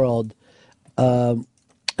of the world, and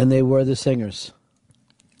they were the singers.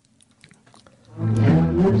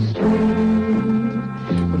 Down the street,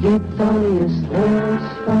 we get funniest words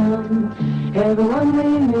from everyone we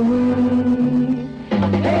meet.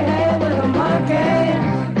 Hey, hey, little monkeys,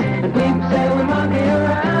 and people say we monkey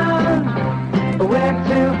around, but we're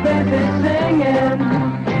too busy singing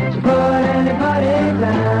to put anybody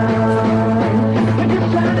down. We're just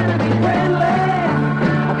trying to be friendly.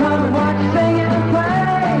 I'll come and watch you sing and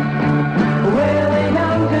play. We're the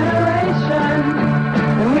young generation,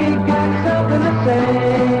 and we got something to say.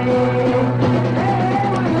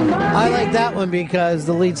 I like that one because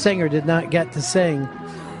the lead singer did not get to sing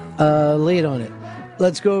lead on it.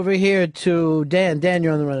 Let's go over here to Dan. Dan,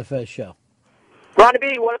 you're on the Run and Fez show. Ronnie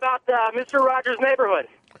B, what about Mr. Rogers' Neighborhood?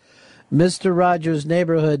 Mr. Rogers'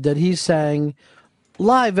 Neighborhood that he sang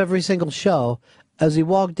live every single show as he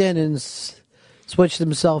walked in and switched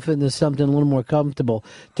himself into something a little more comfortable.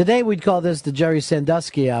 Today we'd call this the Jerry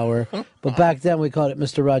Sandusky Hour, but back then we called it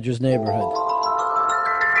Mr. Rogers' Neighborhood.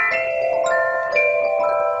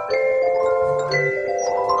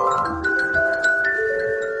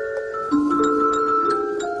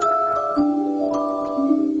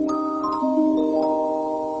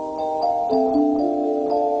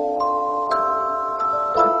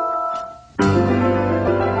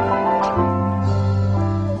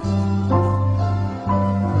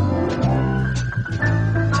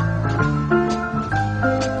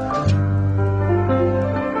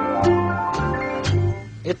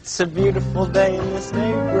 It's a beautiful day in this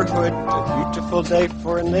neighborhood, a beautiful day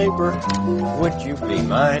for a neighbor. Would you be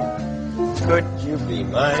mine? Could you be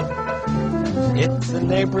mine? It's a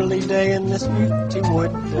neighborly day in this beauty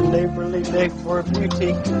wood, a neighborly day for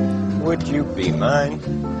beauty. Would you be mine?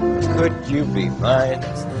 Could you be mine?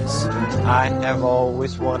 I have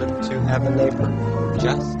always wanted to have a neighbor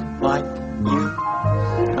just like you.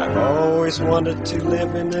 I've always wanted to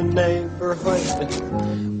live in a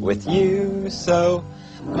neighborhood with you, so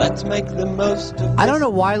let's make the most of I don't know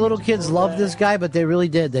why little kids love this guy, but they really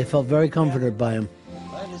did. They felt very comforted by him.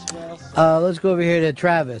 Let's go over here to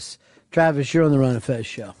Travis. Travis, you're on the Ron and Fez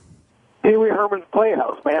show. Pee Wee Herman's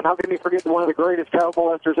Playhouse, man. How can you forget one of the greatest child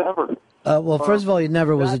molesters ever? Well, first of all, he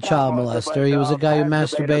never was a child molester. He was a guy who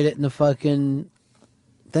masturbated in the fucking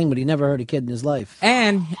thing, but he never hurt a kid in his life.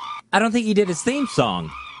 And I don't think he did his theme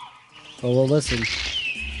song. Well, we'll listen.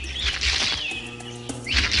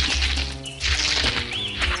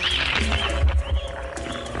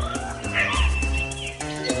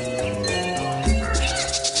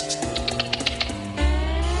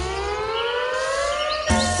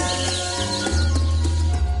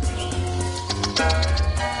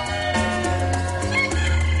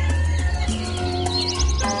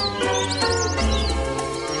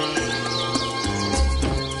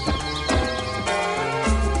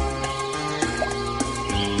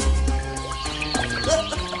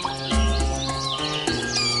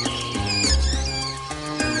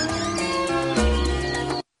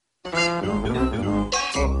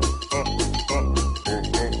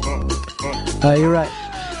 You're right.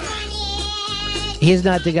 He's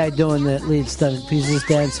not the guy doing the lead stuff. He's just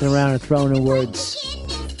dancing around and throwing in words.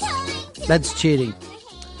 That's cheating.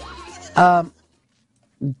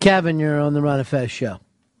 Kevin, you're on the Ron and Fez show.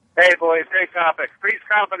 Hey, boys. Great topic. Three's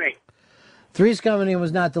Company. Three's Company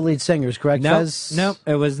was not the lead singers, correct, Fez? Nope.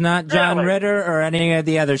 It was not John Really? Ritter or any of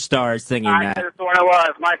the other stars singing I that. could have sworn it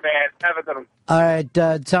was. My bad. Never done. All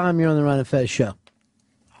right, Tom, you're on the Ron and Fez show.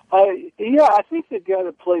 Yeah, I think the guy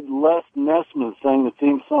that played Les Nessman sang the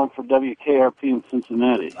theme song for WKRP in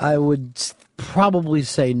Cincinnati. I would probably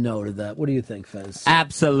say no to that. What do you think, Fez?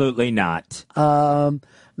 Absolutely not.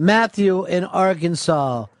 Matthew in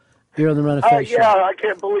Arkansas, you're on the Ron and Fez show. Yeah, I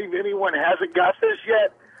can't believe anyone hasn't got this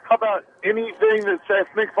yet. How about anything that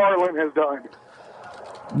Seth MacFarlane has done?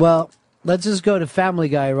 Well, let's just go to Family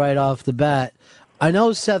Guy right off the bat. I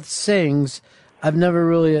know Seth sings. I've never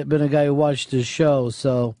really been a guy who watched his show,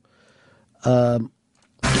 so...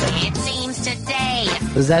 It seems today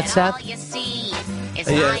is that Seth? all you see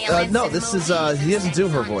is No, this is, he doesn't do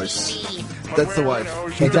her voice. That's the wife.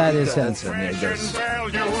 But that is him. That's him, yeah, he does.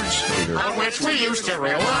 On which we used to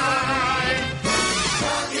rely.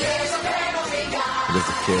 There's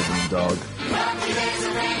a kid and a dog.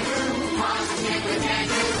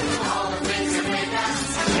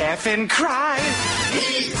 Laugh and cry.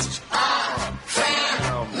 Each our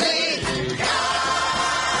family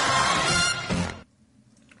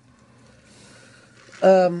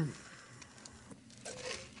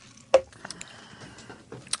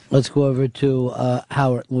Let's go over to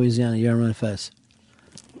Howard, Louisiana. You're on Ron and Fez.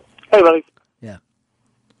 Hey, buddy. Yeah.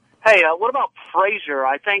 Hey, what about Frasier?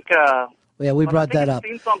 I think. Yeah, we brought that up.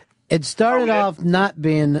 It started off not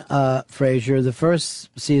being Frasier. The first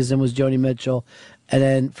season was Joni Mitchell, and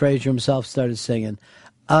then Frasier himself started singing.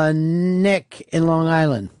 Nick in Long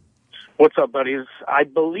Island. What's up, buddies? I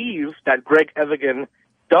believe that Greg Evigan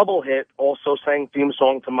double hit also sang theme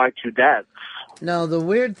song to My Two Dads. No, the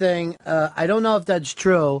weird thing, I don't know if that's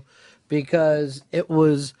true, because it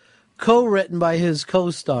was co-written by his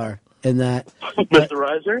co-star in that. Mr.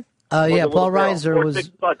 Reiser? Yeah, Paul Reiser was... Dick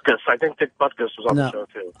Butkus. I think Dick Butkus was on the show,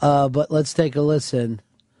 too. But let's take a listen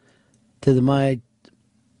to the My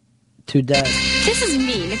Two Dads. This is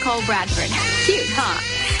me, Nicole Bradford. Cute, huh?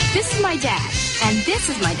 This is my dad, and this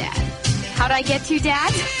is my dad. How'd I get two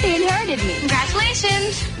dads? They inherited me.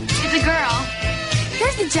 Congratulations. It's a girl.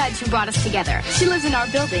 Here's the judge who brought us together. She lives in our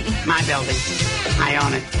building. My building. I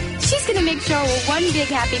own it. She's gonna make sure we're one big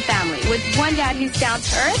happy family with one dad who's down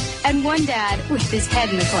to earth and one dad with his head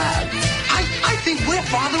in the clouds. I think we're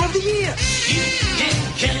Father of the Year. You can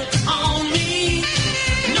count on me.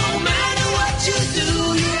 No matter what you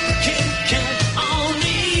do, you can count on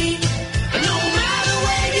me. No matter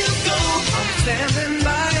where you go, I'm standing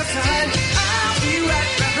by your side. I'll be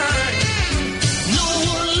right behind. No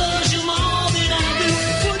one loves you more than I do.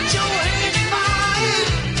 Put your hand in mine.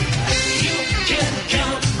 You can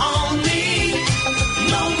count on me.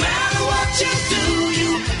 No matter what you do,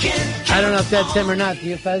 you can. I don't know if that's him or not. Do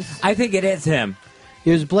you, Fez? I think it is him.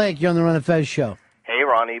 Here's Blake. You're on the Ron and Fez show. Hey,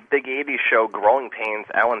 Ronnie. Big 80s show, Growing Pains.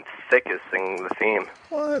 Alan Thicke is singing the theme.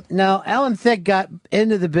 What? Now, Alan Thicke got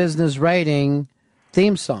into the business writing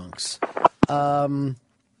theme songs.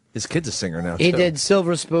 His kid's a singer now, He too. did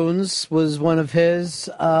Silver Spoons, was one of his.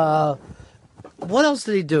 What else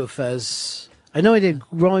did he do, Fez? I know he did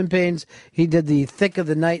Growing Pains. He did the Thick of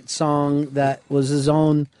the Night song that was his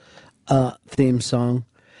own theme song.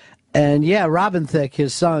 And, yeah, Robin Thicke,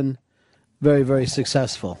 his son, very, very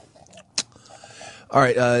successful. All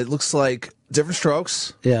right, it looks like Different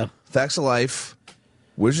Strokes. Yeah. Facts of Life.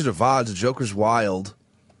 Wizard of Oz, The Joker's Wild.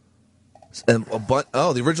 And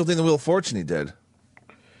the original thing, The Wheel of Fortune he did.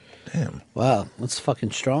 Damn. Wow, that's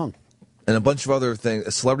fucking strong. And a bunch of other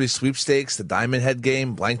things. Celebrity Sweepstakes, The Diamond Head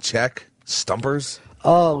Game, Blank Check. Stumpers?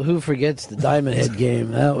 Oh, who forgets the Diamond Head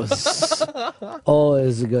game? That was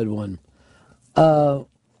always a good one. Dan,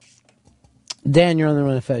 you're on the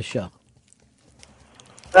Run of Fez show.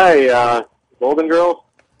 Hey, Golden Girls?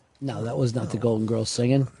 No, that was not the Golden Girls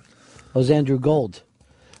singing. That was Andrew Gold.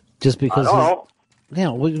 Just because... I don't know. Yeah,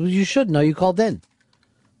 well, you should know. You called in.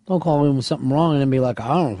 Don't call in with something wrong and then be like, I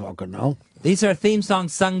don't fucking know. These are theme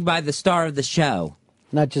songs sung by the star of the show.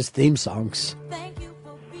 Not just theme songs.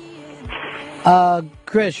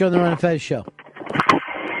 Chris, you're on the Run of Fez show.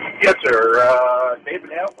 Yes, sir.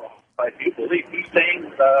 David Hasselhoff, I do believe he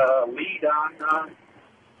sang the lead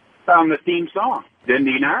on the theme song, didn't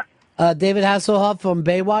he not? David Hasselhoff from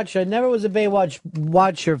Baywatch. I never was a Baywatch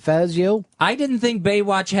watcher, Fez. You? I didn't think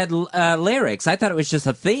Baywatch had lyrics. I thought it was just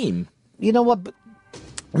a theme. You know what?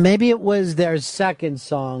 Maybe it was their second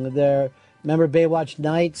song. Remember Baywatch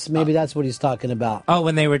Nights? Maybe that's what he's talking about. Oh,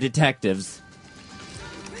 when they were detectives.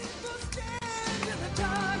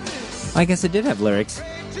 I guess it did have lyrics.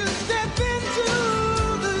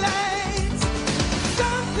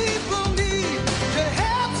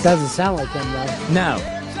 Doesn't sound like them, though. No.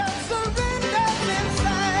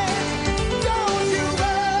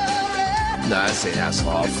 No, that's ain't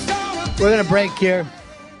Hasselhoff. We're going to break here.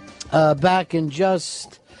 Back in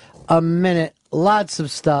just a minute. Lots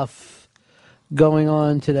of stuff going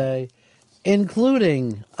on today,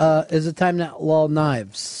 including is it time to outlaw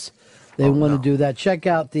knives? They want to do that. Check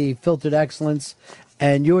out the Filtered Excellence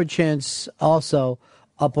and your chance also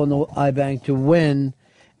up on the iBank to win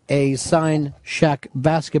a signed Shaq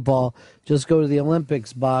basketball. Just go to the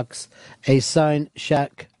Olympics box, a signed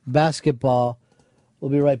Shaq basketball.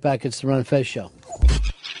 We'll be right back. It's the Ron Fez Show.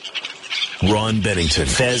 Ron Bennington,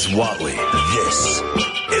 Fez Whatley. This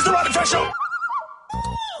is the Ron and Fez Show.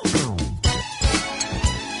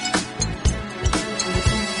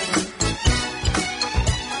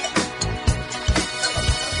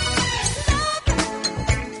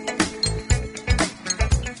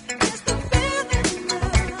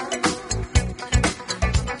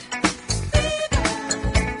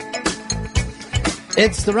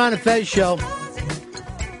 It's the Ron and Fez Show.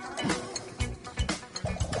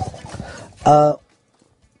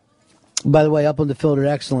 By the way, up on the Filtered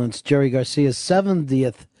Excellence, Jerry Garcia's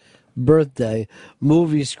 70th birthday,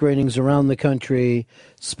 movie screenings around the country,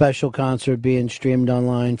 special concert being streamed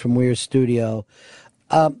online from Weir's studio.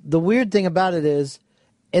 The weird thing about it is,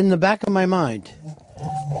 in the back of my mind,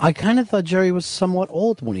 I kind of thought Jerry was somewhat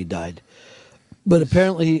old when he died. But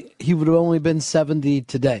apparently he would have only been 70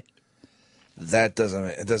 today. It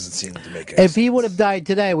doesn't seem to make sense. If he would have died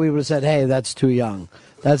today, we would have said, hey, that's too young.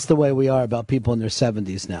 That's the way we are about people in their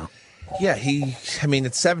 70s now. Yeah,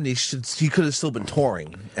 at 70, he could have still been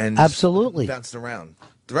touring and absolutely bouncing around.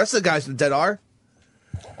 The rest of the guys dead are.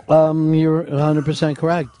 You're 100%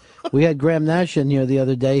 correct. We had Graham Nash in here the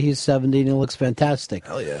other day. He's 70 and he looks fantastic.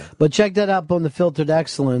 Hell yeah. But check that out on the Filtered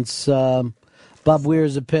Excellence. Bob Weir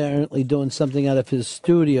is apparently doing something out of his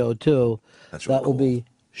studio, too. That's really that will be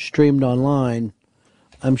streamed online.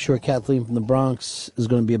 I'm sure Kathleen from the Bronx is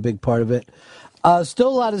going to be a big part of it. Still a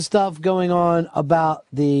lot of stuff going on about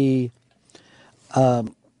the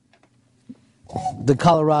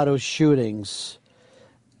Colorado shootings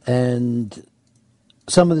and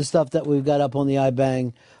some of the stuff that we've got up on the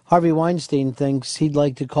iBang. Harvey Weinstein thinks he'd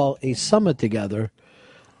like to call a summit together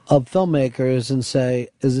of filmmakers and say,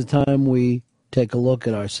 is it time we take a look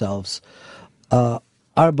at ourselves?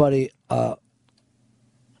 Our buddy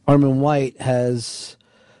Armin White has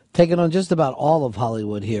taken on just about all of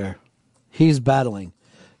Hollywood here. He's battling,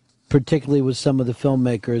 particularly with some of the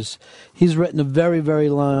filmmakers. He's written a very, very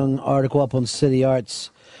long article up on City Arts,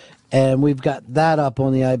 and we've got that up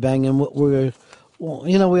on the iBang. And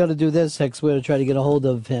we ought to do this, Hex. We ought to try to get a hold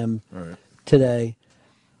of him today.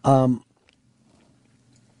 And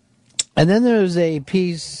then there's a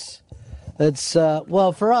piece that's,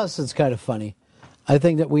 for us, it's kind of funny. I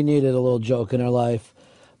think that we needed a little joke in our life.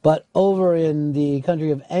 But over in the country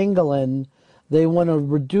of England, they want to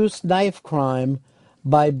reduce knife crime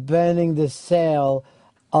by banning the sale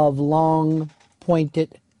of long,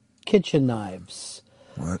 pointed kitchen knives.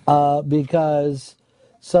 Because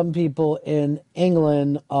some people in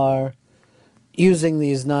England are using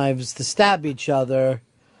these knives to stab each other.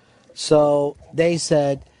 So they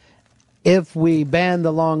said, if we ban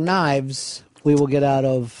the long knives, we will get out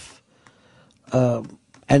of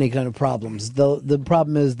any kind of problems. The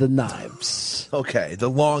problem is the knives. Okay, the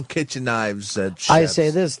long kitchen knives. I say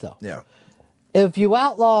this, though. Yeah. If you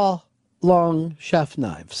outlaw long chef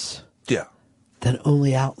knives, then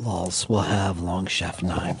only outlaws will have long chef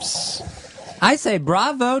knives. I say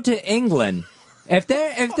bravo to England. If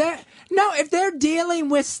they're No, if they're dealing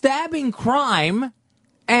with stabbing crime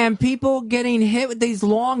and people getting hit with these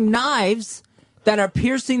long knives that are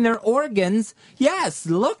piercing their organs, yes,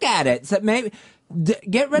 look at it. So maybe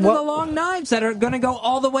get rid of the long knives that are going to go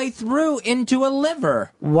all the way through into a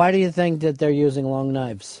liver. Why do you think that they're using long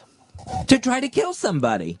knives? To try to kill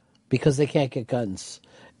somebody. Because they can't get guns.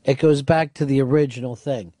 It goes back to the original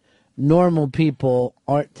thing. Normal people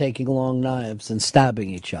aren't taking long knives and stabbing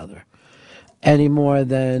each other any more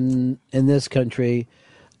than in this country.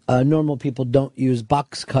 Normal people don't use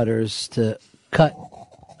box cutters to cut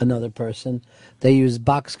another person. They use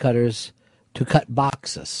box cutters to cut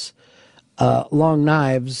boxes. Long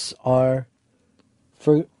knives are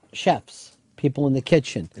for chefs, people in the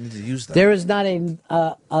kitchen. They need to use that. There is not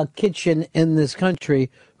a kitchen in this country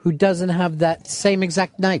who doesn't have that same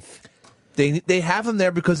exact knife. They have them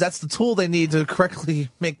there because that's the tool they need to correctly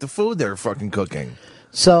make the food they're fucking cooking.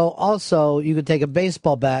 So also, you could take a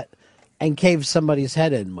baseball bat and cave somebody's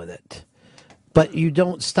head in with it. But you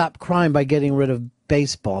don't stop crime by getting rid of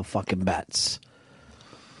baseball fucking bats.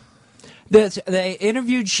 They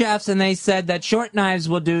interviewed chefs and they said that short knives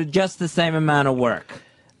will do just the same amount of work.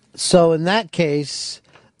 So in that case,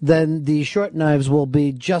 then the short knives will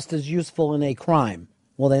be just as useful in a crime.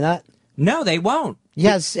 Will they not? No, they won't.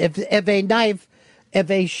 Yes, if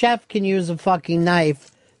a chef can use a fucking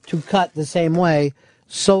knife to cut the same way,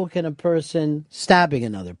 so can a person stabbing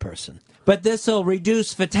another person. But this will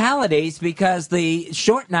reduce fatalities because the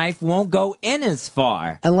short knife won't go in as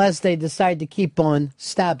far. Unless they decide to keep on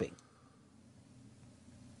stabbing.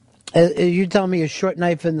 You telling me a short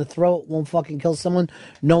knife in the throat won't fucking kill someone?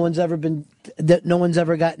 No one's ever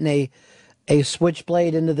gotten a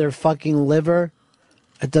switchblade into their fucking liver?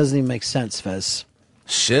 It doesn't even make sense, Fez.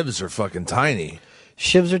 Shivs are fucking tiny.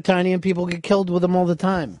 Shivs are tiny and people get killed with them all the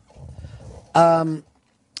time.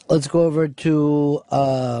 Let's go over to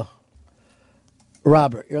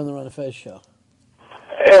Robert. You're on the Ron and Fez show.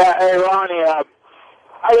 Yeah, hey, Ronnie, I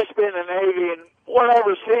used to be in the Navy, and went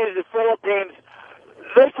overseas, the Philippines,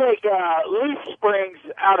 they take leaf springs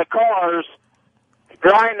out of cars,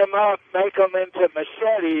 grind them up, make them into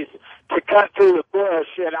machetes to cut through the bush,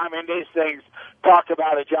 and I mean, these things, talk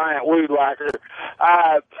about a giant weed whacker.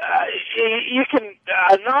 A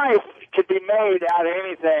knife could be made out of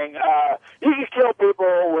anything. You can kill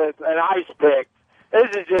people with an ice pick.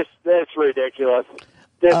 That's ridiculous.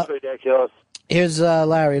 That's ridiculous. Here's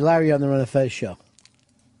Larry. Larry on the Ron and Fez show.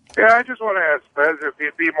 Yeah, I just want to ask Fez if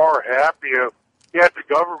he'd be more happy if he had the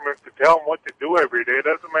government to tell him what to do every day. It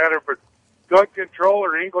doesn't matter if it's gun control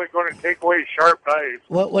or England going to take away sharp knives.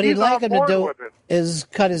 What he'd like him to do is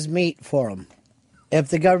cut his meat for him. If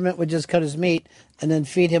the government would just cut his meat and then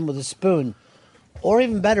feed him with a spoon. Or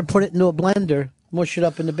even better, put it into a blender, mush it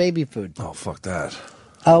up into baby food. Oh, fuck that.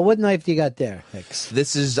 What knife do you got there, Hicks?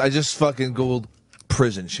 I just fucking Googled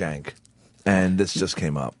prison shank, and this just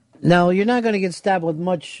came up. Now, you're not going to get stabbed with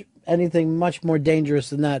anything much more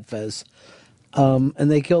dangerous than that, Fez. And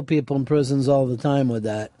they kill people in prisons all the time with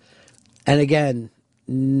that. And again,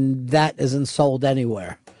 that isn't sold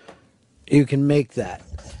anywhere. You can make that.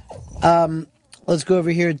 Let's go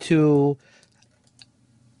over here to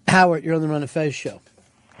Howard. You're on the Ron and Fez show.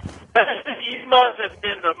 You must have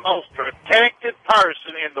been the most protected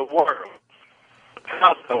person in the world.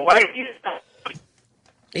 Because the way you...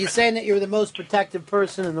 He's saying that you're the most protective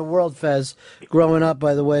person in the world, Fez, growing up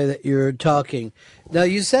by the way that you're talking. Now,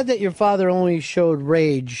 you said that your father only showed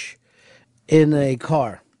rage in a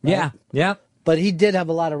car. Right? Yeah. But he did have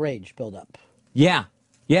a lot of rage build up. Yeah,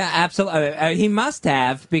 absolutely. He must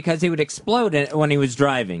have, because he would explode when he was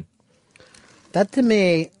driving. That to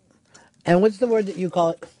me, and what's the word that you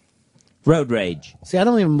call it? Road rage. See, I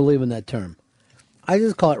don't even believe in that term. I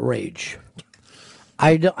just call it rage.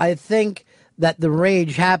 I think that the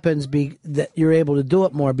rage happens that you're able to do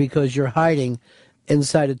it more because you're hiding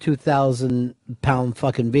inside a 2,000-pound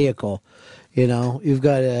fucking vehicle. You know, you've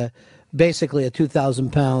got basically a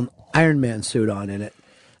 2,000-pound Iron Man suit on in it.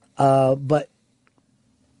 But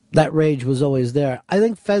that rage was always there. I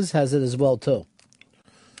think Fez has it as well, too.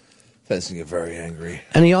 Fez can get very angry.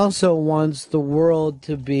 And he also wants the world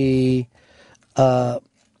to be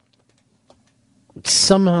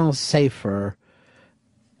somehow safer.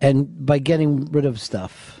 And by getting rid of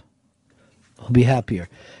stuff, he'll be happier.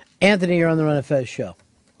 Anthony, you're on the Ron and Fez show.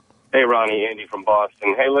 Hey, Ronnie, Andy from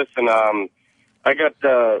Boston. Hey, listen, I got,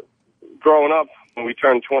 growing up, when we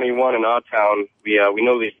turned 21 in our town, we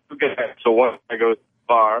know these two guys. So one guy goes to the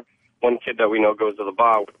bar, one kid that we know goes to the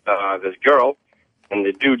bar with this girl, and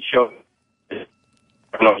the dude shows,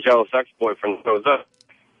 jealous ex-boyfriend shows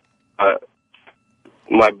up.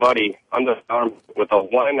 My buddy under the arm with a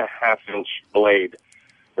 1.5-inch blade.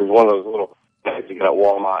 It was one of those little knives you get at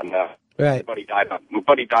Walmart, and Right. my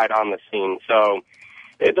buddy died on the scene. So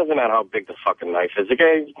it doesn't matter how big the fucking knife is.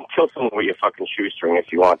 Okay, you can kill someone with your fucking shoestring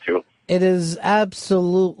if you want to. It is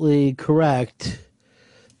absolutely correct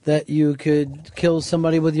that you could kill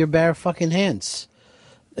somebody with your bare fucking hands.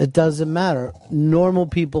 It doesn't matter. Normal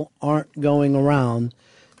people aren't going around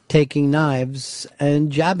taking knives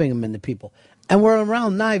and jabbing them into people. And we're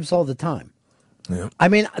around knives all the time. Yeah. I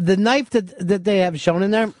mean, the knife that they have shown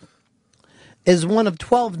in there is one of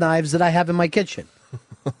 12 knives that I have in my kitchen.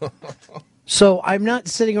 So I'm not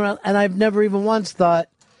sitting around, and I've never even once thought,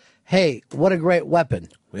 hey, what a great weapon.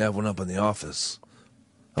 We have one up in the office.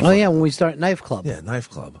 Oh, yeah, when we start Knife Club. Yeah, Knife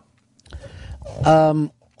Club.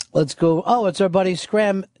 Let's go. Oh, it's our buddy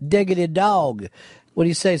Scram Diggity Dog. What do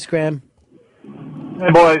you say, Scram?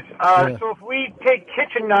 Hey, boys. Yeah. So if we take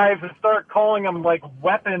kitchen knives and start calling them like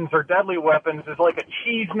weapons or deadly weapons, is like a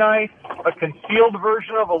cheese knife, a concealed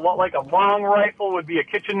version of like a long rifle would be a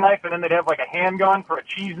kitchen knife, and then they'd have like a handgun for a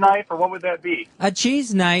cheese knife, or what would that be? A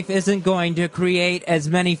cheese knife isn't going to create as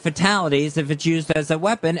many fatalities if it's used as a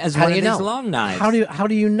weapon as How one do of you these know? long knives. How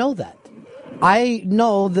do you know that? I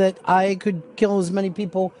know that I could kill as many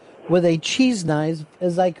people with a cheese knife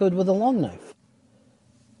as I could with a long knife.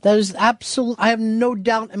 That is absolute. I have no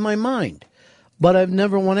doubt in my mind. But I've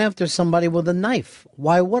never went after somebody with a knife.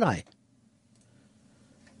 Why would I?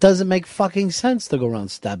 Doesn't make fucking sense to go around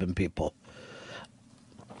stabbing people.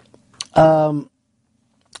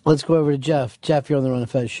 Let's go over to Jeff. Jeff, you're on the Run of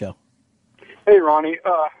Fez show. Hey, Ronnie.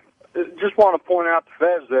 Just want to point out to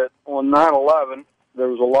Fez that on 9/11, there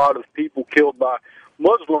was a lot of people killed by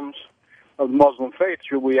Muslims of the Muslim faith.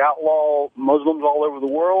 Should we outlaw Muslims all over the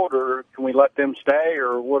world, or can we let them stay,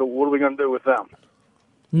 or what are we going to do with them?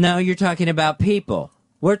 No, you're talking about people.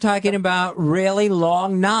 We're talking about really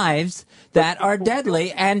long knives that are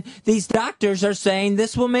deadly, and these doctors are saying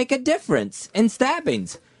this will make a difference in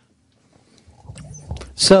stabbings.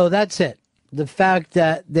 So that's it. The fact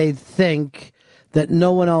that they think that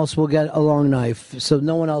no one else will get a long knife, so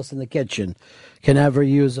no one else in the kitchen can ever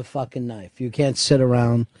use a fucking knife. You can't sit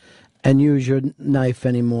around and use your knife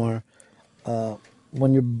anymore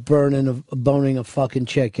when you're boning a fucking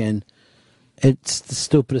chicken. It's the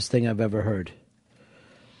stupidest thing I've ever heard.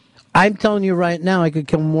 I'm telling you right now, I could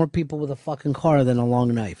kill more people with a fucking car than a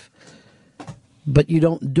long knife. But you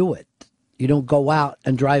don't do it. You don't go out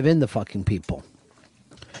and drive into fucking people.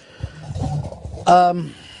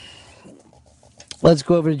 Let's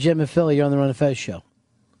go over to Jim and Philly. You're on the Run of Fez show.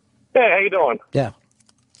 Hey, how you doing? Yeah.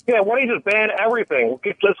 Yeah, why don't you just ban everything?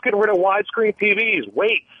 Let's get rid of widescreen TVs,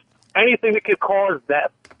 weights, anything that could cause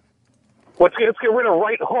death. Let's get rid of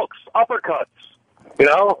right hooks, uppercuts,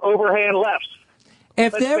 overhand lefts.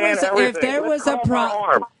 If there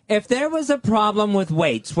was a problem with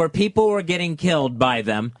weights where people were getting killed by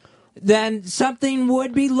them, then something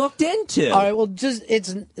would be looked into. All right, well,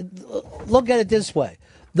 look at it this way.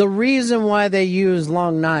 The reason why they use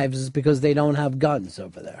long knives is because they don't have guns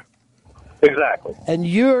over there. Exactly. And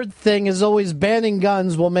your thing is always banning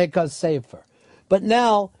guns will make us safer. But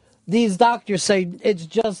now these doctors say it's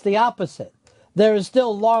just the opposite. There are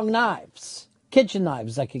still long knives, kitchen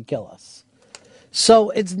knives that can kill us. So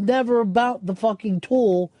it's never about the fucking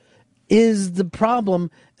tool is the problem.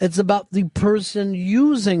 It's about the person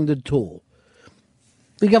using the tool.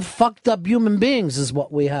 We got fucked up human beings is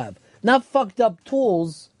what we have. Not fucked up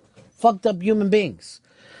tools, fucked up human beings.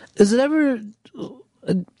 Is it ever...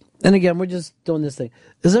 And again, we're just doing this thing.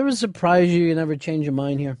 Does it ever surprise you never change your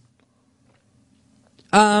mind here?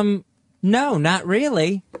 No, not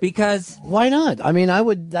really. Because why not? I mean, I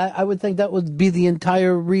would think that would be the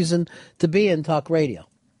entire reason to be in talk radio.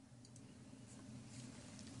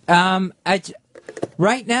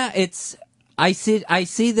 Right now, I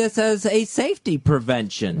see this as a safety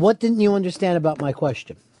prevention. What didn't you understand about my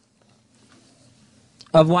question?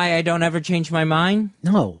 Of why I don't ever change my mind?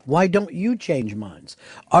 No. Why don't you change minds?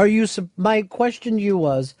 My question to you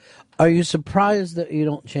was, are you surprised that you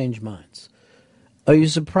don't change minds? Are you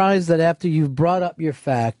surprised that after you've brought up your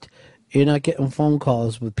fact, you're not getting phone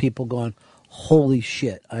calls with people going, holy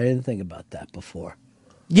shit, I didn't think about that before?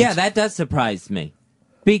 Yeah, that does surprise me.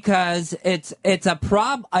 Because it's a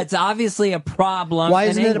it's obviously a problem. Why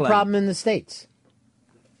isn't in it a England. problem in the States?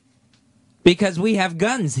 Because we have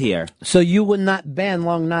guns here. So you would not ban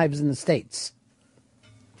long knives in the States?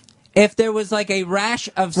 If there was like a rash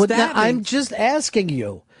of Well, stabbing... now, I'm just asking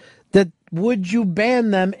you, that would you ban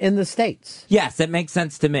them in the States? Yes, it makes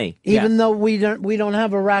sense to me. Even though we don't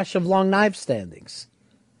have a rash of long knife standings.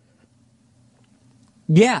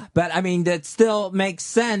 Yeah, but I mean, that still makes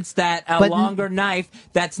sense that a But- longer knife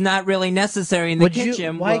that's not really necessary in the Would you-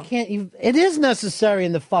 kitchen. why will- can't you? It is necessary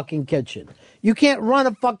in the fucking kitchen. You can't run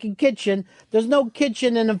a fucking kitchen. There's no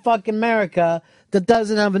kitchen in fucking America that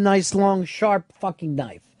doesn't have a nice, long, sharp fucking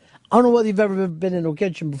knife. I don't know whether you've ever been in a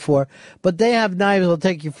kitchen before, but they have knives that'll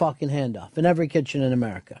take your fucking hand off in every kitchen in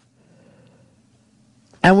America.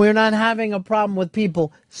 And we're not having a problem with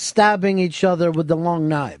people stabbing each other with the long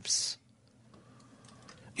knives.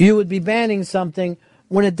 You would be banning something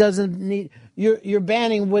when it doesn't need... Your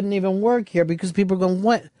banning wouldn't even work here because people are going,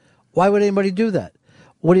 what? Why would anybody do that?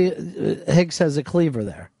 What do you... Hicks has a cleaver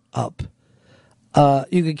there, up.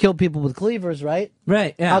 You could kill people with cleavers, right?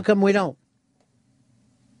 Right, yeah. How come we don't?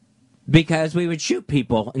 Because we would shoot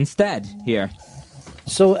people instead here.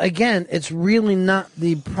 So again, it's really not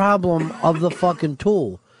the problem of the fucking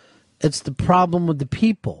tool. It's the problem with the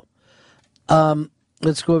people.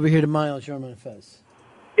 Let's go over here to Miles. You're on Fez.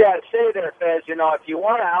 Yeah, say there, Fez, you know, if you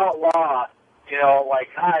want to outlaw, you know, like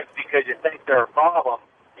knives because you think they're a problem,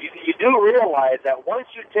 you do realize that once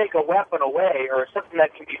you take a weapon away or something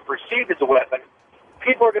that can be perceived as a weapon,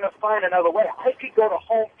 people are going to find another way. I could go to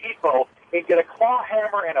Home Depot and get a claw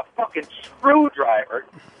hammer and a fucking screwdriver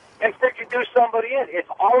and freaking do somebody in. It's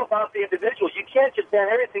all about the individual. You can't just ban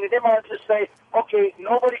everything. They might just say, okay,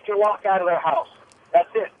 nobody can walk out of their house. That's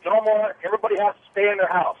it. No more. Everybody has to stay in their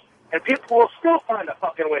house. And people will still find a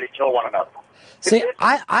fucking way to kill one another. See,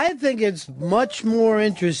 I think it's much more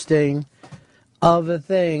interesting of a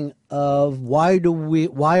thing of why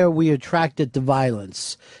are we attracted to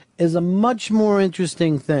violence is a much more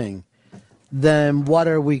interesting thing than what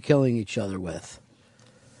are we killing each other with.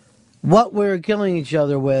 What we're killing each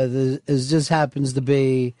other with is just happens to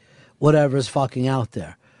be whatever's fucking out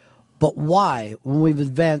there. But why, when we've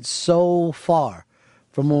advanced so far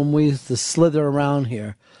from when we used to slither around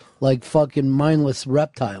here like fucking mindless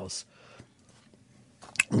reptiles,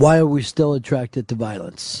 why are we still attracted to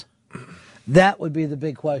violence? That would be the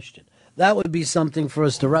big question. That would be something for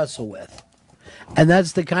us to wrestle with. And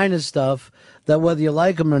that's the kind of stuff that whether you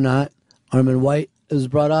like them or not, Armin White has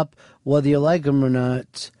brought up, whether you like them or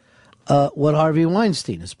not, what Harvey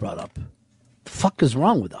Weinstein has brought up. The fuck is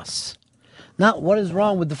wrong with us? Not what is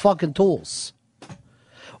wrong with the fucking tools.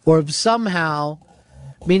 Or if somehow,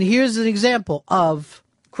 I mean, here's an example of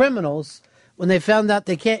criminals, when they found out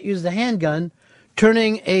they can't use the handgun,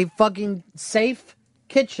 turning a fucking safe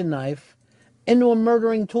kitchen knife into a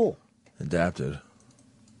murdering tool. Adapted.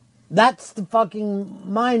 That's the fucking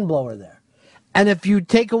mind blower there. And if you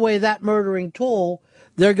take away that murdering tool,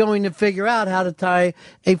 they're going to figure out how to tie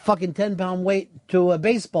a fucking 10-pound weight to a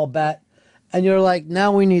baseball bat. And you're like,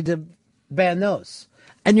 now we need to ban those.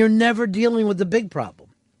 And you're never dealing with the big problem.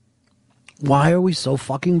 Why are we so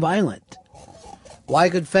fucking violent? Why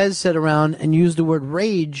could Fez sit around and use the word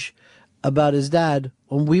rage about his dad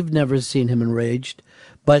when we've never seen him enraged,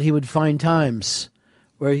 but he would find times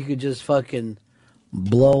where he could just fucking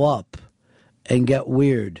blow up and get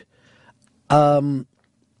weird.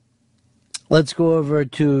 Let's go over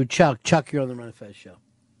to Chuck. Chuck, you're on the Ron Fez show.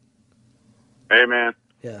 Hey, man.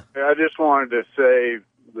 Yeah. I just wanted to say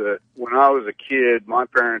that when I was a kid, my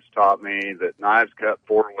parents taught me that knives cut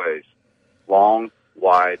 4 ways: long,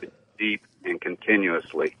 wide, deep, and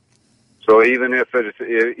continuously. So even if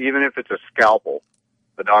it's a scalpel,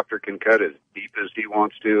 the doctor can cut as deep as he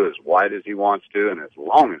wants to, as wide as he wants to, and as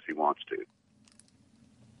long as he wants to.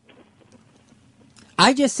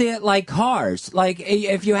 I just see it like cars. Like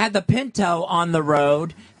if you had the Pinto on the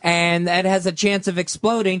road and that has a chance of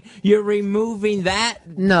exploding, you're removing that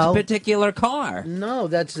particular car. No,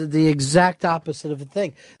 that's the exact opposite of a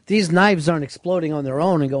thing. These knives aren't exploding on their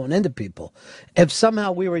own and going into people. If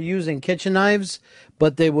somehow we were using kitchen knives,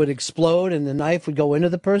 but they would explode and the knife would go into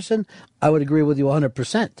the person, I would agree with you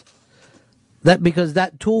 100%. Because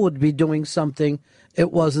that tool would be doing something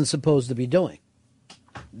it wasn't supposed to be doing.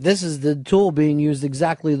 This is the tool being used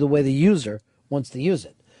exactly the way the user wants to use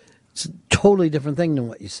it. It's a totally different thing than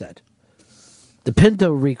what you said. The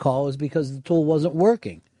Pinto recall is because the tool wasn't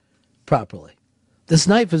working properly. This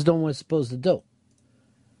knife is doing what it's supposed to do.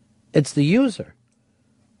 It's the user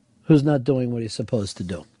who's not doing what he's supposed to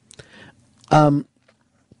do.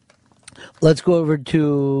 Let's go over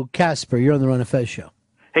to Casper. You're on the Ron and Fez show.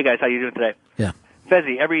 Hey, guys. How you doing today? Yeah.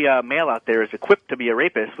 Fezzy, every male out there is equipped to be a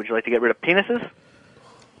rapist. Would you like to get rid of penises?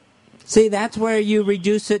 See, that's where you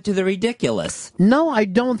reduce it to the ridiculous. No, I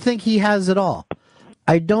don't think he has it all.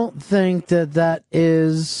 I don't think that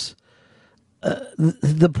is...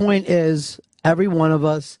 the point is, every one of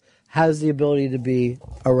us has the ability to be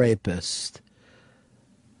a rapist.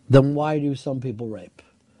 Then why do some people rape?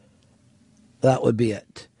 That would be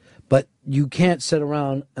it. But you can't sit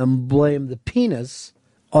around and blame the penis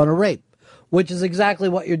on a rape, which is exactly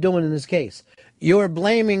what you're doing in this case. You're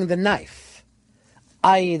blaming the knife,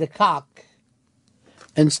 i.e. the cock,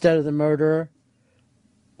 instead of the murderer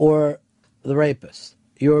or the rapist.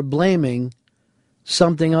 You're blaming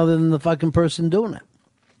something other than the fucking person doing it.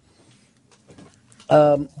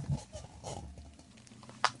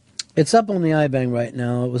 It's up on the iBang right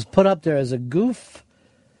now. It was put up there as a goof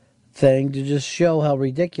thing to just show how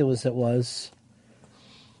ridiculous it was.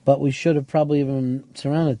 But we should have probably even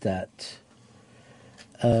surrounded that.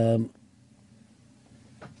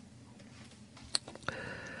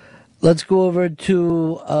 Let's go over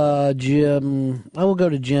to Jim. I will go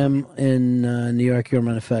to Jim in New York. You're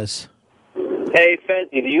on Fez. Hey,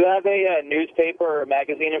 Fezzy, do you have a newspaper or a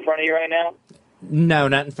magazine in front of you right now? No,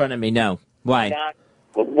 not in front of me, no. Why? Not.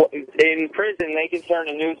 In prison, they can turn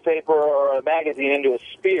a newspaper or a magazine into a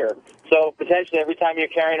spear. So potentially every time you're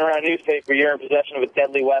carrying around a newspaper, you're in possession of a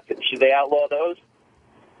deadly weapon. Should they outlaw those?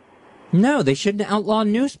 No, they shouldn't outlaw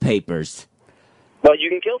newspapers. Well, you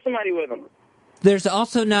can kill somebody with them. There's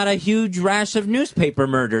also not a huge rash of newspaper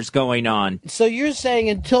murders going on. So you're saying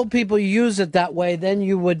until people use it that way, then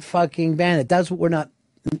you would fucking ban it. That's what we're not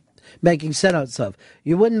making sense of.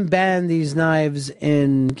 You wouldn't ban these knives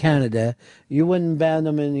in Canada. You wouldn't ban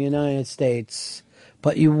them in the United States.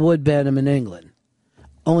 But you would ban them in England.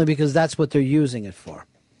 Only because that's what they're using it for.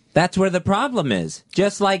 That's where the problem is.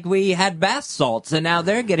 Just like we had bath salts, and now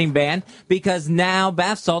they're getting banned because now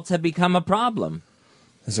bath salts have become a problem.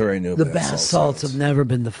 Is there any new The bath salts have never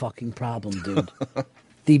been the fucking problem, dude.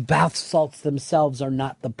 The bath salts themselves are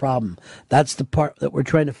not the problem. That's the part that we're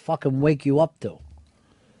trying to fucking wake you up to.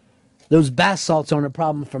 Those bath salts aren't a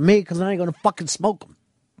problem for me because I ain't going to fucking smoke them.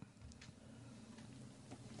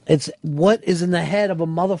 It's what is in the head of a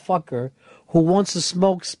motherfucker who wants to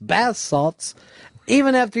smoke bath salts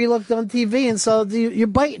even after you looked on TV and saw you're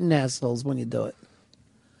biting assholes when you do it.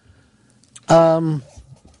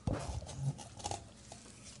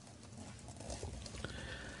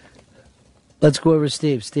 Let's go over to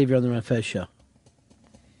Steve. Steve, you're on the Ron Fez show.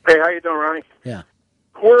 Hey, how you doing, Ronnie? Yeah.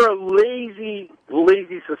 We're a lazy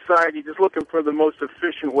society just looking for the most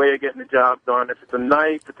efficient way of getting the job done. If it's a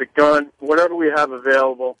knife, it's a gun, whatever we have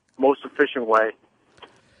available, most efficient way.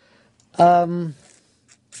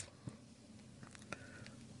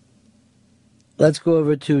 Let's go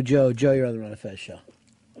over to Joe. Joe, you're on the Ron Fez show.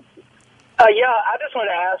 Yeah, I just wanted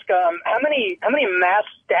to ask, how many mass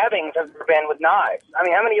stabbings have there been with knives? I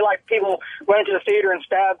mean, how many people went into the theater and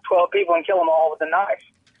stabbed 12 people and killed them all with a knife?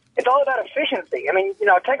 It's all about efficiency. I mean,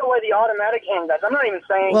 take away the automatic handguns. I'm not even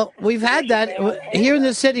saying... Well, we've had that. Here in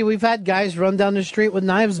the city, we've had guys run down the street with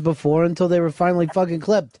knives before until they were finally fucking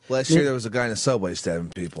clipped. Last year there was a guy in a subway stabbing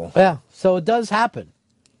people. Yeah, so it does happen.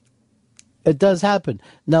 It does happen.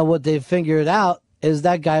 Now, what they've figured out is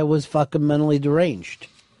that guy was fucking mentally deranged.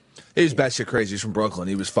 He was batshit crazy. He's from Brooklyn.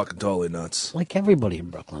 He was fucking totally nuts. Like everybody in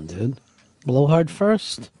Brooklyn, dude. Blowhard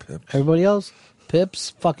first. Pips. Everybody else,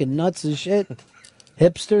 pips, fucking nuts and shit.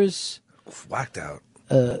 Hipsters. Whacked out.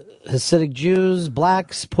 Hasidic Jews,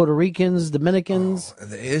 blacks, Puerto Ricans, Dominicans. And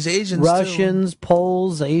there's Asians, Russians,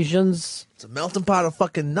 Poles, Asians. It's a melting pot of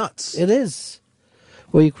fucking nuts. It is.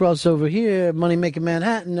 Well, you cross over here, money making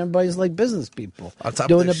Manhattan, everybody's like business people. On top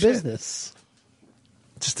doing of a their business.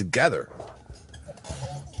 Just together.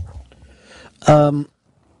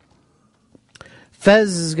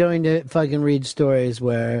 Fez is going to fucking read stories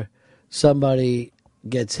where somebody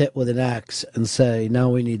gets hit with an axe and say, now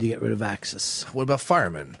we need to get rid of axes. What about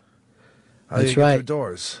firemen? How do That's you get right. through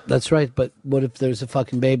doors? That's right, but what if there's a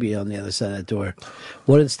fucking baby on the other side of that door?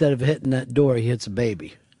 What instead of hitting that door, he hits a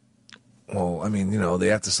baby? Well, I mean, they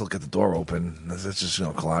have to still get the door open. That's just,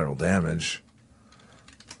 collateral damage.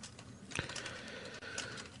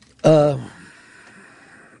 We're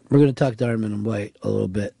going to talk to Armin White a little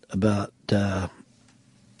bit about,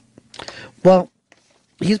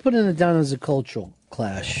 he's putting it down as a cultural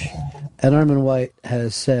clash. And Armin White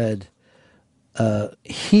has said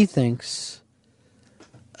he thinks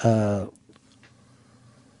that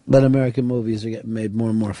American movies are getting made more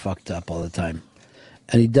and more fucked up all the time.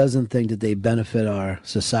 And he doesn't think that they benefit our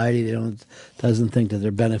society. Doesn't think that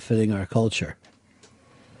they're benefiting our culture.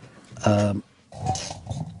 I'm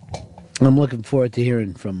looking forward to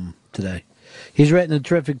hearing from him today. He's written a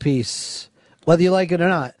terrific piece. Whether you like it or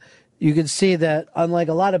not, you can see that, unlike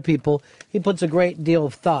a lot of people, he puts a great deal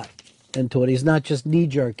of thought into it. He's not just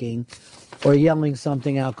knee-jerking or yelling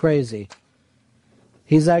something out crazy.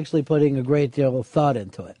 He's actually putting a great deal of thought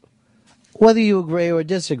into it. Whether you agree or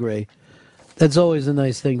disagree, that's always a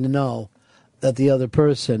nice thing to know, that the other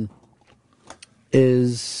person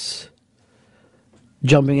is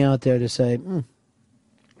jumping out there to say,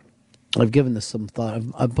 I've given this some thought.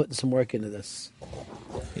 I'm putting some work into this.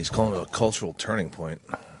 He's calling it a cultural turning point.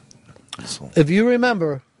 So, If you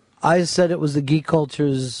remember, I said it was the geek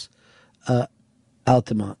culture's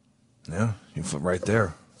Altamont. yeah, you put right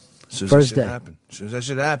there. As soon as First that day. should happen. As soon as that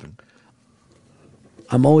should happen.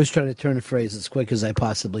 I'm always trying to turn a phrase as quick as I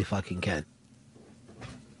possibly fucking can.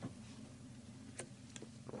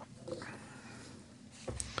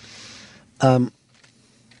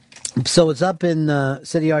 So it's up in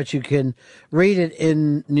City Arts. You can read it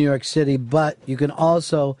in New York City, but you can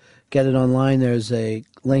also get it online. There's a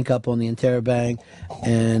link up on the Interabang.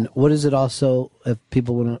 And what is it also, if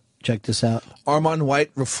people want to check this out? Armand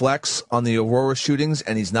White reflects on the Aurora shootings,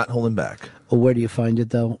 and he's not holding back. Well, where do you find it,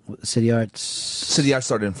 though? City Arts?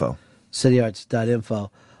 CityArts.info.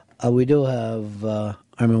 CityArts.info. We do have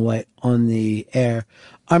Armand White on the air.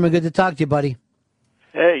 Armand, good to talk to you, buddy.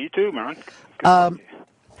 Hey, you too, man.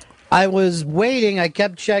 I was waiting. I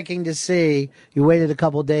kept checking to see. You waited a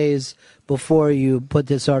couple days before you put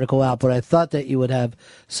this article out, but I thought that you would have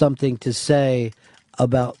something to say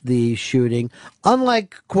about the shooting.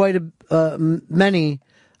 Unlike quite many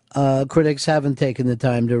critics haven't taken the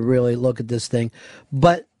time to really look at this thing,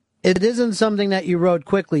 but it isn't something that you wrote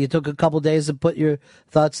quickly. You took a couple days to put your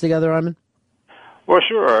thoughts together, Armin? Well,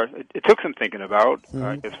 sure. It took some thinking about.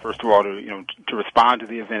 I guess first of all to respond to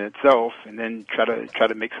the event itself, and then try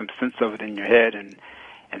to make some sense of it in your head, and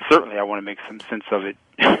certainly I want to make some sense of it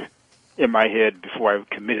in my head before I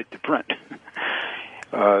commit it to print.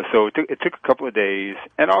 So it took a couple of days,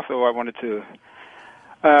 and also I wanted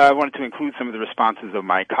to include some of the responses of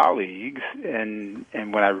my colleagues, and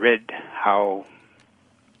when I read how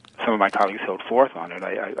some of my colleagues held forth on it,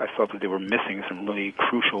 I felt that they were missing some really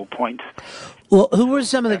crucial points. Well, who were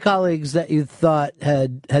some of the colleagues that you thought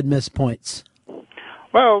had missed points?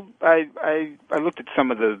 Well, I looked at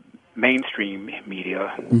some of the mainstream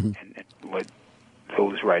media and what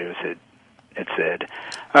those writers had said,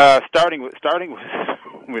 starting with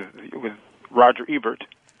Roger Ebert.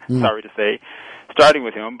 Sorry to say, starting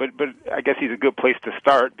with him, but I guess he's a good place to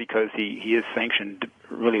start because he is sanctioned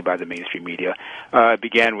really by the mainstream media.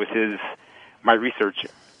 Began with my research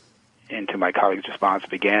into my colleague's response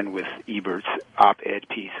began with Ebert's op-ed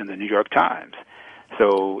piece in the New York Times.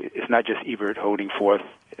 So it's not just Ebert holding forth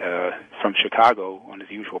from Chicago on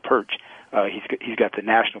his usual perch. He's got the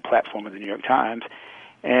national platform of the New York Times,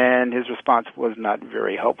 and his response was not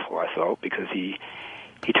very helpful, I felt, because he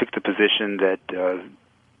took the position that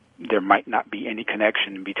there might not be any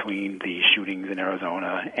connection between the shootings in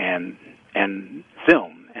Arizona and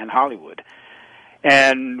film and Hollywood.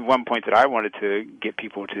 And one point that I wanted to get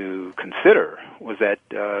people to consider was that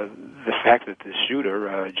the fact that the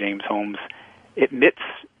shooter, James Holmes, admits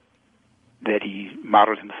that he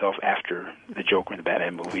modeled himself after the Joker in the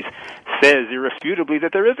Batman movies, says irrefutably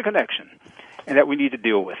that there is a connection and that we need to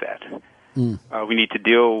deal with that. We need to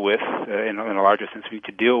deal with, in a larger sense, we need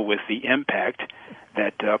to deal with the impact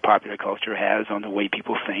that popular culture has on the way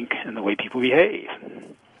people think and the way people behave.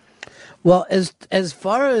 Well, as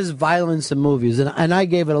far as violence in movies, and I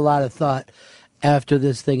gave it a lot of thought after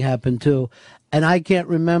this thing happened too, and I can't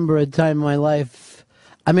remember a time in my life.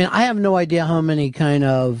 I mean, I have no idea how many kind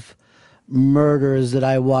of murders that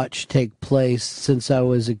I watched take place since I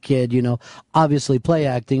was a kid. Obviously play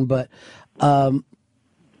acting, but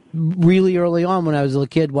really early on when I was a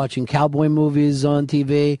kid watching cowboy movies on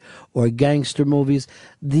TV or gangster movies,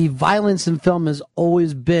 the violence in film has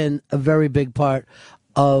always been a very big part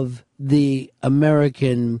of the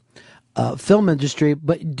American film industry.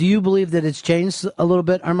 But do you believe that it's changed a little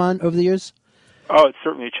bit, Armand, over the years? Oh, it's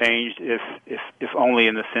certainly changed, if only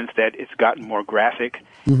in the sense that it's gotten more graphic,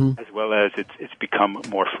 as well as it's become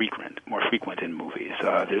more frequent in movies.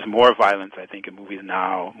 There's more violence, I think, in movies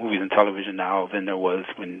and television now than there was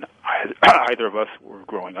when either of us were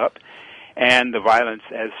growing up. And the violence,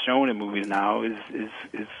 as shown in movies now, is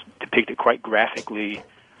depicted quite graphically,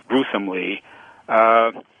 gruesomely.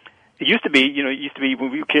 It used to be,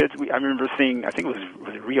 when we were kids, I remember seeing, I think it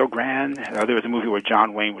was Rio Grande? There was a movie where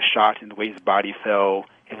John Wayne was shot, and the way his body fell,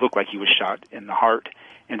 it looked like he was shot in the heart.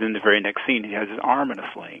 And then the very next scene, he has his arm in a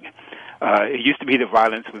sling. It used to be that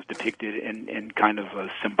violence was depicted in kind of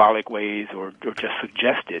symbolic ways or just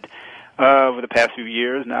suggested. Over the past few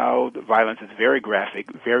years now, the violence is very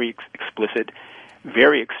graphic, very explicit,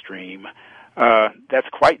 very extreme. That's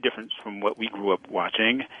quite different from what we grew up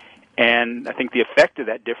watching. And I think the effect of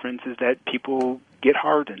that difference is that people get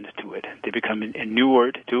hardened to it. They become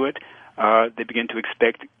inured to it. They begin to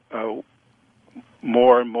expect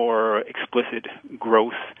more and more explicit,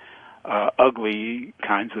 gross, ugly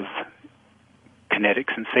kinds of kinetic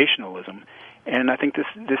sensationalism. And I think this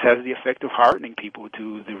has the effect of hardening people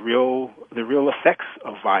to the real effects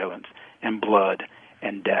of violence and blood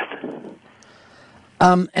and death.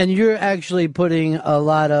 And you're actually putting a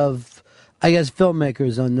lot of, I guess,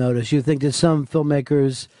 filmmakers on notice. You think that some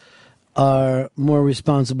filmmakers are more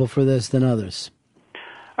responsible for this than others?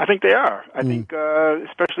 I think they are. I think,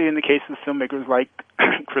 especially in the case of filmmakers like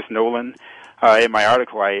Chris Nolan. In my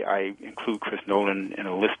article, I include Chris Nolan in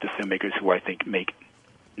a list of filmmakers who I think make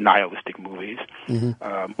nihilistic movies,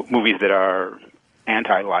 movies that are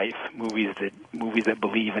anti-life, movies that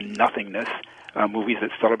believe in nothingness, movies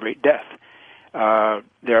that celebrate death.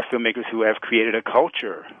 There are filmmakers who have created a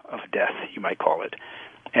culture of death, you might call it,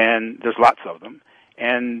 and there's lots of them.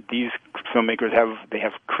 And these filmmakers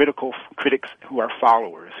have critics who are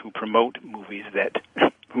followers, who promote movies that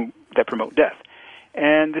promote death.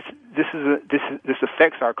 And this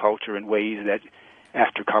affects our culture in ways that,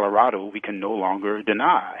 after Colorado, we can no longer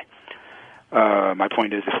deny. My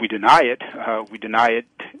point is, if we deny it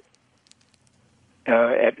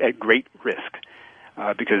at great risk,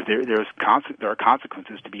 because there are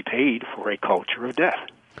consequences to be paid for a culture of death.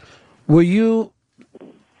 Were you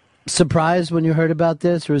surprised when you heard about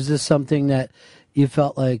this, or is this something that you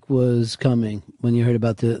felt like was coming when you heard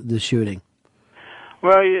about the shooting?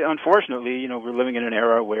 Well, unfortunately, we're living in an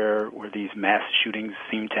era where these mass shootings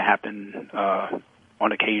seem to happen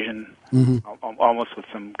on occasion, almost with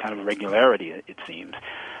some kind of regularity, it seems.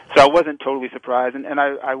 So I wasn't totally surprised, and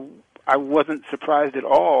I wasn't surprised at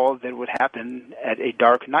all that it would happen at a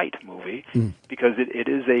Dark Knight movie, because it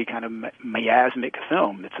is a kind of miasmic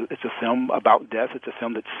film. It's a film about death. It's a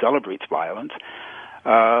film that celebrates violence.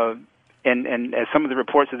 And as some of the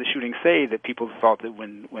reports of the shooting say, that people thought that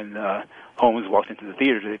when Holmes walked into the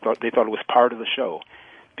theater, they thought it was part of the show,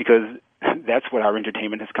 because that's what our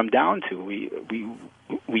entertainment has come down to. The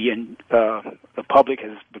public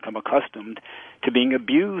has become accustomed to being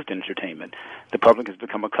abused entertainment. The public has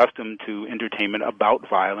become accustomed to entertainment about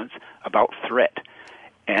violence, about threat.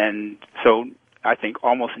 And so I think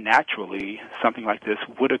almost naturally something like this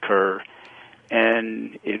would occur,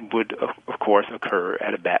 and it would, of course, occur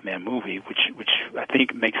at a Batman movie, which I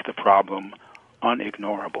think makes the problem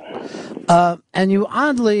unignorable. And you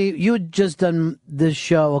had just done this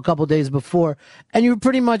show a couple days before, and you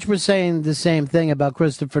pretty much were saying the same thing about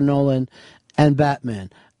Christopher Nolan and Batman.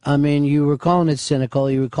 I mean, you were calling it cynical,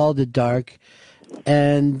 you were called it dark,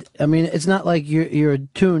 and I mean, it's not like your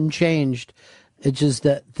tune changed. It's just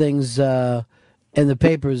that things in the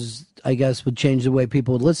papers, I guess, would change the way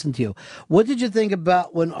people would listen to you. What did you think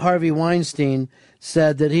about when Harvey Weinstein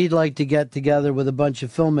said that he'd like to get together with a bunch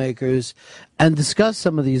of filmmakers and discuss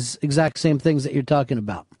some of these exact same things that you're talking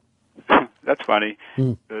about? That's funny.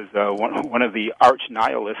 Because one of the arch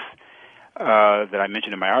nihilists that I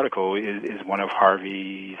mentioned in my article is one of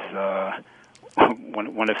Harvey's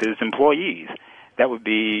one of his employees. That would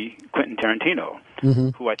be Quentin Tarantino,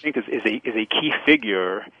 who I think is a key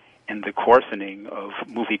figure in the coarsening of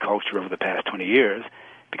movie culture over the past 20 years,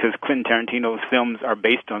 because Quentin Tarantino's films are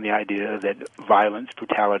based on the idea that violence,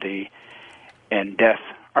 brutality, and death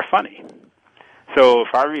are funny. So if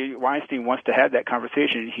Harvey Weinstein wants to have that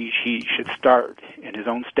conversation, he should start in his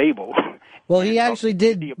own stable. Well, he actually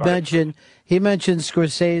did mention, he mentioned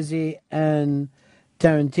Scorsese and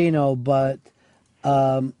Tarantino, but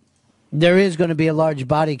there is going to be a large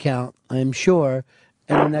body count, I'm sure,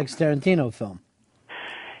 in the next Tarantino film.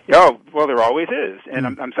 Oh, well, there always is, and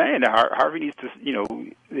I'm saying that Harvey needs to,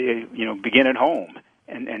 begin at home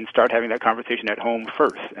and start having that conversation at home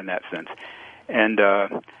first, in that sense. And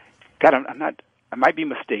God, I might be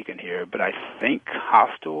mistaken here, but I think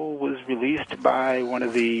Hostel was released by one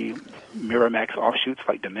of the Miramax offshoots,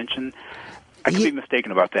 like Dimension. I could be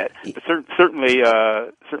mistaken about that, but certainly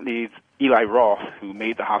Eli Roth, who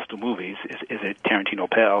made the Hostel movies, is a Tarantino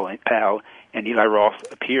pal, and Eli Roth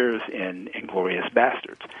appears in Inglourious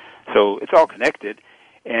Bastards. So it's all connected,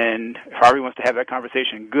 and if Harvey wants to have that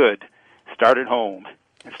conversation, good. Start at home,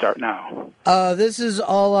 and start now. This is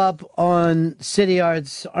all up on City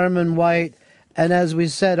Arts, Armand White, and as we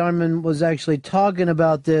said, Armand was actually talking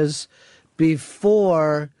about this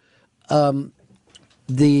before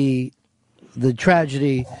the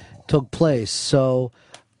tragedy took place. So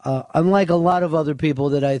unlike a lot of other people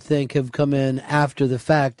that I think have come in after the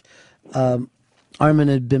fact, Armand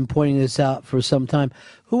had been pointing this out for some time.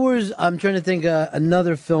 I'm trying to think,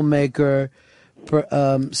 another filmmaker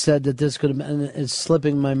said that this could have been, and it's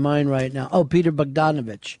slipping my mind right now. Oh, Peter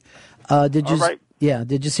Bogdanovich. Did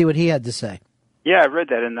you see what he had to say? Yeah, I read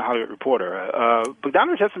that in the Hollywood Reporter.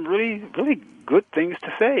 Bogdanovich has some really, really good things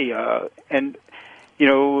to say. And,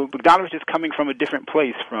 Bogdanovich is coming from a different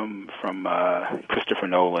place from Christopher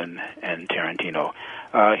Nolan and Tarantino.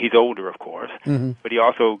 He's older, of course, but he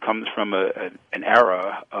also comes from an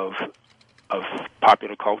era of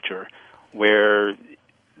popular culture where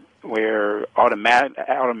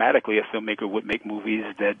automatically a filmmaker would make movies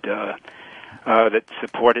that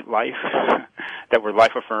supported life, that were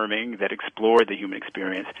life-affirming, that explored the human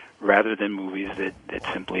experience, rather than movies that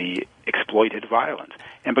simply exploited violence.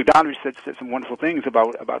 And Bogdanovich said some wonderful things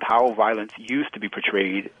about how violence used to be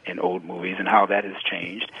portrayed in old movies and how that has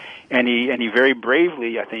changed. And he very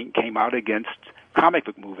bravely, I think, came out against comic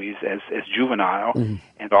book movies as juvenile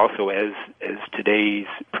and also as today's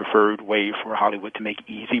preferred way for Hollywood to make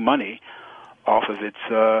easy money off of its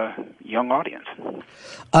young audience.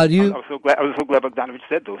 I was so glad Bogdanovich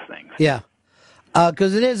said those things. Yeah,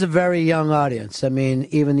 because it is a very young audience. I mean,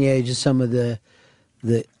 even the age of some of the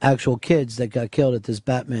actual kids that got killed at this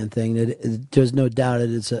Batman thing. There's no doubt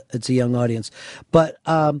that it's a young audience. But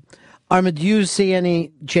Armin, do you see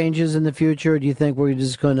any changes in the future? Or do you think we're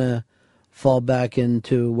just going to fall back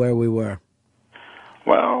into where we were?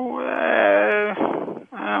 Well,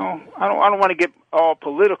 I don't want to get all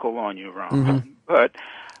political on you, Ron, but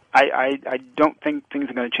I don't think things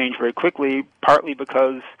are going to change very quickly. Partly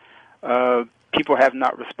because people have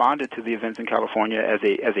not responded to the events in California as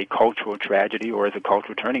a cultural tragedy or as a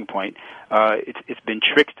cultural turning point. It's been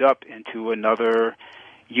tricked up into another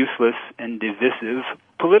useless and divisive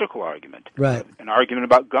political argument. Right. An argument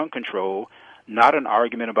about gun control, not an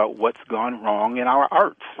argument about what's gone wrong in our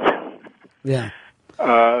arts. Yeah.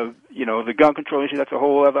 The gun control issue, that's a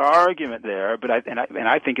whole other argument there, but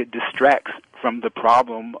I think it distracts from the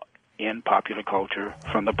problem in popular culture,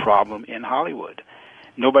 from the problem in Hollywood.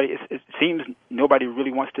 It seems nobody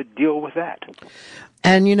really wants to deal with that.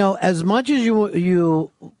 And, as much as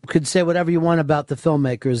you could say whatever you want about the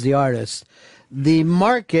filmmakers, the artists, the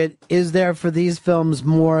market is there for these films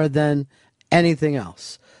more than anything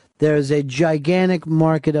else. There's a gigantic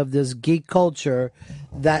market of this geek culture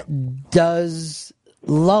that does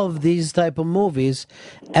love these type of movies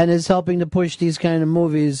and is helping to push these kind of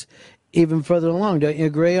movies even further along. Don't you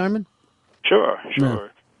agree, Armin? Sure. No.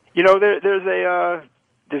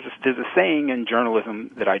 There's a saying in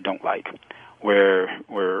journalism that I don't like, where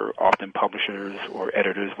often publishers or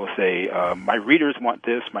editors will say, "My readers want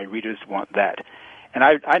this, my readers want that," and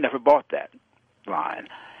I never bought that line,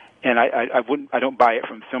 and I don't buy it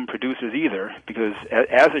from film producers either, because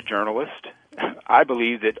as a journalist, I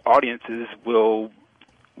believe that audiences will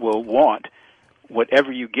want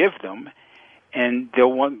whatever you give them. And they'll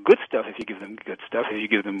want good stuff if you give them good stuff, if you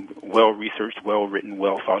give them well-researched, well-written,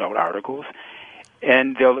 well-thought-out articles.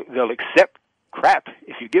 And they'll accept crap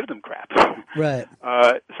if you give them crap. Right.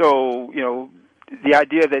 So the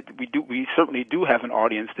idea that we certainly do have an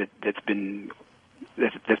audience that's been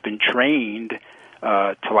trained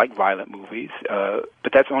to like violent movies,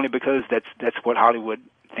 but that's only because that's what Hollywood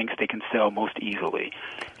thinks they can sell most easily.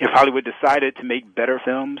 If Hollywood decided to make better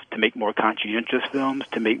films, to make more conscientious films,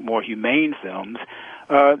 to make more humane films,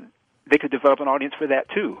 they could develop an audience for that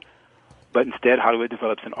too. But instead, Hollywood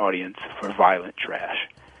develops an audience for violent trash.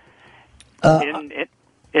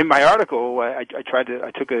 In my article, I tried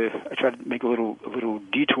to make a little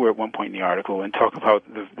detour at one point in the article and talk about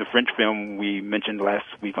the French film we mentioned last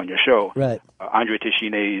week on your show, right? André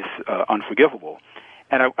Téchiné's Unforgivable,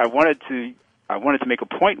 and I wanted to make a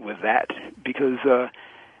point with that because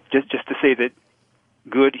just to say that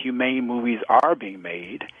good, humane movies are being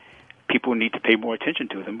made. People need to pay more attention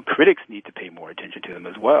to them. Critics need to pay more attention to them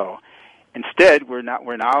as well. Instead, we're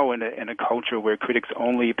now in a culture where critics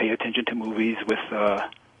only pay attention to movies with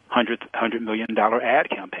 $100 million ad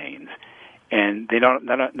campaigns, and they not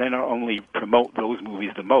only promote those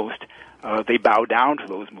movies the most, they bow down to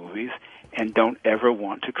those movies and don't ever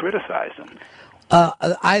want to criticize them.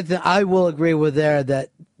 I will agree with that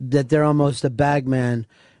they're almost a bagman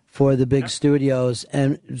for the big studios,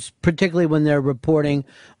 and particularly when they're reporting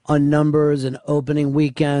on numbers and opening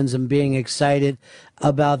weekends and being excited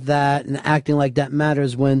about that and acting like that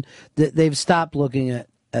matters when they've stopped looking at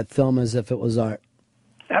film as if it was art.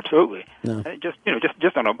 Absolutely. No.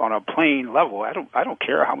 Just on a plain level, I don't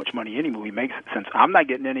care how much money any movie makes since I'm not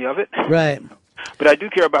getting any of it. Right. But I do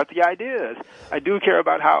care about the ideas. I do care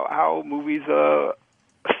about how movies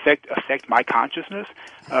affect my consciousness,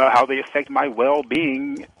 how they affect my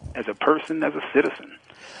well-being as a person, as a citizen.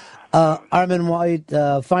 Armin White,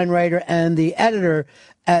 fine writer and the editor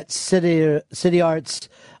at City Arts,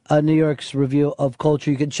 New York's Review of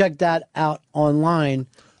Culture. You can check that out online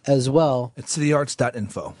as well. It's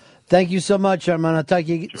cityarts.info. Thank you so much, Armin. I'll talk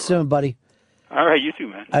to you soon, buddy. All right, you too,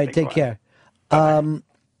 man. All right, take care.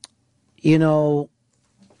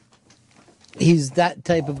 he's that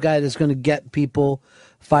type of guy that's going to get people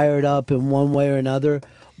fired up in one way or another.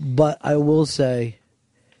 But I will say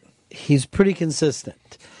he's pretty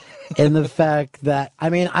consistent in the fact that, I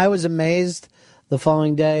mean, I was amazed the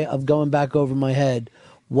following day of going back over my head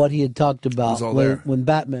what he had talked about when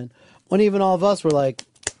Batman, when even all of us were like,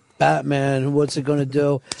 Batman, what's it going to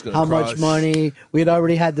do? gonna How crush. much money? We had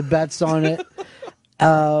already had the bets on it.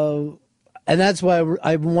 And that's why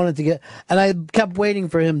I wanted to get, and I kept waiting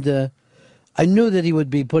for him to, I knew that he would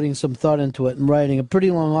be putting some thought into it and writing a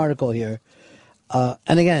pretty long article here.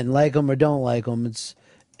 And again, like him or don't like him, it's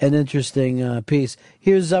an interesting piece.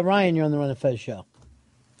 Here's Ryan, you're on the Run of Fez show.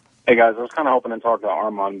 Hey guys, I was kind of hoping to talk to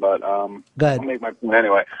Armand, but Go ahead. I'll make my point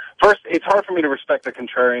anyway. First, it's hard for me to respect the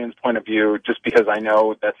contrarian's point of view just because I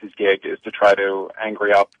know that's his gig, is to try to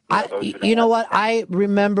angry up. You know what? I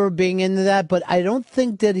remember being into that, but I don't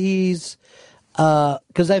think that he's,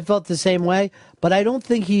 because I felt the same way, but I don't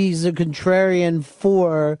think he's a contrarian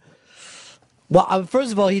for, well,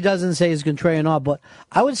 first of all, he doesn't say he's contrarian at all, but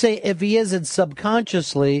I would say if he is, it's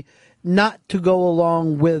subconsciously not to go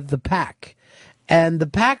along with the pack. And the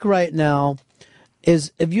pack right now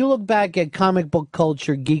is, if you look back at comic book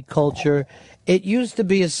culture, geek culture, it used to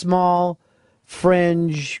be a small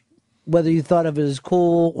fringe, whether you thought of it as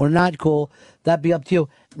cool or not cool, that'd be up to you.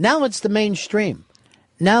 Now it's the mainstream.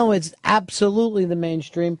 Now it's absolutely the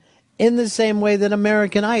mainstream in the same way that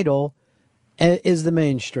American Idol is the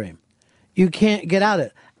mainstream. You can't get out of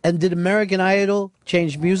it. And did American Idol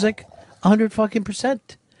change music?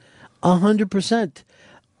 100%. 100%.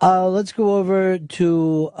 Let's go over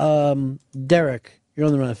to Derek. You're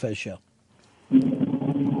on the Run of Fez show.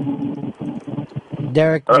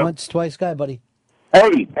 Derek, once, twice guy, buddy.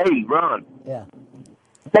 Hey, Ron. Yeah.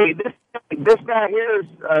 Hey, this guy here is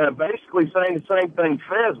basically saying the same thing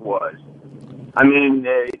Fez was. I mean,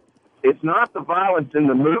 it's not the violence in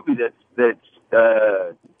the movie that's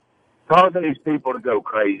causing these people to go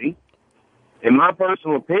crazy. In my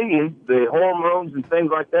personal opinion, the hormones and things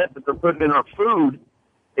like that they're putting in our food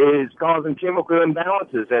is causing chemical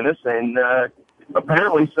imbalances in us, and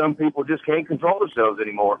apparently some people just can't control themselves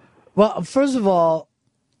anymore. Well, first of all,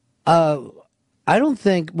 I don't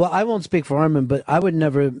think, well, I won't speak for Armin, but I would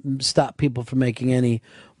never stop people from making any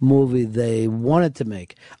movie they wanted to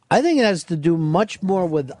make. I think it has to do much more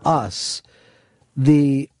with us,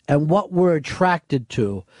 and what we're attracted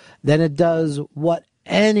to, than it does what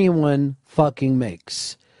anyone fucking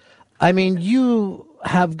makes. I mean, you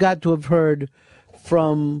have got to have heard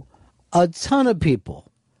from a ton of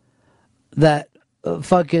people that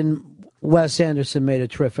fucking Wes Anderson made a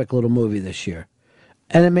terrific little movie this year,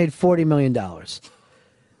 and it made $40 million.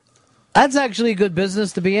 That's actually a good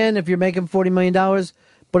business to be in if you're making $40 million,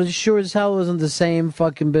 but it sure as hell isn't the same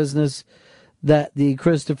fucking business that the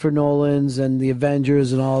Christopher Nolans and the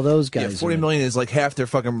Avengers and all those Yeah, guys $40 million is like half their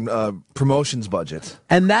fucking promotions budget.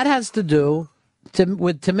 And that has to do,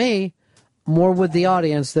 to me, more with the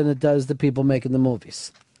audience than it does the people making the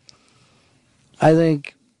movies. I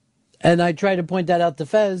think, and I try to point that out to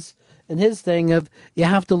Fez and his thing of you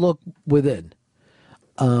have to look within.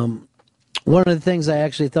 One of the things I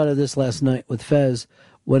actually thought of this last night with Fez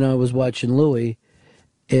when I was watching Louie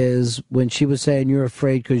is when she was saying you're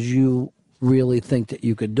afraid because you really think that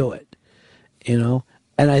you could do it, you know?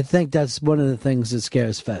 And I think that's one of the things that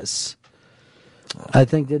scares Fez. I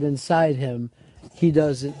think that inside him, he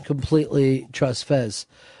doesn't completely trust Fez.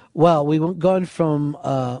 Well, we've gone from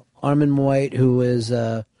Armin White, who is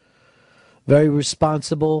very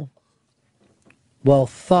responsible,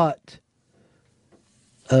 well-thought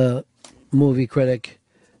movie critic,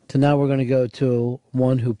 to now we're going to go to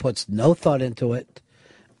one who puts no thought into it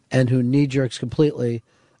and who knee-jerks completely,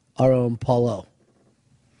 our own Paulo.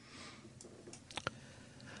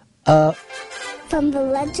 From the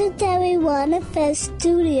legendary Warner Fez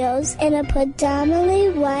Studios in a predominantly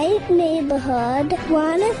white neighborhood,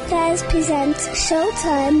 Warner Fez presents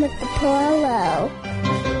Showtime with the Paulo.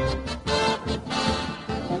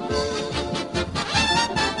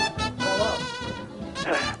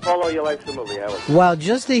 Paulo, you like the movie, Alex? Wow,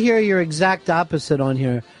 just to hear your exact opposite on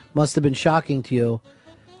here must have been shocking to you.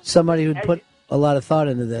 Somebody who'd put a lot of thought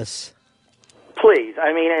into this. Please.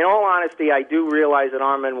 I mean, in all honesty, I do realize that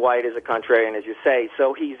Armin White is a contrarian, as you say,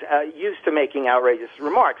 so he's used to making outrageous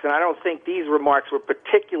remarks, and I don't think these remarks were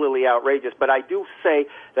particularly outrageous, but I do say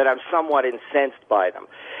that I'm somewhat incensed by them.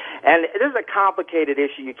 And this is a complicated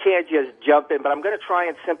issue. You can't just jump in, but I'm going to try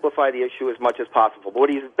and simplify the issue as much as possible. But what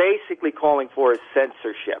he's basically calling for is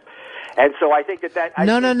censorship. And so I think that...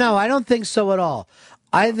 No, I don't think so at all.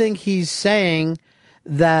 I think he's saying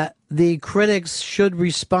that the critics should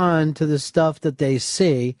respond to the stuff that they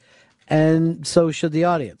see, and so should the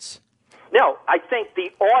audience. No, I think the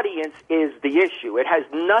audience is the issue. It has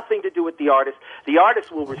nothing to do with the artist. The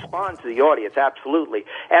artist will respond to the audience, absolutely.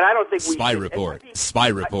 And I don't think we Spy report. Spy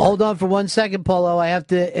report. Hold on for 1 second, Polo. I have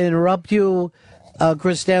to interrupt you.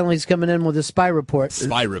 Chris Stanley's coming in with a spy report.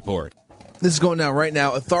 Spy report. This is going down right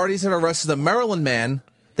now. Authorities have arrested a Maryland man.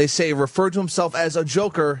 They say referred to himself as a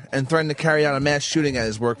Joker and threatened to carry out a mass shooting at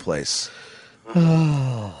his workplace.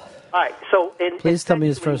 All right, so Please tell me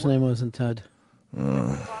his first name wasn't Ted. what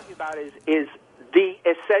we're talking about is the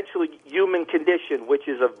essential human condition, which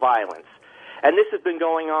is of violence. And this has been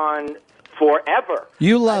going on forever.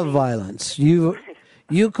 You love violence. You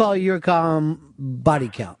call your column body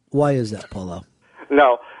count. Why is that, Polo?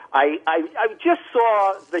 No, I just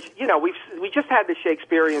saw we just had the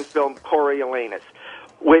Shakespearean film Coriolanus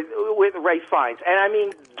with Ray Fiennes, and I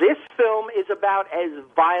mean this film is about as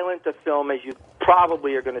violent a film as you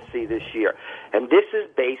probably are going to see this year, and this is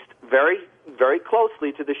based very, very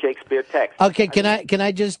closely to the Shakespeare text. Okay, can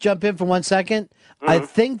I just jump in for 1 second? I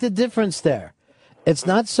think the difference there, it's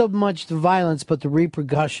not so much the violence, but the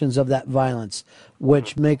repercussions of that violence,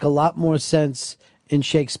 which make a lot more sense in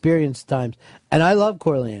Shakespearean times. And I love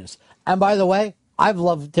Coriolanus. And by the way, I've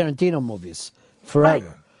loved Tarantino movies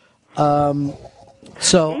forever.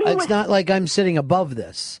 So it's not like I'm sitting above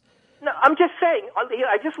this. No, I'm just saying,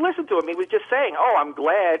 I just listened to him. He was just saying, I'm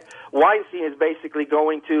glad Weinstein is basically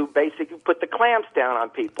going to put the clamps down on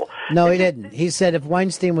people. No, he didn't. He said if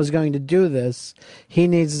Weinstein was going to do this, he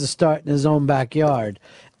needs to start in his own backyard.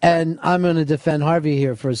 And I'm going to defend Harvey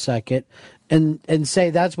here for a second and say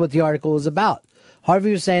that's what the article is about.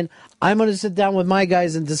 Harvey was saying, I'm going to sit down with my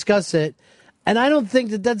guys and discuss it. And I don't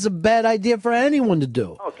think that that's a bad idea for anyone to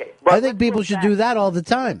do. Okay, I think people should do that all the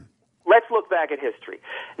time. Let's look back at history.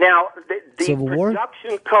 Now, the Civil War?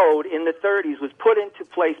 production code in the 30s was put into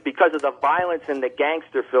place because of the violence in the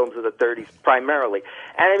gangster films of the 30s primarily.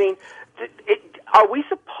 And I mean, are we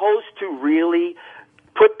supposed to really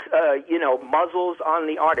put, muzzles on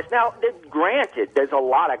the artist? Now, granted, there's a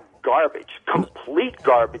lot of garbage, complete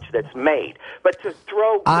garbage that's made. But to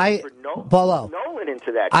throw Nolan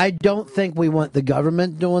into that... I don't think we want the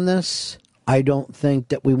government doing this. I don't think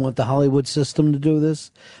that we want the Hollywood system to do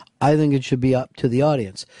this. I think it should be up to the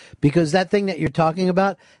audience. Because that thing that you're talking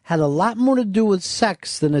about had a lot more to do with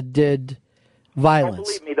sex than it did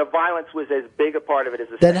violence. Believe me, the violence was as big a part of it as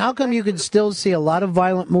the Then how come you could still see a lot of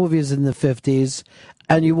violent movies in the 50s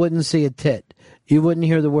and you wouldn't see a tit? You wouldn't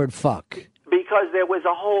hear the word fuck. Because there was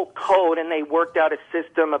a whole code, and they worked out a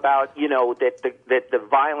system about, that the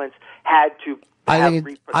violence had to I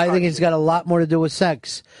think it's got a lot more to do with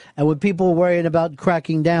sex. And when people are worrying about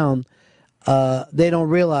cracking down, they don't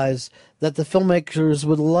realize that the filmmakers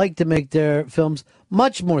would like to make their films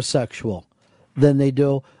much more sexual than they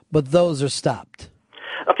do, but those are stopped.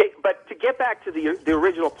 Okay, but to get back to the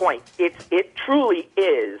original point, it truly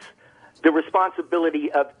is the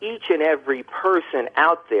responsibility of each and every person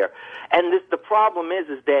out there. And the problem is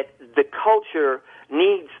that the culture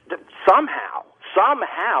needs somehow,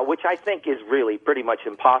 which I think is really pretty much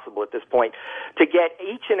impossible at this point, to get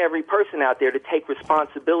each and every person out there to take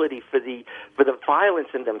responsibility for the violence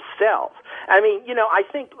in themselves. I mean, I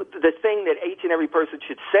think the thing that each and every person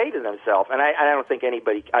should say to themselves, and I don't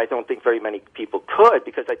think very many people could,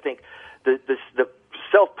 because I think the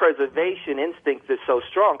self-preservation instinct is so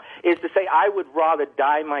strong, is to say, I would rather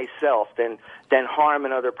die myself than harm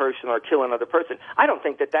another person or kill another person. I don't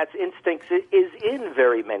think that instinct is in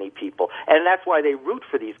very many people, and that's why they root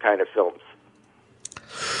for these kind of films.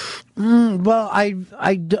 Well, I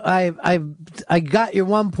got your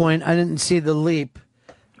one point. I didn't see the leap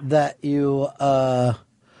that you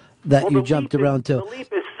jumped around to. The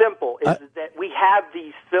leap is simple, is that we have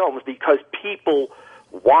these films because people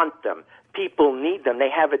want them. People need them. They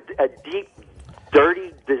have a deep,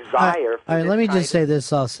 dirty desire. All right, let me just say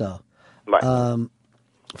this also.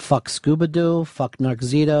 Fuck Scooby-Doo, fuck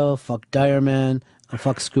Narczito, fuck Direman, and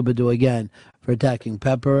fuck Scooby-Doo again for attacking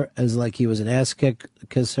Pepper as like he was an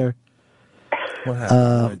ass-kisser. What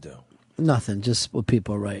happened? What did I do? Nothing, just what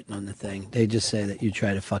people are writing on the thing. They just say that you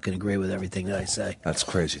try to fucking agree with everything that I say. That's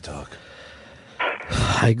crazy talk.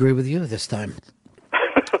 I agree with you this time.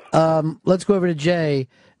 Let's go over to Jay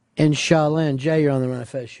in Shaolin. Jay, you're on the Ron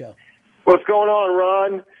Fez show. What's going on,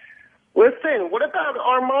 Ron? Listen, what about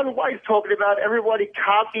Armand White talking about everybody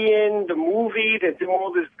copying the movie, that do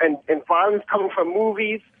all this, and violence coming from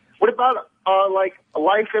movies? What about,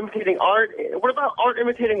 life imitating art? What about art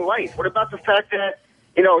imitating life? What about the fact that,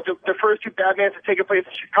 the first two Batmans have taken place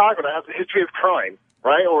in Chicago that has a history of crime,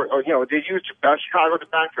 right? Or they used Chicago as a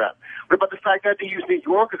backdrop. What about the fact that they used New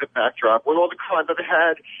York as a backdrop with all the crime that they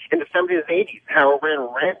had in the 70s and 80s, how it ran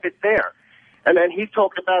rampant there? And then he's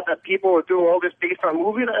talking about that people are doing all this based on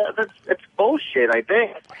movie. It's bullshit, I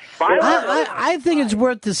think. I think it's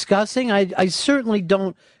worth discussing. I certainly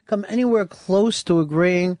don't come anywhere close to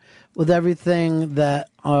agreeing with everything that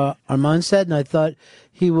Armand said, and I thought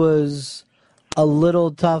he was a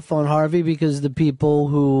little tough on Harvey because the people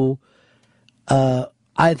who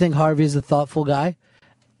I think Harvey's a thoughtful guy,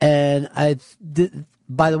 and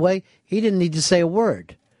by the way, he didn't need to say a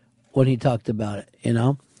word when he talked about it, you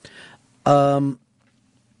know.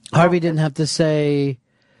 Harvey didn't have to say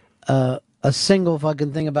a single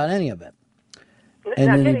fucking thing about any of it, and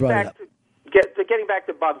now, then he brought it up. Getting back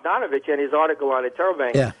to Bogdanovich and his article on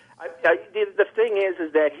Interbank, Yeah. The thing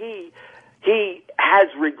is that he has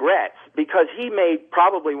regrets because he made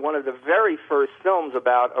probably one of the very first films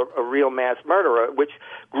about a real mass murderer, which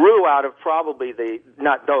grew out of probably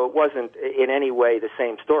though it wasn't in any way the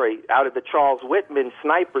same story, out of the Charles Whitman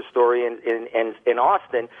sniper story in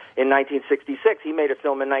Austin in 1966. He made a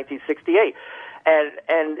film in 1968,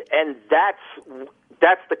 and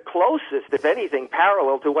that's the closest, if anything,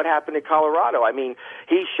 parallel to what happened in Colorado. I mean,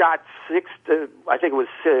 he shot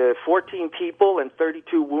 14 people and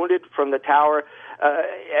 32 wounded from the tower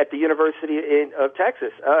at the University of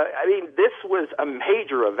Texas. I mean, this was a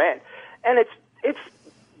major event, and it's.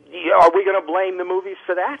 Are we going to blame the movies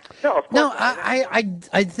for that? No, of course. No,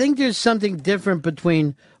 I think there's something different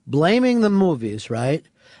between blaming the movies, right,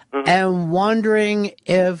 and wondering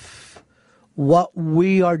if what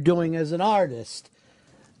we are doing as an artist,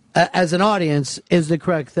 as an audience, is the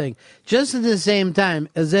correct thing. Just at the same time,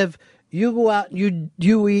 as if you go out and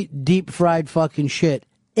you eat deep fried fucking shit,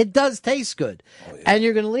 it does taste good, and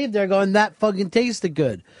you're going to leave there going, that fucking tasted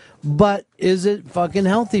good, but is it fucking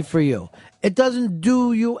healthy for you? It doesn't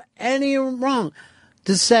do you any wrong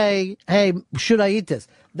to say, hey, should I eat this?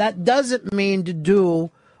 That doesn't mean to do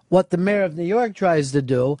what the mayor of New York tries to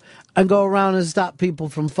do and go around and stop people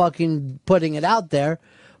from fucking putting it out there.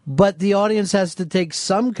 But the audience has to take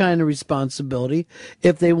some kind of responsibility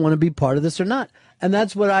if they want to be part of this or not. And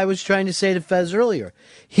that's what I was trying to say to Fez earlier.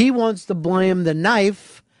 He wants to blame the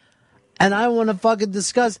knife, and I want to fucking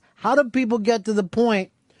discuss how do people get to the point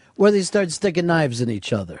where they start sticking knives in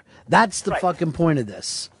each other. That's the fucking point of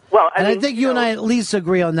this. Well, I think you and I at least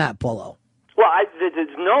agree on that, Polo. Well,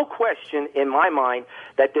 there's no question in my mind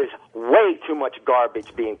that there's way too much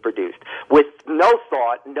garbage being produced with no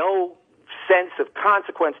thought, no sense of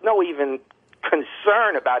consequence, no even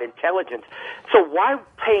concern about intelligence. So why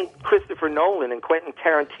paint Christopher Nolan and Quentin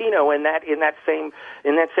Tarantino in that same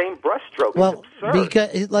brushstroke? Well,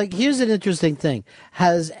 because here's an interesting thing: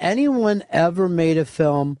 has anyone ever made a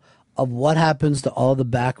film of what happens to all the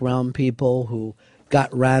background people who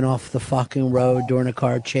got ran off the fucking road during a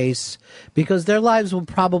car chase? Because their lives will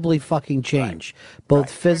probably fucking change, both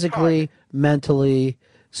physically, mentally,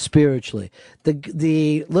 spiritually.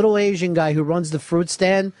 The little Asian guy who runs the fruit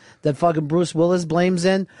stand that fucking Bruce Willis blames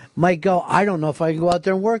in might go, I don't know if I can go out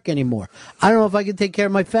there and work anymore. I don't know if I can take care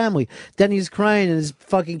of my family. Then he's crying and his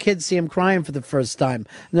fucking kids see him crying for the first time.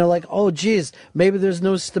 And they're like, oh, geez, maybe there's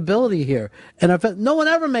no stability here. And no one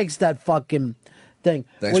ever makes that fucking thing.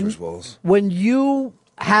 Thanks, Bruce Willis. When you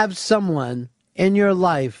have someone in your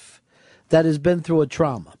life that has been through a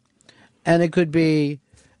trauma, and it could be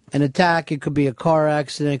an attack, it could be a car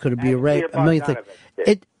accident, it could be a rape, a million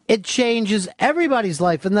things. It changes everybody's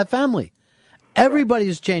life in that family.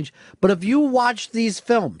 Everybody's changed. But if you watch these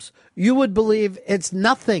films, you would believe it's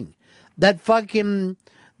nothing. Die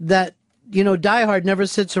Hard never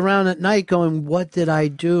sits around at night going, what did I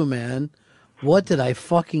do, man? What did I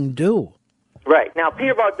fucking do? Right. Now,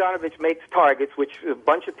 Peter Bogdanovich makes Targets, which a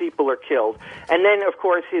bunch of people are killed. And then, of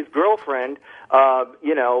course, his girlfriend,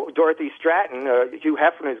 Dorothy Stratton, Hugh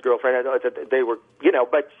Hefner's girlfriend, they were,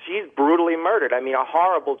 but she's brutally murdered. I mean, a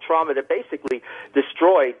horrible trauma that basically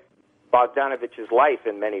destroyed Bogdanovich's life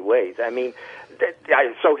in many ways. I mean,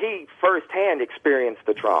 so he firsthand experienced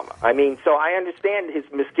the trauma. I mean, so I understand his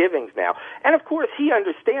misgivings now. And, of course, he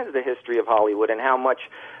understands the history of Hollywood and how much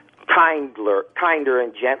kinder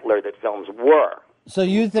and gentler that films were. So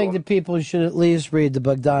you think that people should at least read the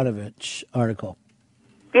Bogdanovich article?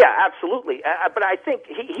 Yeah, absolutely. But I think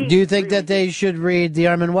Do you think that they should read the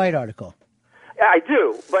Armond White article? I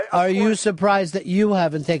do. But are you surprised that you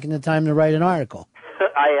haven't taken the time to write an article?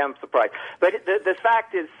 I am surprised. But the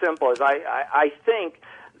fact is simple. Is I think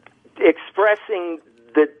expressing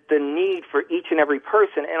the need for each and every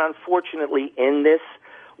person, and unfortunately in this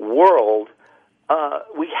world,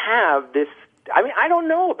 we have this. I mean, I don't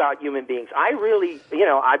know about human beings. I really,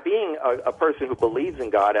 being a person who believes in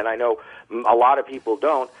God, and I know a lot of people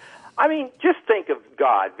don't. I mean, just think of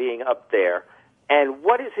God being up there And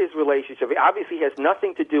what is his relationship? Obviously, he has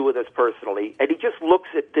nothing to do with us personally, and he just looks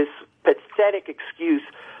at this pathetic excuse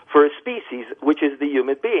for a species, which is the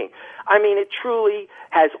human being. I mean, it truly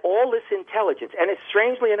has all this intelligence, and it's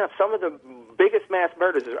strangely enough, some of the biggest mass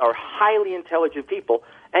murderers are highly intelligent people,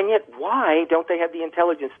 and yet why don't they have the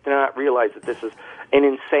intelligence to not realize that this is an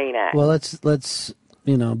insane act? Well, let's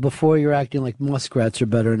before you're acting like muskrats are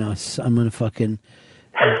better than us, I'm going to fucking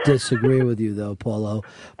disagree with you, though, Paulo.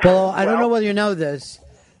 Paulo, I don't know whether you know this,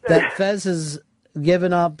 that Fez has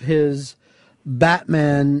given up his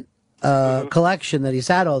Batman collection that he's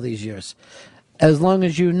had all these years. As long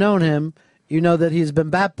as you've known him, you know that he's been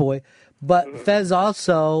Batboy. But Fez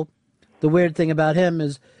also, the weird thing about him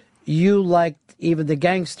is you liked even the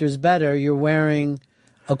gangsters better. You're wearing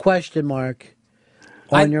a question mark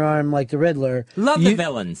on your arm like the Riddler. The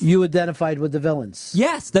villains. You identified with the villains.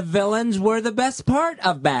 Yes, the villains were the best part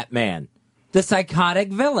of Batman. The psychotic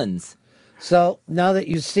villains. So now that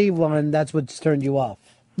you see one, that's what's turned you off.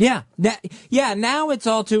 Yeah. Now it's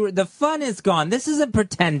all too... The fun is gone. This isn't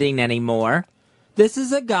pretending anymore. This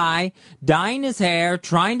is a guy dyeing his hair,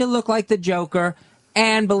 trying to look like the Joker,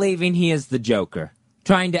 and believing he is the Joker.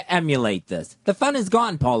 Trying to emulate this. The fun is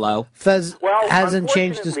gone, Paulo. Fez hasn't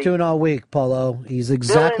changed his tune all week, Paulo. He's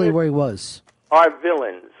exactly where he was. Are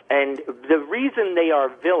villains. And the reason they are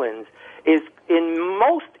villains is in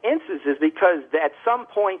most instances because at some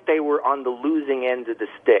point they were on the losing end of the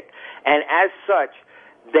stick. And as such,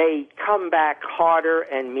 they come back harder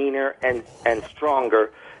and meaner and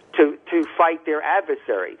stronger to fight their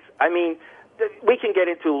adversaries. I mean, we can get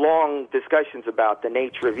into long discussions about the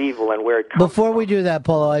nature of evil and where it comes Before we do that,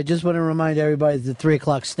 Paulo, I just want to remind everybody that the 3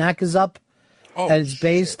 o'clock snack is up. And it's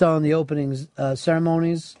based on the opening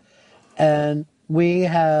ceremonies. And we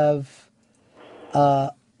have,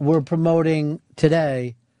 we're promoting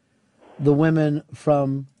today the women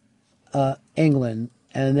from England.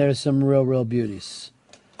 And there's some real beauties.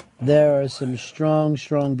 There are some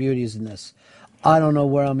strong beauties in this. I don't know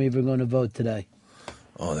where I'm even going to vote today.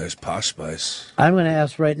 Oh, there's Posh Spice. I'm going to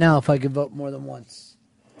ask right now if I can vote more than once.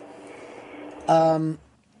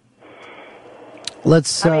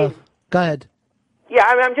 Let's go ahead. Yeah,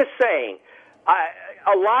 I'm just saying,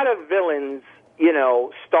 a lot of villains,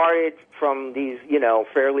 started from these,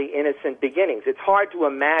 fairly innocent beginnings. It's hard to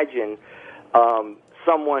imagine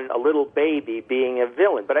someone, a little baby, being a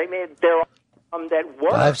villain. But I mean, there are some that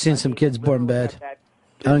were. I've seen some kids born bad.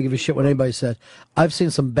 I don't give a shit what anybody said. I've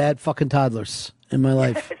seen some bad fucking toddlers in my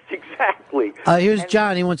life. Yes, exactly. Here's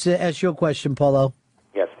John. He wants to ask you a question, Paulo.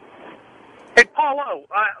 Yes. Hey, Paulo,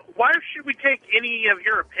 why should we take any of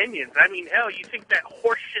your opinions? I mean, hell, you think that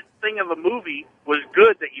horseshit thing of a movie was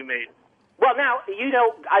good that you made? Well, now,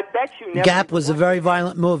 I bet you never... Gap was a very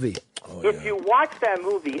violent movie. If you watch that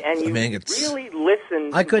movie and you really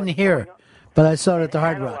listen... I couldn't hear, but I saw it at the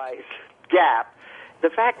Hard Rock. Gap. The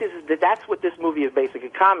fact is that that's what this movie is basically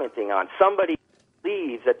commenting on. Somebody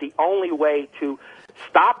believes that the only way to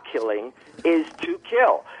stop killing is to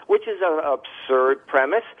kill, which is an absurd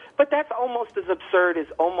premise, but that's almost as absurd as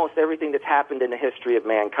almost everything that's happened in the history of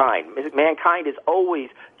mankind. Mankind is always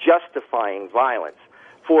justifying violence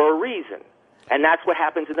for a reason, and that's what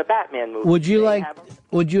happens in the Batman movie. Would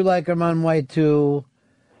you like Armand White to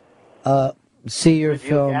see your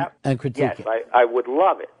film and critique it? Yes, I would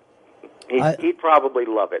love it. He'd probably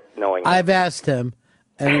love it, knowing I've asked him,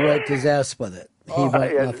 and he wiped his ass with it. He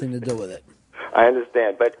had nothing to do with it. I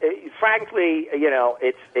understand, but frankly,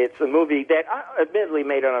 it's a movie that admittedly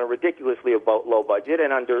made it on a ridiculously low budget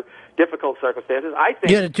and under difficult circumstances. I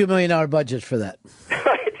think you had a $2 million budget for that.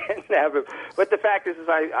 I didn't have it, but the fact is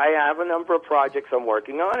I have a number of projects I'm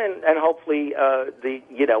working on, and hopefully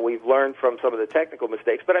we've learned from some of the technical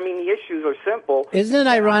mistakes. But I mean, the issues are simple. Isn't it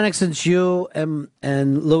ironic since you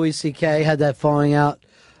and Louis C.K. had that falling out?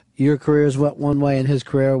 Your careers went one way, and his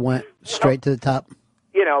career went straight to the top.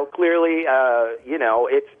 Clearly,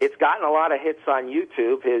 it's gotten a lot of hits on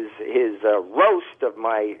YouTube. His roast of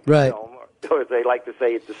my film, or as they like to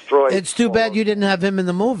say, it destroyed. It's too bad you didn't have him in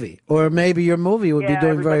the movie, or maybe your movie would be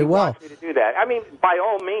doing very well. Wants me to do that. I mean, by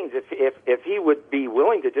all means, if he would be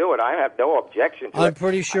willing to do it, I have no objection to it. I'm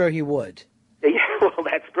pretty sure he would. Yeah, well,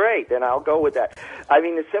 that's great. Then I'll go with that. I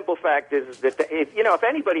mean, the simple fact is that if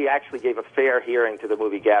anybody actually gave a fair hearing to the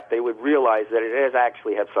movie Gap, they would realize that it does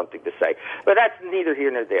actually have something to say. But that's neither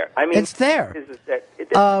here nor there. I mean, it's there.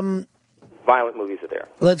 Violent movies are there.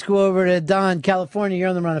 Let's go over to Don, California. You're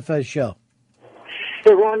on the Ron and Fez show.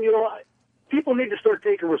 Hey, Ron, people need to start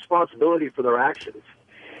taking responsibility for their actions.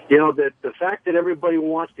 That the fact that everybody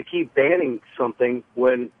wants to keep banning something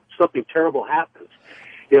when something terrible happens.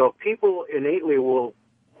 People innately will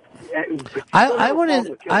I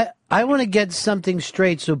want to get something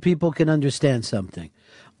straight so people can understand something.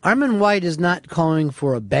 Armand White is not calling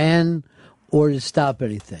for a ban or to stop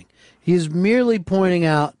anything. He is merely pointing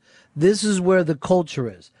out this is where the culture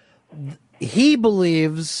is. He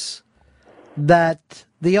believes that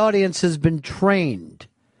the audience has been trained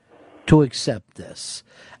to accept this.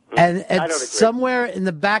 And somewhere in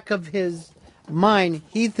the back of his mind,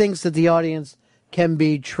 he thinks that the audience can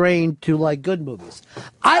be trained to like good movies.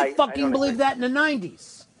 I fucking believe that in the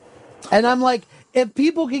 90s. And I'm like, if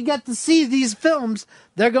people can get to see these films,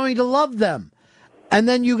 they're going to love them. And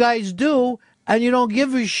then you guys do, and you don't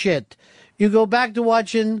give a shit. You go back to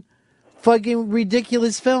watching fucking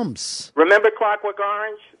ridiculous films. Remember Clockwork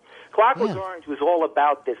Orange? Clockwork Orange was all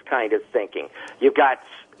about this kind of thinking. You've got,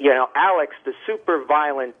 Alex, the super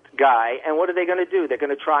violent guy, and what are they going to do? They're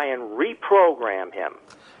going to try and reprogram him.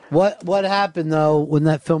 What happened, though, when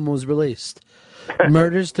that film was released?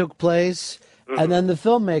 Murders took place, and then the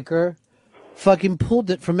filmmaker fucking pulled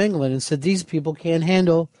it from England and said, these people can't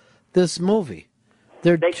handle this movie.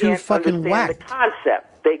 They're too fucking whacked. The concept.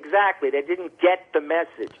 Exactly. They didn't get the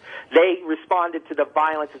message. They responded to the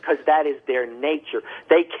violence because that is their nature.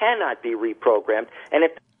 They cannot be reprogrammed, and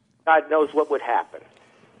if God knows what would happen.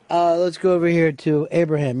 Let's go over here to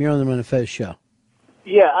Abraham. You're on the Run of Fez show.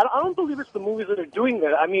 Yeah, I don't believe it's the movies that are doing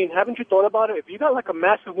that. I mean, haven't you thought about it? If you got like a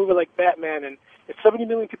massive movie like Batman and if 70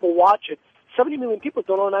 million people watch it, 70 million people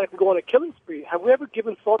don't automatically go on a killing spree. Have we ever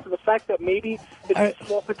given thought to the fact that maybe it's a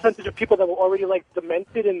small percentage of people that were already like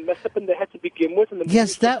demented and messed up in the head to begin with? And the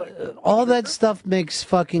yes, all that stuff makes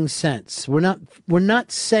fucking sense. We're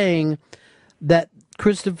not saying that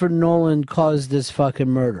Christopher Nolan caused this fucking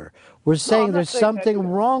murder. We're saying there's something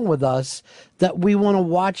wrong with us that we want to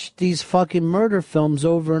watch these fucking murder films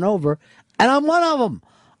over and over, and I'm one of them.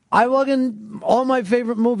 All my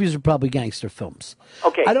favorite movies are probably gangster films.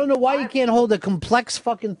 Okay. I don't know why you can't hold a complex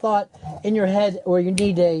fucking thought in your head, or you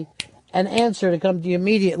need an answer to come to you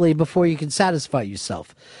immediately before you can satisfy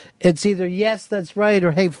yourself. It's either yes, that's right,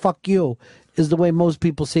 or hey, fuck you, is the way most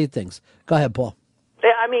people see things. Go ahead, Paul. Yeah,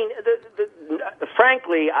 I mean,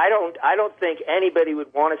 frankly, I don't think anybody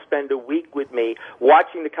would want to spend a week with me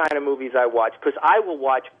watching the kind of movies I watch, because I will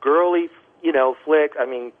watch girly, flick. I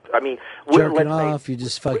mean, jerking off. You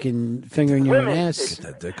just fucking fingering your own ass.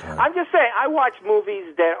 I'm just saying, I watch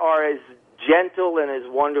movies that are as gentle and as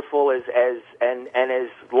wonderful as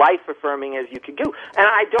life affirming as you can do. And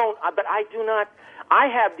I do not. I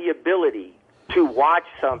have the ability to watch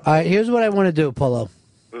something. All right, here's what I want to do, Polo.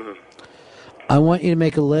 Mm-hmm. I want you to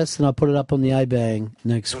make a list, and I'll put it up on the iBang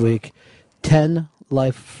next week. 10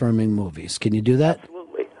 life-affirming movies. Can you do that?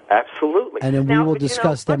 Absolutely. And then we will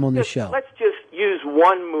discuss them on the show. Let's just use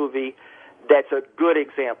one movie that's a good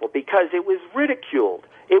example, because it was ridiculed.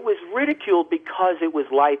 It was ridiculed because it was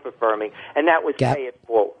life-affirming, and that was Pay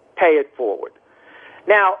It Forward.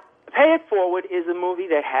 Now, Pay It Forward is a movie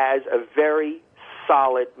that has a very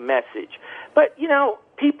solid message. But,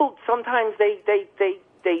 people sometimes they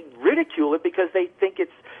ridicule it because they think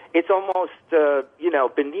it's almost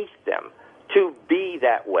beneath them to be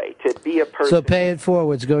that way, to be a person. So Pay It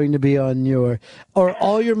Forward's going to be on or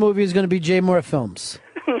all your movies going to be Jay Moore films?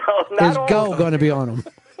 No, not Is all Go of going to be on them?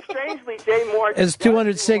 Strangely, Jay Moore. There's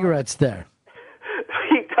 200 cigarettes there.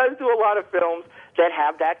 He does do a lot of films that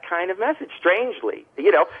have that kind of message. Strangely, he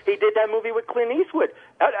did that movie with Clint Eastwood,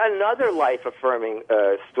 another life-affirming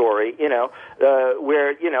story.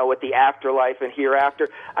 Where with the afterlife and hereafter.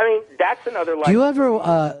 I mean, that's another life. Do you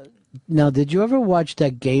ever? Now, did you ever watch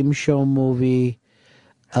that game show movie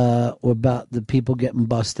about the people getting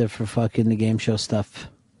busted for fucking the game show stuff?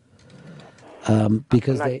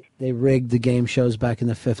 Because they rigged the game shows back in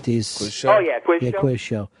the 50s. Quiz show? Oh, yeah, quiz show. Quiz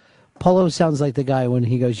show. Polo sounds like the guy when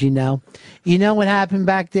he goes, you know what happened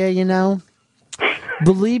back there,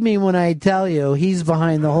 Believe me when I tell you, he's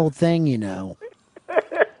behind the whole thing,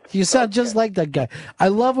 You sound just like that guy. I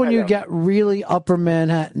love when you get really upper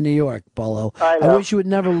Manhattan, New York, Polo. I wish you would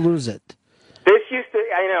never lose it. This used to,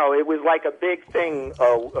 it was like a big thing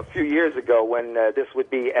a few years ago when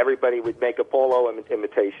everybody would make a Polo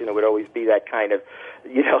imitation. It would always be that kind of,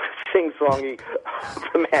 sing-songy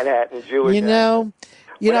Manhattan Jewish.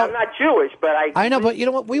 I'm not Jewish, but I know, but you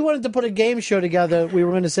know what? We wanted to put a game show together. We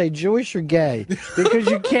were going to say Jewish or gay, because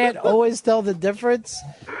you can't always tell the difference.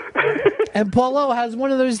 And Polo has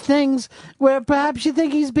one of those things where perhaps you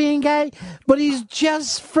think he's being gay, but he's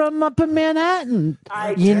just from Upper Manhattan.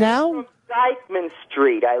 From Dyckman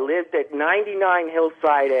Street. I lived at 99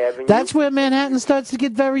 Hillside Avenue. That's where Manhattan starts to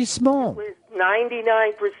get very small. It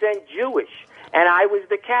was 99% Jewish. and I was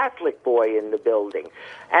the Catholic boy in the building.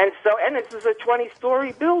 And this is a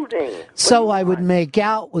 20-story building. So I would make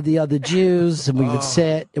out with the other Jews, and we would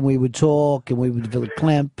sit, and we would talk, and we would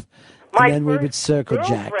clamp, and then we would circle jack.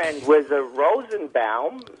 My girlfriend was a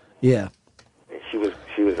Rosenbaum. Yeah. She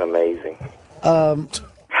was amazing. All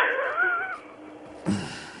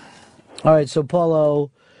right, so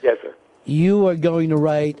Paulo. Yes, sir. You are going to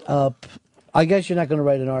write up. I guess you're not going to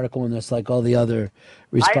write an article on this like all the other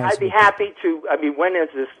responsible. I'd be happy to. I mean, when is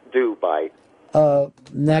this due by?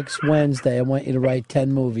 Next Wednesday, I want you to write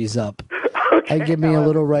 10 movies up. And give me a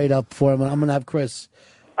little write-up for them. I'm going to have Chris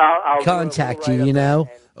I'll contact you, you know?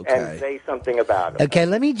 and say something about it. Okay,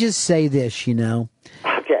 let me just say this, you know.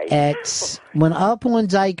 Okay. When up on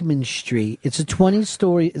Dykeman Street, it's a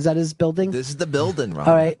 20-story, is that his building? This is the building, Ron.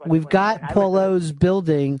 All right, we've got Paulo's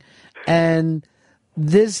building, and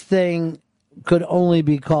this thing could only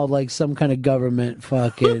be called like some kind of government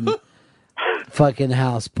fucking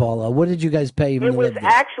house, Paulo. What did you guys pay him It to was live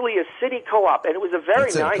there? actually a city co-op, and it was a very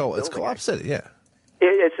It's nice It's building. Co-op City, yeah.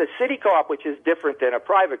 It's a city co-op, which is different than a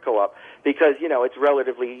private co-op because, you know, it's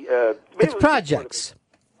relatively... It's projects.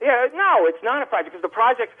 Yeah, no, it's not a project because the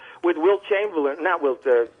project with Will Chamberlain, not Will,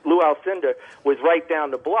 Lou Alcindor, was right down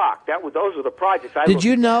the block. Those were the projects. Did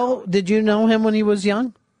you know him when he was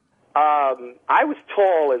young? I was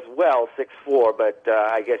tall as well, 6'4", but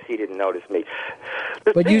I guess he didn't notice me.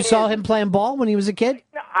 But you saw him playing ball when he was a kid?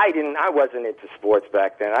 No, I didn't. I wasn't into sports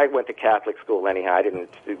back then. I went to Catholic school anyhow. I didn't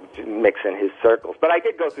mix in his circles. But I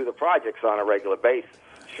did go through the projects on a regular basis.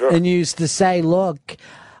 Sure. And you used to say, look,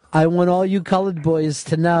 I want all you colored boys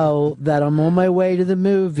to know that I'm on my way to the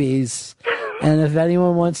movies. And if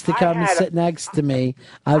anyone wants to come and sit next to me,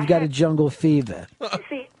 I've got a jungle fever. You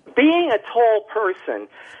see, being a tall person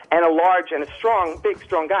and a large and a big,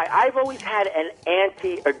 strong guy, I've always had an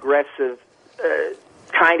anti-aggressive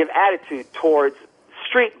kind of attitude towards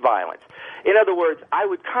street violence. In other words, I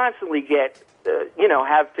would constantly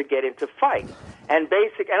have to get into fights. And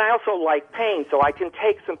I also like pain, so I can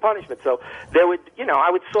take some punishment. So I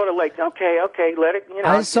would sort of like, okay, let it,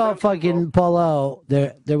 I saw fucking Paulo.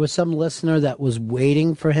 There was some listener that was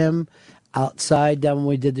waiting for him outside down when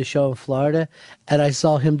we did the show in Florida, and I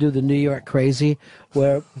saw him do the New York Crazy,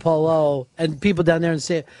 where Paulo and people down there and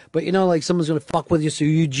say it, but like someone's gonna fuck with you, so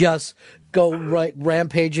you just go right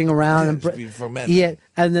rampaging around and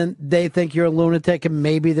then they think you're a lunatic, and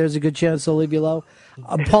maybe there's a good chance they'll leave you alone.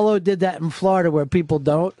 Paulo did that in Florida where people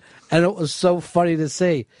don't, and it was so funny to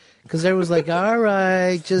see. Because there was like, all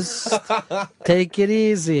right, just take it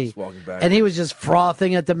easy. And he was just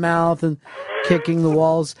frothing at the mouth and kicking the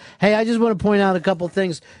walls. Hey, I just want to point out a couple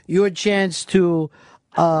things. Your chance to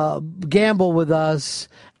gamble with us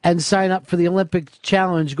and sign up for the Olympic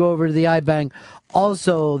Challenge, go over to the iBank.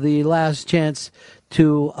 Also, the last chance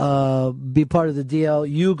to be part of the DL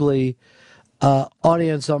Hughley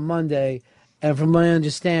audience on Monday. And from what I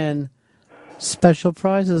understand, special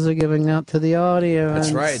prizes are giving out to the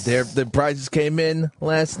audience. That's right. The prizes came in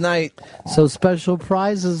last night. So special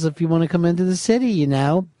prizes if you want to come into the city,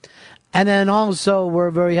 And then also,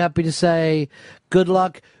 we're very happy to say good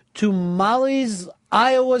luck to Molly's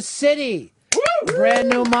Iowa City. Brand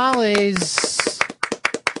new Molly's.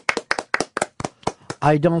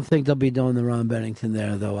 I don't think they'll be doing the Ron Bennington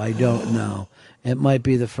there, though. I don't know. It might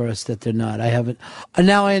be the first that they're not. I haven't.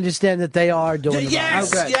 Now I understand that they are doing the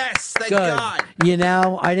Yes, Molly's. yes, thank Good. God.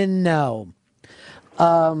 I didn't know.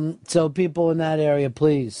 So people in that area,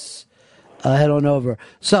 please head on over.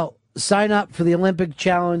 So sign up for the Olympic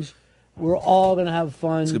Challenge. We're all going to have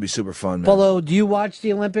fun. It's going to be super fun, man. Paulo, do you watch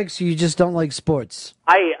the Olympics or you just don't like sports?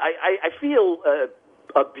 I feel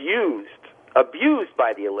abused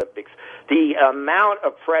by the Olympics. The amount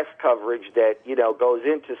of press coverage that goes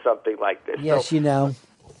into something like this. Yes, So,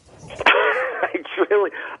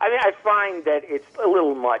 I find that it's a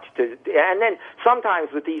little much and then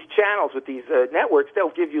sometimes with these channels, with these networks,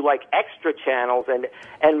 they'll give you like extra channels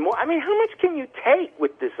and more. I mean, how much can you take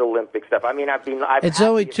with this Olympic stuff? I mean, it's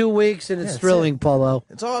only 2 weeks and it's thrilling, Paulo.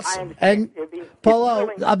 It's awesome. And Paulo,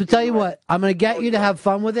 I'll tell you what, I'm going to get you to have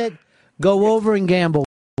fun with it. Go over and gamble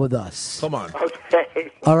with us. Come on.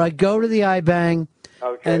 Okay. All right, go to the iBang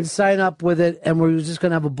and sign up with it, and we're just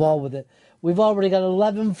going to have a ball with it. We've already got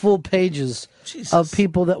 11 full pages of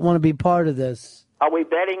people that want to be part of this. Are we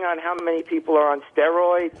betting on how many people are on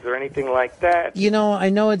steroids or anything like that? I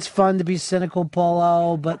know it's fun to be cynical,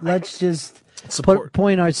 Paulo, but let's just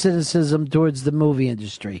point our cynicism towards the movie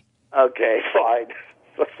industry. Okay, fine.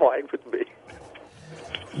 Fine with me.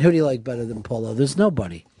 Who do you like better than Paulo? There's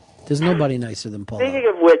nobody. There's nobody nicer than Paulo. Speaking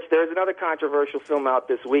of which, there's another controversial film out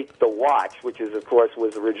this week, The Watch, which is, of course,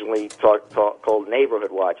 was originally called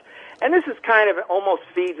Neighborhood Watch. And this is kind of almost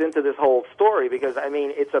feeds into this whole story because, I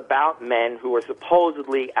mean, it's about men who are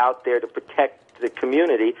supposedly out there to protect the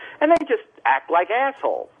community, and they just act like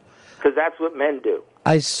assholes because that's what men do.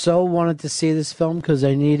 I so wanted to see this film because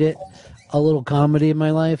I needed a little comedy in my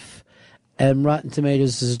life, and Rotten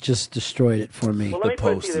Tomatoes has just destroyed it for me. Well, let me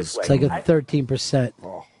put it to you this way. It's like a 13%.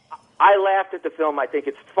 I laughed at the film. I think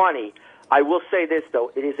it's funny. I will say this,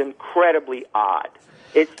 though. It is incredibly odd.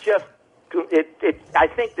 It's just... I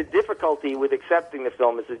think the difficulty with accepting the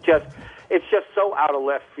film is it's just so out of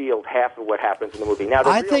left field half of what happens in the movie. Now,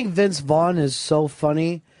 I think Vince Vaughn is so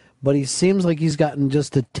funny, but he seems like he's gotten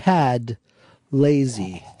just a tad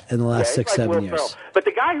lazy in the last 6-7 years. Ferrell. But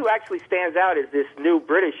the guy who actually stands out is this new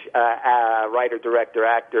British writer, director,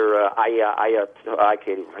 actor. I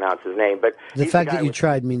can't even pronounce his name, but The he's fact the guy that you with-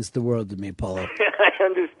 tried means the world to me, Paulo. I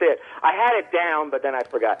understand. I had it down, but then I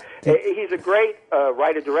forgot. He's a great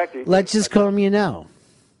writer-director. Let's just call me now.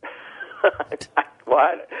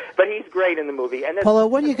 What? But he's great in the movie. And Paulo,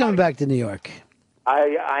 when are you coming back to New York?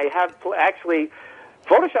 I have actually.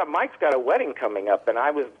 Photoshop Mike's got a wedding coming up, and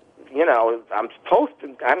I was, I'm supposed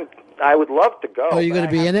to. I would love to go. Are you but going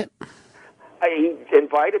to be in it? He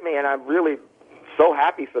invited me, and I'm really so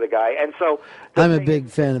happy for the guy. And so I'm a big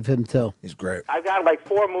fan of him, too. He's great. I've got like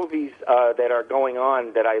 4 movies that are going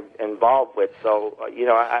on that I'm involved with. So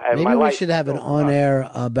Maybe my we life should have an on-air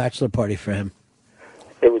bachelor party for him.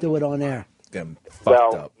 Do it on air.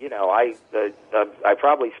 Well, I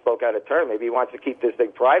probably spoke out of turn. Maybe he wants to keep this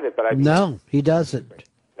thing private, but I No, he doesn't.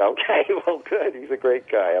 Okay, well, good. He's a great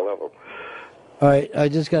guy. I love him. All right, I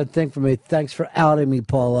just got a thing for me. Thanks for outing me,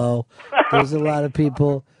 Paulo. There's a lot of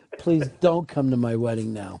people. Please don't come to my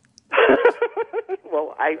wedding now.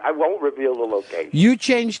 Well, I won't reveal the location. You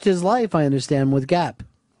changed his life, I understand, with Gap.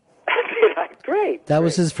 Great. That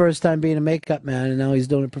was his first time being a makeup man, and now he's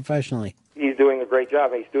doing it professionally. He's doing a great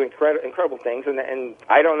job. He's doing incredible things, and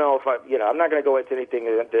I don't know if I'm not going to go into anything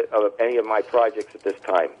of any of my projects at this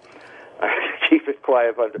time. Keep it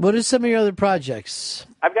quiet. What are some of your other projects?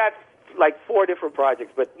 I've got like 4 different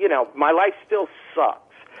projects, but my life still sucks.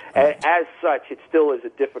 And as such, it still is a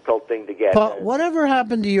difficult thing to get. But whatever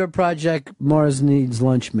happened to your project, Mars Needs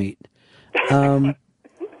Lunch Meat?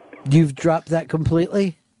 You've dropped that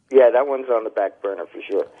completely? Yeah, that one's on the back burner for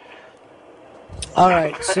sure. All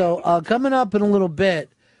right, so coming up in a little bit,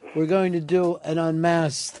 we're going to do an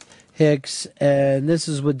Unmasked Hicks, and this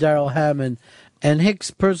is with Daryl Hammond. And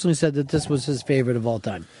Hicks personally said that this was his favorite of all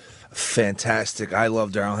time. Fantastic. I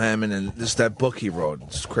love Daryl Hammond, and just that book he wrote.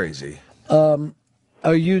 It's crazy. Do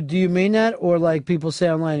you mean that, or like people say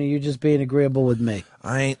online, are you just being agreeable with me?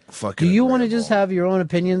 I ain't fucking. Do you want to just have your own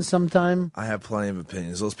opinions sometime? I have plenty of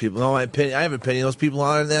opinions. Those people know my opinion. I have an opinion. Those people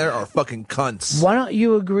on there are fucking cunts. Why don't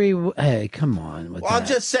you agree? Hey, come on with Well, that. I'm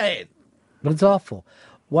just saying. But it's awful.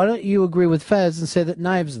 Why don't you agree with Fez and say that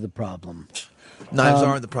knives are the problem? Knives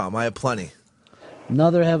aren't the problem. I have plenty.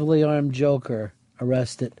 Another heavily armed joker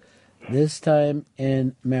arrested, this time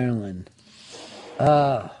in Maryland.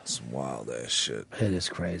 It's wild ass shit. It is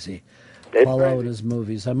crazy. It's All crazy. out his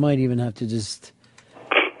movies. I might even have to just,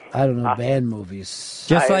 I don't know, ban movies.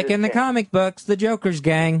 Just like in the comic books, the Joker's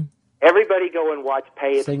gang. Everybody go and watch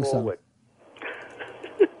Pay It Sing Forward.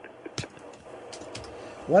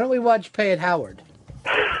 Why don't we watch Pay It Howard?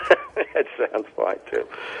 That sounds fine too.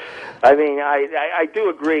 I mean, I do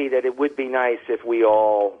agree that it would be nice if we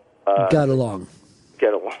all Got along.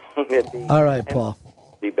 get along. and All right, Paul.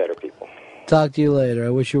 be better people. Talk to you later. I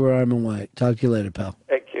wish you were Armin White. Talk to you later, pal.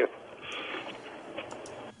 Thank you.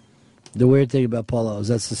 The weird thing about Paulo is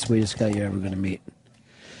that's the sweetest guy you're ever going to meet.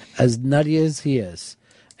 As nutty as he is,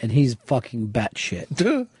 and he's fucking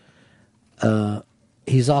batshit.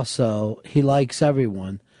 He's also, he likes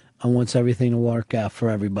everyone and wants everything to work out for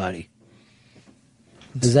everybody.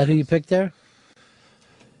 Is that who you picked there?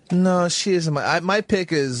 No, she isn't. My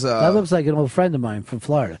pick is. That looks like an old friend of mine from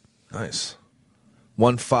Florida. Nice.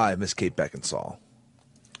 1-5, Miss Kate Beckinsale. All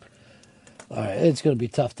right, it's going to be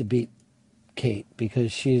tough to beat Kate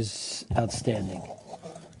because she's outstanding.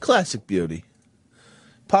 Classic beauty.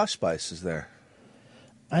 Posh Spice is there.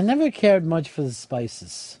 I never cared much for the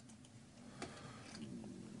spices.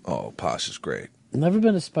 Oh, Posh is great. Never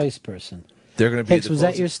been a spice person. They're going to be. Hicks, was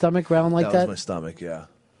that your stomach round like that? That was my stomach. Yeah.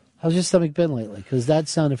 How's your stomach been lately? Because that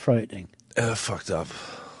sounded frightening. Fucked up.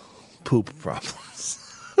 Poop problems.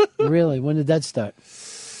 Really? When did that start?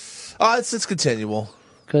 Oh, it's continual.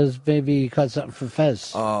 Because maybe you caught something from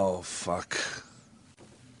Fez. Oh, fuck.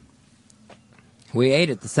 We ate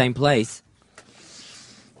at the same place.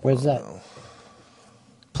 Where's that?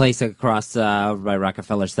 Place across over by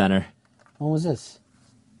Rockefeller Center. When was this?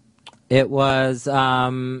 It was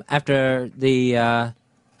after the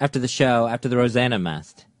After the show, after the Rosanna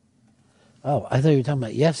mast. Oh, I thought you were talking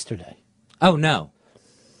about yesterday. Oh, no.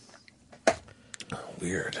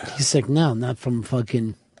 Weird. He's sick now, not from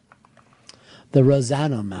fucking the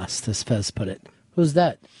Rosanna mast, as Fez put it. Who's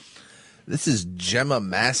that? This is Gemma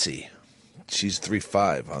Massey. She's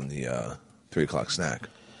 3'5" on the 3 o'clock snack.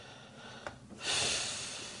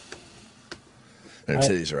 And her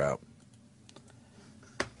titties are out.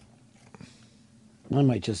 I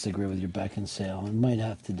might just agree with your Beckinsale. It might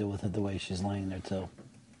have to do with it the way she's laying there, too.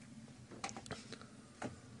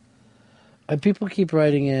 People keep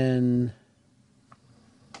writing in,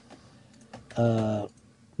 there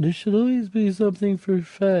should always be something for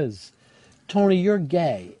Fez. Tony, you're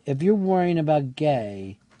gay. If you're worrying about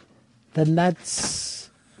gay, then that's...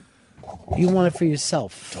 You want it for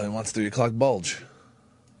yourself. Tony wants 3 o'clock bulge.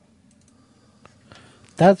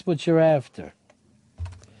 That's what you're after.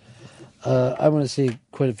 I want to see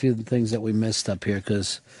quite a few things that we missed up here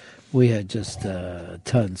because we had just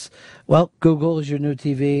tons. Well, Google is your new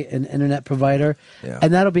TV and internet provider,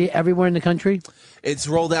 and that'll be everywhere in the country? It's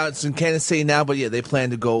rolled out. It's in Kansas City now, but yeah, they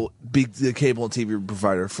plan to go be the cable and TV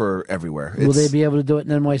provider for everywhere. Will they be able to do it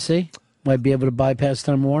in NYC? Might be able to bypass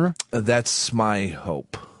Time Warner? That's my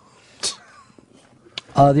hope.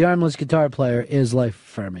 The armless guitar player is life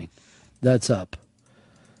affirming. That's up.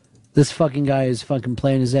 This fucking guy is fucking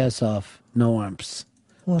playing his ass off. No arms.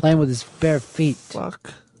 Playing with his bare feet.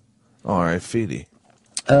 Fuck. All right, feety.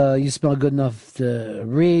 You Smell Good Enough to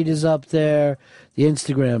Read is up there. The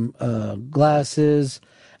Instagram glasses.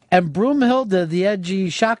 And Broomhilda, the edgy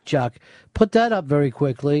shock jock, put that up very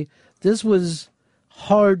quickly. This was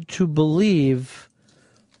hard to believe.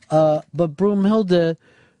 But Broomhilda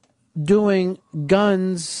doing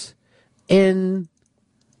guns in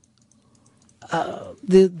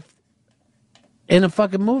in a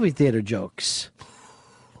fucking movie theater jokes.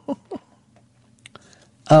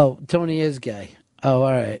 Oh, Tony is gay. Oh,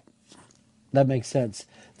 all right. That makes sense.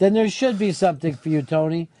 Then there should be something for you,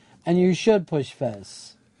 Tony, and you should push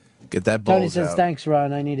Fez. Get that bulge Tony says, out. thanks,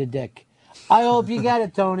 Ron. I need a dick. I hope you get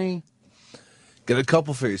it, Tony. Get a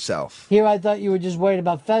couple for yourself. Here, I thought you were just worried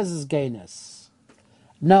about Fez's gayness.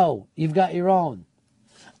 No, you've got your own.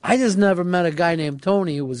 I just never met a guy named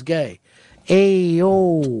Tony who was gay. Hey,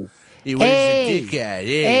 oh. He was a dickhead.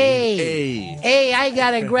 Hey, I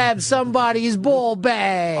gotta grab somebody's ball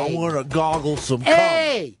bag. I want to goggle some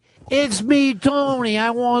Hey, it's me, Tony. I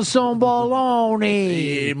want some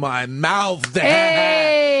baloney. in my mouth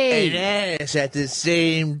Hey! and ass at the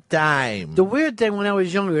same time. The weird thing when I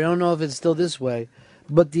was younger, I don't know if it's still this way,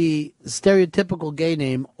 but the stereotypical gay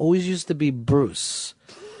name always used to be Bruce.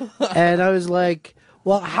 And I was like,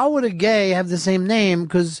 well, how would a gay have the same name?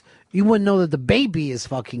 Because you wouldn't know that the baby is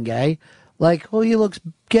fucking gay. Like, oh, he looks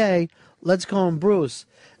gay. Let's call him Bruce.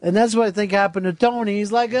 And that's what I think happened to Tony.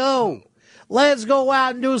 He's like, oh, let's go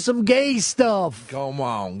out and do some gay stuff. Come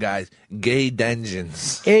on, guys. Gay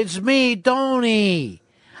dungeons. It's me, Tony.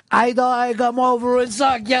 I thought I'd come over and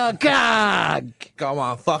suck your cock. Come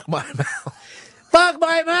on, fuck my mouth. Fuck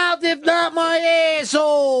my mouth, if not my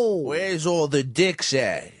asshole. Where's all the dicks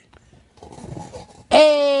at?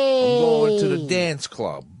 Hey. I'm going to the dance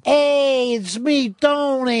club. Hey, it's me,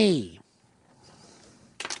 Tony.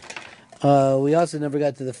 We also never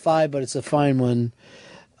got to the 5, but it's a fine one.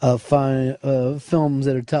 Films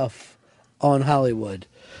that are tough on Hollywood.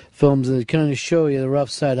 Films that kind of show you the rough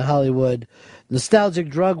side of Hollywood. Nostalgic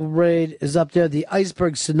Drug Raid is up there. The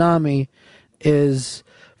Iceberg Tsunami is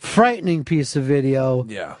frightening piece of video.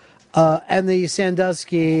 Yeah. And the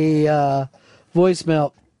Sandusky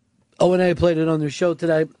voicemail. O&A played it on their show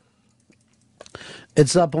today.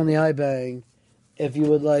 It's up on the iBang if you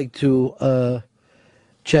would like to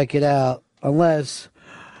check it out. Unless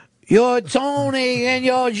you're Tony and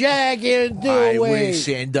you're Jack and I doing. wish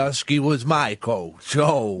Sandusky was my coach.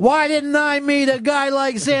 Oh, Why didn't I meet a guy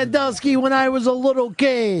like Sandusky when I was a little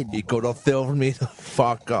kid? he could have filled me the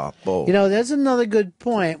fuck up. Oh. You know, that's another good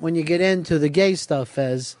point when you get into the gay stuff,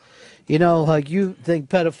 Fez. You know, like you think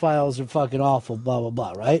pedophiles are fucking awful, blah, blah,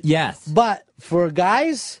 blah, right? Yes. But for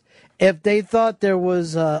guys, if they thought there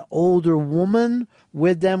was an older woman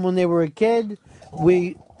with them when they were a kid,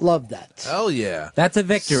 we love that. Hell yeah. That's a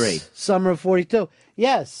victory. Summer of 42.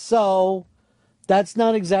 Yes, so that's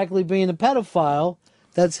not exactly being a pedophile.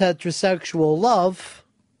 That's heterosexual love.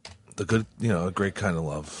 The good, a great kind of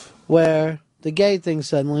love. Where the gay thing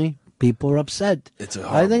suddenly, people are upset. It's a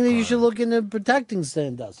I think that you should look into protecting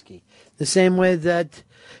Sandusky. The same way that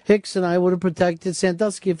Hicks and I would have protected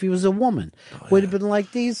Sandusky if he was a woman. Would have been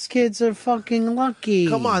like, these kids are fucking lucky.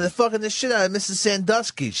 Come on, they're fucking the shit out of Mrs.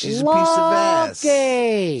 Sandusky. She's a piece of ass.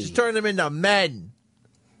 Lucky. She's turning them into men.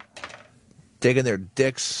 Digging their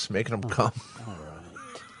dicks, making them come.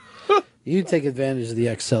 You take advantage of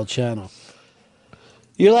the XL channel.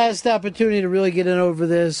 Your last opportunity to really get in over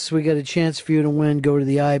this. We got a chance for you to win. Go to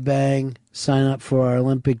the iBang. Sign up for our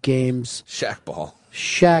Olympic Games. Shaq Ball.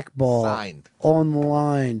 Shaq Ball. Signed. On the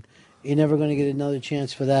line. You're never going to get another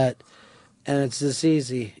chance for that. And it's this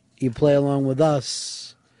easy. You play along with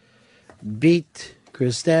us. Beat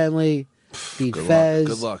Chris Stanley. Beat Good Fez.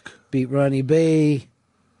 luck. Good luck. Beat Ronnie B.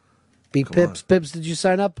 Beat Pips. Pips, did you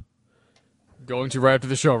sign up? Going to right after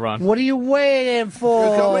the show, Ron. What are you waiting for?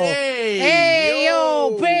 You're coming. Hey,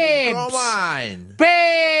 yo, babes. Come on.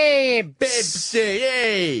 Babes. Babes,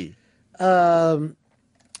 hey. I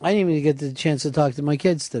didn't even get the chance to talk to my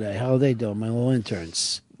kids today. How are they doing, my little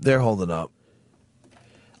interns? They're holding up.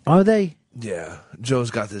 Are they? Yeah.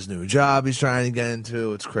 Joe's got this new job he's trying to get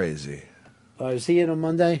into. It's crazy. Is he in on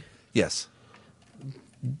Monday? Yes.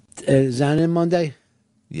 Is that in Monday?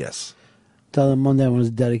 Yes. Tell them Monday I want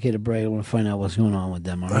to dedicate a break. I want to find out what's going on with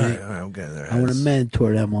them, all right? All right, I'm getting there. I want to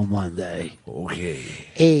mentor them on Monday. Okay.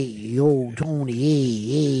 Hey, yo, Tony,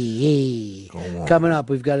 hey. Coming up,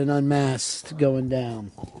 we've got an Unmasked going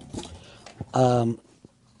down. And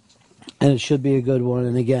it should be a good one.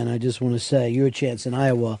 And again, I just want to say, your chance in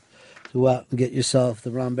Iowa to go out and get yourself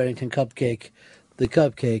the Ron Bennington cupcake, the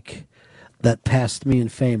cupcake that passed me in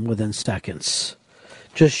fame within seconds.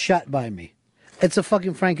 Just shot by me. It's a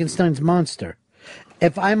fucking Frankenstein's monster.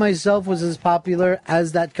 If I myself was as popular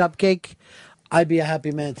as that cupcake, I'd be a happy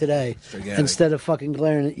man today. Instead of fucking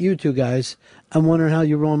glaring at you two guys, I'm wondering how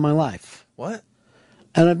you ruined my life. What?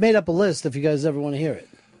 And I've made up a list if you guys ever want to hear it.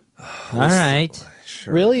 All right.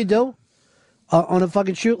 Sure. Really, you do? On a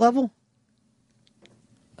fucking shoot level?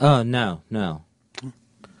 Oh, no. I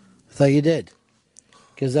thought you did.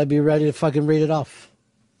 Because I'd be ready to fucking read it off.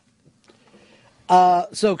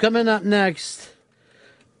 So coming up next,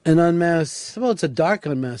 an unmasked. Well, it's a dark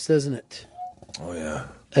unmasked, isn't it? Oh, yeah.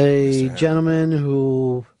 A gentleman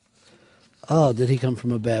who. Oh, did he come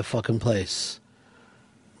from a bad fucking place?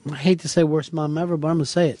 I hate to say worst mom ever, but I'm going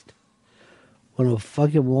to say it. When a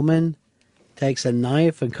fucking woman takes a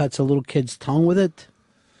knife and cuts a little kid's tongue with it.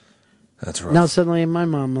 That's rough. Now suddenly my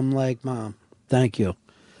mom, I'm like, Mom, thank you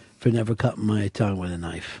for never cutting my tongue with a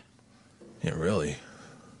knife. Yeah, really?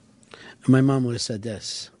 And my mom would have said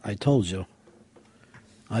this. I told you.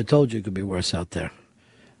 I told you it could be worse out there.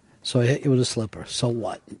 So I hit you with a slipper. So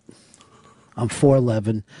what? I'm 4'11",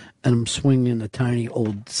 and I'm swinging a tiny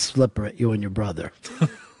old slipper at you and your brother.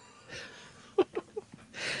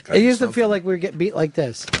 It used to feel like we were getting beat like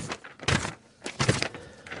this.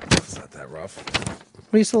 It's not that rough.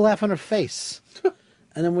 We used to laugh on her face.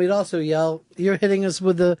 And then we'd also yell, "You're hitting us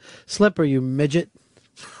with the slipper, you midget."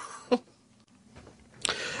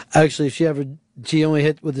 Actually, she only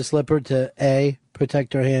hit with the slipper to A,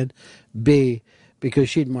 protect her hand, B, because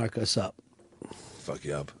she'd mark us up. Fuck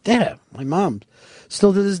you up. Yeah, my mom,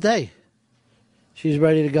 still to this day, she's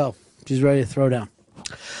ready to go. She's ready to throw down.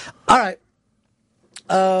 All right.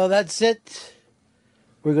 That's it.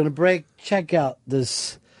 We're going to break. Check out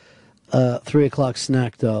this 3 o'clock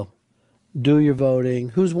snack, though. Do your voting.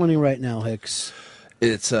 Who's winning right now, Hicks?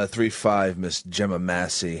 It's 3-5, Miss Gemma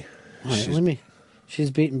Massey. All right,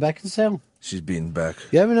 she's beating Beckinsale? She's beating Beck.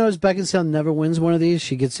 You ever notice Beckinsale never wins one of these?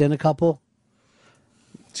 She gets in a couple.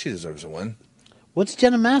 She deserves a win. What's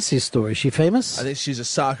Jenna Massey's story? Is she famous? I think she's a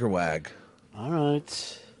soccer wag. All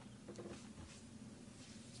right.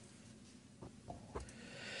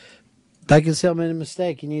 Beckinsale made a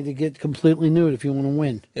mistake. You need to get completely nude if you want to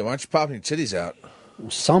win. Yeah, why don't you pop your titties out?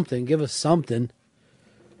 Something. Give us something.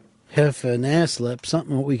 If an ass lip.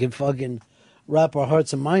 Something we can fucking wrap our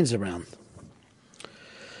hearts and minds around.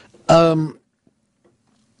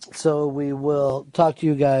 So we will talk to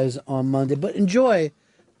you guys on Monday. But enjoy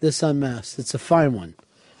this Unmasked. It's a fine one.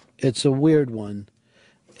 It's a weird one.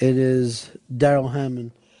 It is Daryl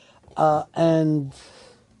Hammond. And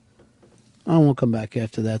I won't come back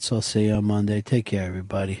after that, so I'll see you on Monday. Take care,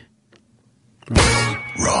 everybody.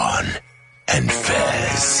 Ron and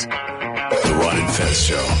Fez. The Ron and Fez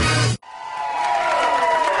Show.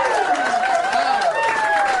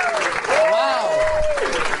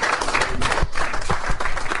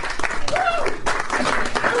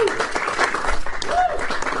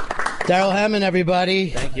 Daryl Hammond, everybody.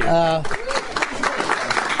 Thank you.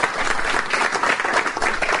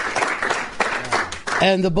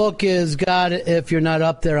 And the book is "God, If You're Not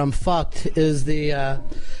Up There, I'm Fucked" is the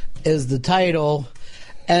title.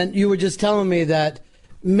 And you were just telling me that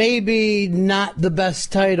maybe not the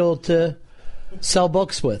best title to sell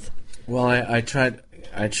books with. Well, I tried.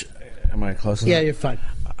 Am I close enough? Yeah, you're fine.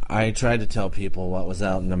 I tried to tell people what was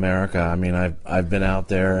out in America. I mean, I've been out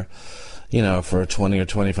there, for 20 or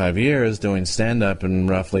 25 years doing stand-up in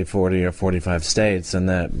roughly 40 or 45 states, and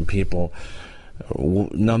that people,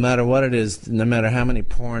 no matter what it is, no matter how many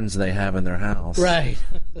porns they have in their house, Right.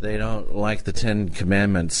 they don't like the 10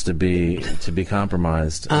 Commandments to be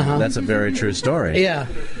compromised. Uh-huh. That's a very true story. Yeah.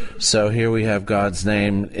 So here we have God's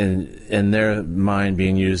name in their mind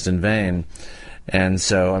being used in vain. And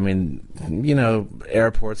so, I mean,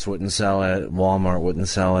 airports wouldn't sell it, Walmart wouldn't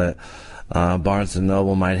sell it, Barnes &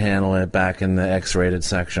 Noble might handle it back in the X-rated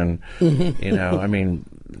section. I mean,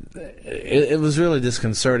 it was really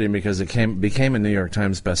disconcerting because it became a New York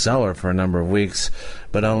Times bestseller for a number of weeks,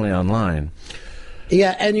 but only online.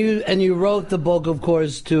 Yeah, and you wrote the book, of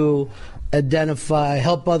course, to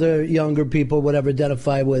help other younger people, whatever,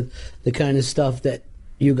 identify with the kind of stuff that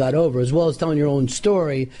you got over, as well as telling your own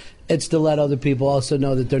story. It's to let other people also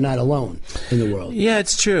know that they're not alone in the world. Yeah,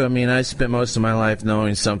 it's true. I mean, I spent most of my life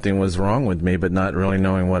knowing something was wrong with me, but not really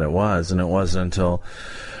knowing what it was. And it wasn't until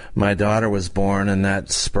my daughter was born and that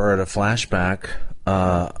spurred a flashback.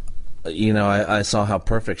 I saw how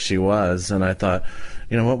perfect she was, and I thought,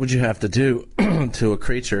 what would you have to do to a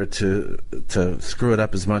creature to screw it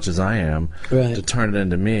up as much as I am, Right. to turn it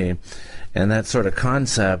into me? And that sort of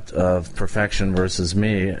concept of perfection versus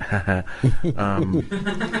me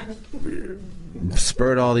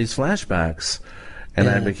spurred all these flashbacks. And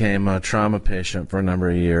I became a trauma patient for a number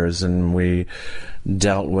of years, and we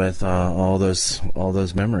dealt with all those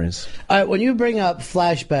memories. All right, when you bring up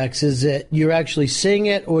flashbacks, is it you're actually seeing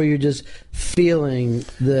it, or you're just feeling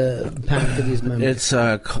the panic of these memories?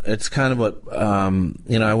 It's kind of what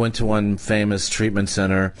I went to one famous treatment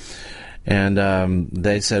center, and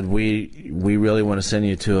they said we really want to send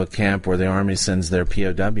you to a camp where the Army sends their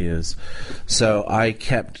POWs. So I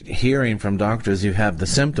kept hearing from doctors, you have the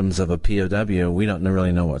symptoms of a POW. We don't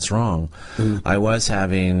really know what's wrong. I was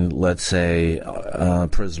having, let's say,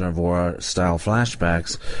 prisoner of war style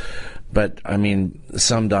flashbacks. But, I mean,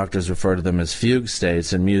 some doctors refer to them as fugue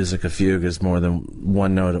states, and music, a fugue is more than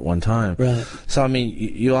one note at one time. Right. So, I mean,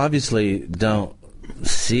 you obviously don't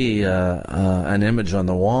see an image on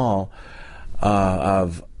the wall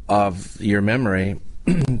of your memory,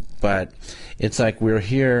 but it's like we're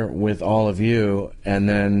here with all of you, and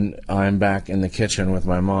then I'm back in the kitchen with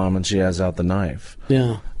my mom, and she has out the knife.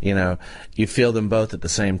 Yeah. You feel them both at the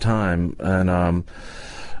same time, and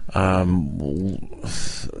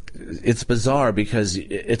it's bizarre because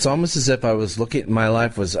it's almost as if I was looking. My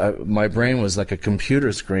life was, my brain was like a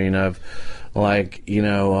computer screen of, like,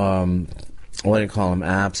 what do you call them,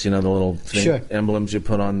 apps, the little Sure. emblems you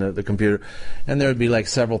put on the computer. And there would be like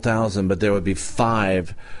several thousand, but there would be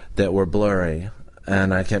 5 that were blurry.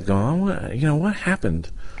 And I kept going, what happened?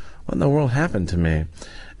 What in the world happened to me?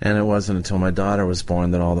 And it wasn't until my daughter was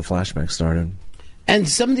born that all the flashbacks started. And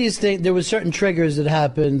some of these things, there were certain triggers that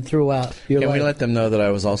happened throughout your life. Can we let them know that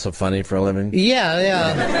I was also funny for a living?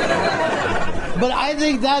 Yeah. But I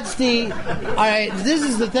think that's all right, this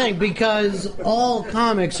is the thing, because all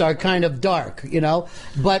comics are kind of dark,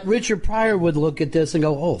 but Richard Pryor would look at this and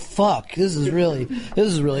go, oh, fuck, this is really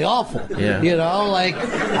awful. Yeah.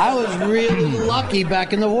 I was really lucky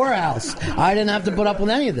back in the whorehouse. I didn't have to put up with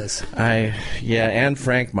any of this. Anne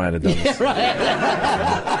Frank might have done this. Yeah,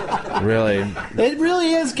 right. Really. It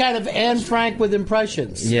really is kind of Anne Frank with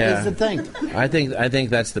impressions. Yeah. Is the thing. I think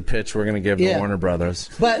that's the pitch we're going to give to Warner Brothers.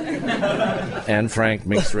 But Anne Frank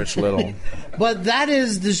meets Rich Little. But that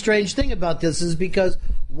is the strange thing about this, is because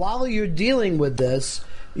while you're dealing with this,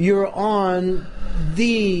 you're on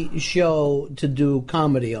the show to do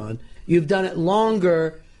comedy on. You've done it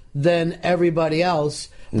longer than everybody else,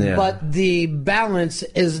 but the balance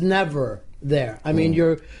is never there. I mean,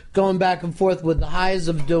 you're going back and forth with the highs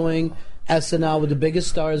of doing SNL with the biggest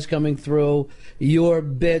stars coming through, your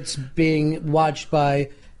bits being watched by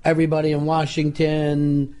everybody in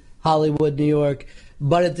Washington, Hollywood, New York,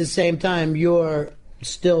 but at the same time, you're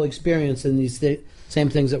still experiencing these same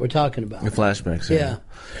things that we're talking about. The flashbacks. Yeah.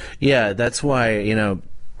 Yeah, that's why,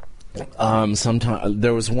 sometime,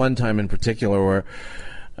 there was one time in particular where,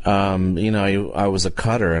 I was a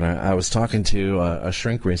cutter, and I was talking to a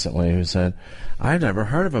shrink recently who said, I've never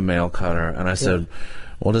heard of a male cutter. And I said,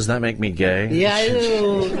 well, does that make me gay? Yeah, I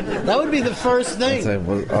do. That would be the first thing.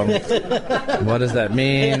 I said, what does that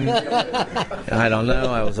mean? I don't know.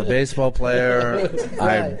 I was a baseball player.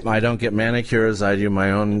 Right. I don't get manicures. I do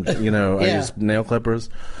my own, I use nail clippers.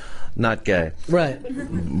 Not gay. Right.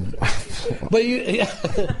 But you...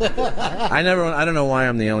 I don't know why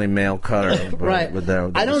I'm the only male cutter. Right. But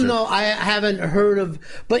I don't know. I haven't heard of...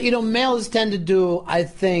 But, males tend to do, I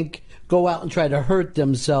think, go out and try to hurt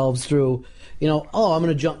themselves through, I'm going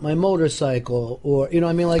to jump my motorcycle, or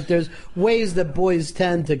like there's ways that boys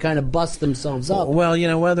tend to kind of bust themselves up.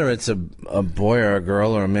 Well, whether it's a boy or a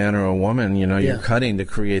girl or a man or a woman, you're cutting to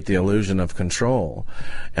create the illusion of control.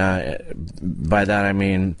 By that I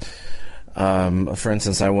mean, for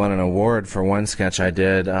instance, I won an award for one sketch I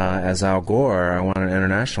did as Al Gore. I won an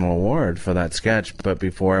international award for that sketch, but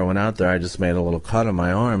before I went out there, I just made a little cut on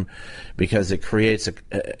my arm because it creates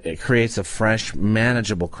a fresh,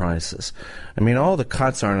 manageable crisis. I mean, all the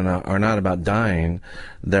cuts are not about dying;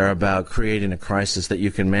 they're about creating a crisis that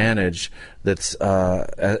you can manage. That's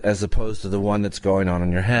as opposed to the one that's going on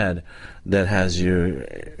in your head that has you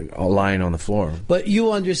lying on the floor. But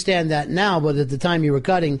you understand that now, but at the time you were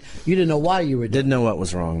cutting, you didn't know why you were doing it. Didn't know what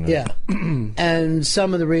was wrong. No. Yeah. And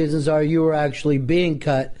some of the reasons are you were actually being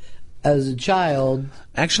cut as a child.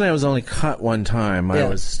 Actually, I was only cut one time. Yeah. I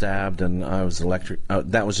was stabbed and I was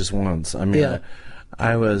that was just once. I mean,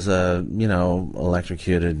 I was,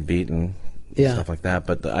 electrocuted, beaten, stuff like that,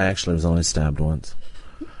 but I actually was only stabbed once.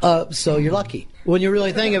 So you're lucky. When you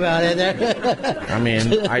really think about it. I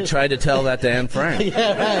mean, I tried to tell that to Anne Frank.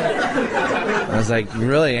 Yeah, right. I was like,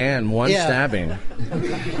 really, Anne, one stabbing.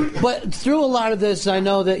 But through a lot of this, I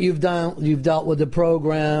know that you've dealt with the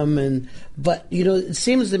program, but it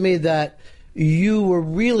seems to me that you were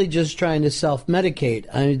really just trying to self-medicate.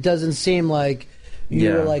 I mean, it doesn't seem like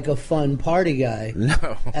you were like a fun party guy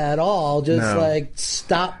at all. Just like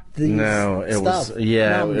stop these stuff.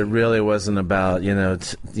 It really wasn't about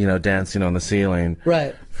dancing on the ceiling,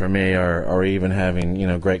 right? For me, or even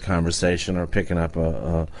having great conversation or picking up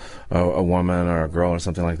a woman or a girl or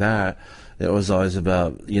something like that. It was always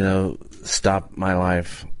about stop my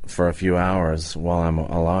life for a few hours while I'm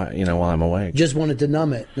alive, while I'm awake. Just wanted to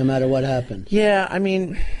numb it, no matter what happened. Yeah, I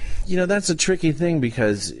mean, that's a tricky thing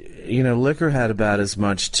because liquor had about as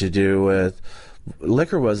much to do with.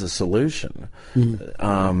 Liquor was a solution,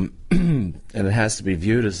 and it has to be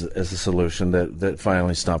viewed as a solution that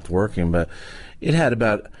finally stopped working. But it had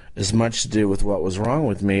about as much to do with what was wrong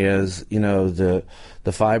with me as the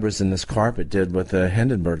fibers in this carpet did with the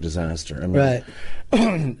Hindenburg disaster. I mean,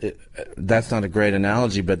 right. That's not a great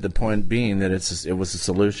analogy, but the point being that it was a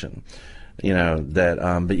solution.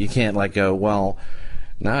 But you can't go, well,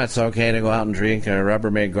 now it's okay to go out and drink a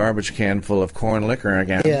Rubbermaid garbage can full of corn liquor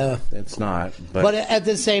again. Yeah, it's not. But at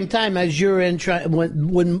the same time, as you're in,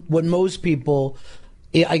 when most people,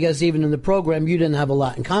 I guess even in the program, you didn't have a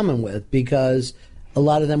lot in common with because a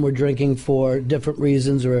lot of them were drinking for different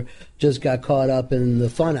reasons or just got caught up in the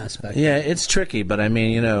fun aspect. Yeah, it's tricky, but I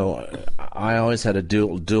mean, I always had a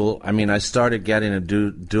dual. I mean, I started getting a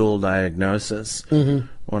dual diagnosis. Mm-hmm.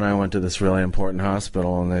 When I went to this really important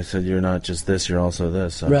hospital, and they said, you're not just this, you're also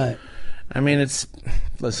this. So, right. I mean,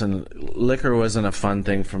 listen, liquor wasn't a fun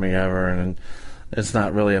thing for me ever, and it's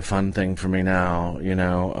not really a fun thing for me now,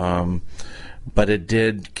 but it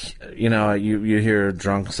did, you hear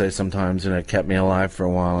drunks say sometimes, it kept me alive for a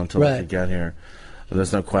while until I could get here. But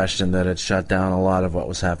there's no question that it shut down a lot of what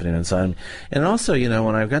was happening inside me. And also,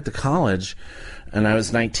 when I got to college, and I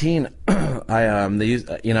was 19,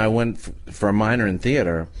 I went for a minor in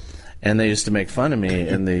theater, and they used to make fun of me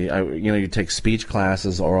in you take speech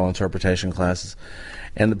classes, oral interpretation classes,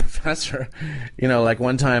 and the professor,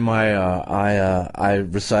 one time I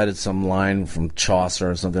recited some line from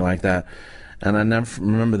Chaucer or something like that. And I never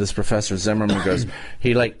remember this Professor Zimmerman goes,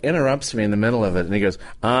 he interrupts me in the middle of it, and he goes,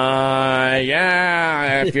 yeah,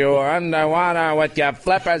 if you're underwater with your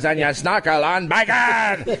flippers and your snorkel on, by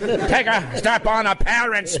God, take a strap on a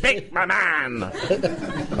pair and speak, my man.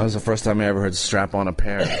 That was the first time I ever heard strap on a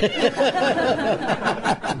pair.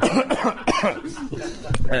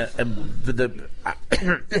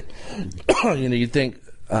 You think,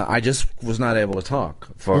 I just was not able to talk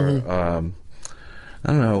for, I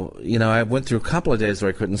don't know, I went through a couple of days where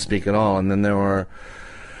I couldn't speak at all, and then there were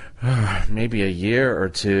maybe a year or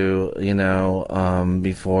two,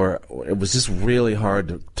 before it was just really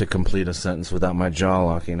hard to complete a sentence without my jaw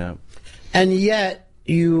locking up. And yet,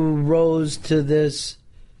 you rose to this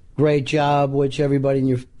great job, which everybody in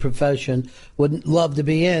your profession would love to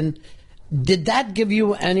be in. Did that give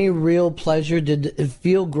you any real pleasure? Did it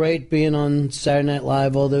feel great being on Saturday Night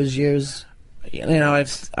Live all those years?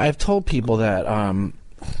 I've told people that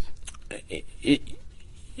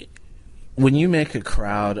when you make a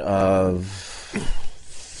crowd of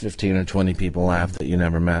 15 or 20 people laugh that you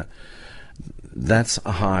never met, that's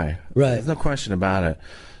a high. Right. There's no question about it.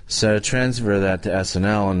 So transfer that to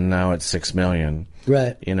SNL, and now it's 6 million.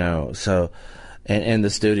 Right. So And in the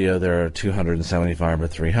studio, there are 275 or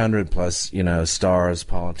 300 plus, stars,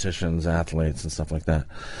 politicians, athletes, and stuff like that.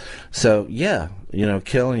 So, yeah,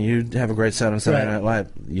 Kill, and you have a great set on Saturday Night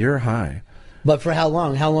Live. You're high. But for how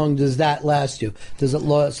long? How long does that last you? Does it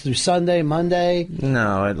last through Sunday, Monday?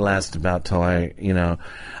 No, it lasts about till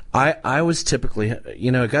I was typically,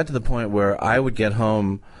 it got to the point where I would get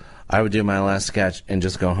home, I would do my last sketch and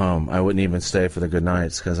just go home. I wouldn't even stay for the good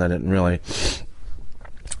nights because I didn't really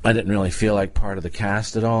feel like part of the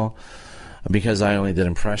cast at all because I only did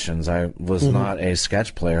impressions. I was not a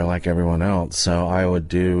sketch player like everyone else, so I would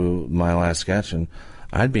do my last sketch and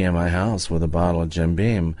I'd be in my house with a bottle of Jim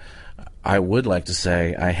Beam. I would like to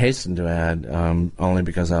say, I hasten to add, only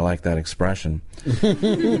because I like that expression,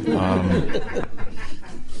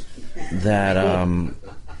 that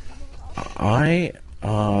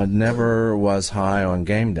I never was high on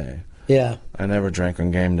game day. Yeah. I never drank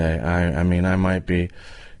on game day. I mean, I might be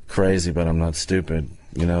crazy, but I'm not stupid.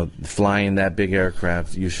 Flying that big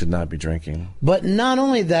aircraft, you should not be drinking. But not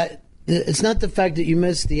only that, it's not the fact that you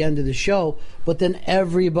missed the end of the show, but then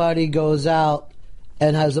everybody goes out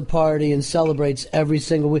and has a party and celebrates every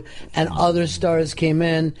single week, and other stars came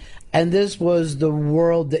in, and this was the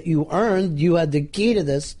world that you earned. You had the key to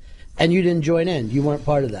this, and you didn't join in. You weren't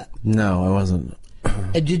part of that. No, I wasn't.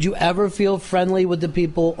 And did you ever feel friendly with the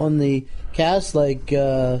people on the cast, like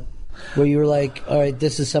where you were like, all right,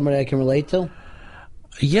 this is somebody I can relate to?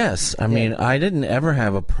 Yes. I mean, I didn't ever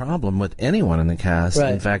have a problem with anyone in the cast.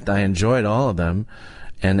 Right. In fact, I enjoyed all of them.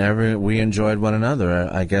 And we enjoyed one another.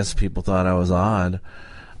 I guess people thought I was odd,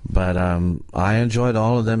 but I enjoyed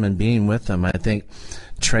all of them and being with them. I think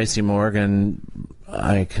Tracy Morgan,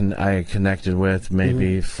 I connected with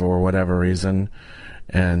maybe for whatever reason,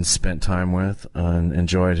 and spent time with and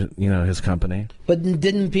enjoyed his company. But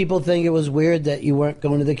didn't people think it was weird that you weren't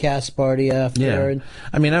going to the cast party after? Yeah,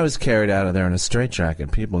 I mean, I was carried out of there in a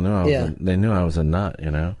straitjacket. People knew they knew I was a nut,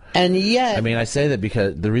 And yet, I mean, I say that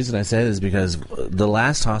because the reason I say this is because the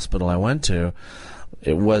last hospital I went to,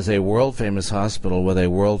 it was a world famous hospital with a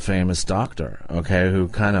world famous doctor, who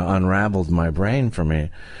kind of unraveled my brain for me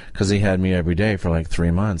because he had me every day for like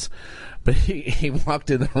 3 months. But he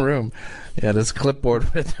walked in the room, he had his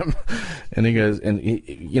clipboard with him, and he goes,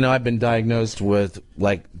 I've been diagnosed with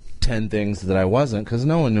like 10 things that I wasn't because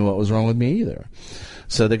no one knew what was wrong with me either.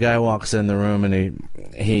 So the guy walks in the room and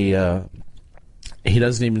he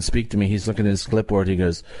doesn't even speak to me. He's looking at his clipboard. He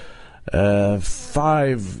goes, 5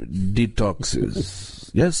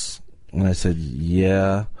 detoxes. Yes? And I said,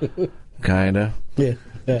 yeah, kind of. Yeah.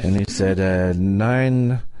 And he said,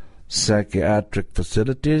 9 psychiatric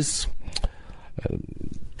facilities,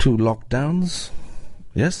 2 lockdowns.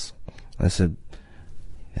 Yes? I said,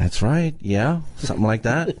 that's right, yeah, something like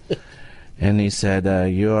that. And he said,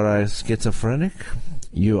 you are a schizophrenic,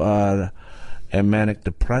 you are a manic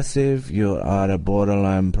depressive, you are a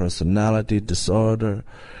borderline personality disorder,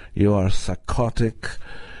 you are psychotic.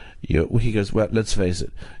 He goes, well, let's face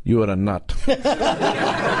it, you are a nut.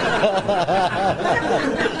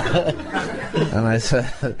 And I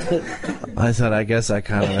said, I guess I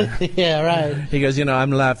kind of. Yeah, right. He goes,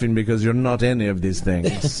 I'm laughing because you're not any of these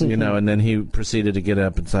things, and then he proceeded to get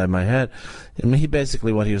up inside my head. I mean,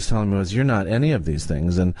 what he was telling me was, you're not any of these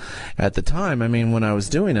things. And at the time, I mean, when I was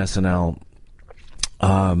doing SNL,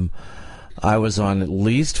 I was on at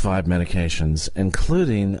least 5 medications,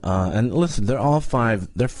 including, and listen, they're fine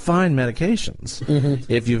medications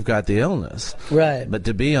if you've got the illness. Right. But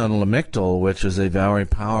to be on Lamictal, which is a very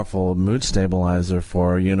powerful mood stabilizer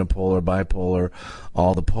for unipolar, bipolar,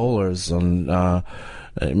 all the polars, and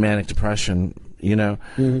manic depression,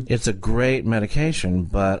 it's a great medication,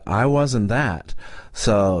 but I wasn't that.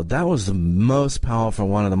 So that was the most powerful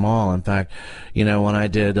one of them all. In fact, when I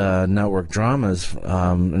did network dramas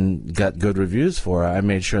and got good reviews for it, I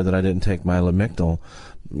made sure that I didn't take my Lamictal,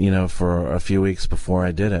 for a few weeks before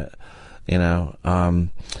I did it. So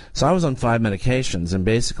I was on 5 medications, and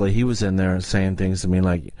basically he was in there saying things to me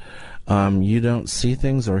like, you don't see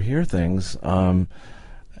things or hear things.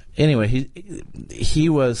 Anyway, he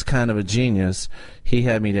was kind of a genius. He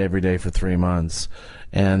had me every day for 3 months.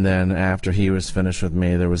 And then after he was finished with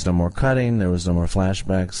me, there was no more cutting, there was no more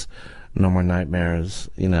flashbacks, no more nightmares,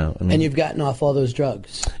 And you've gotten off all those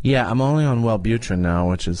drugs. Yeah, I'm only on Wellbutrin now,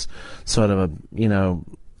 which is sort of a,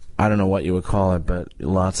 I don't know what you would call it, but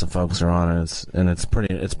lots of folks are on it, and it's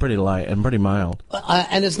pretty light and pretty mild.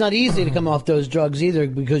 And it's not easy to come off those drugs either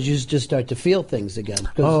because you just start to feel things again.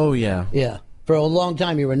 Oh, yeah. Yeah. For a long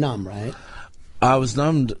time you were numb, right? I was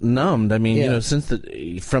numbed. I mean,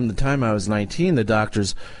 from the time I was 19, the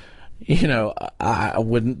doctors, I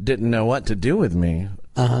didn't know what to do with me,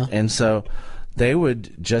 and so they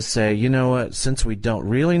would just say, you know what, since we don't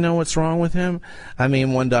really know what's wrong with him. I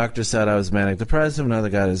mean, one doctor said I was manic depressive, another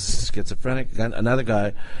guy is schizophrenic, another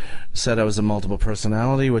guy said I was a multiple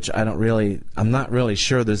personality, which I'm not really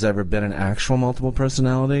sure there's ever been an actual multiple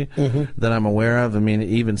personality that I'm aware of. I mean,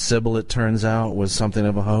 even Sybil, it turns out, was something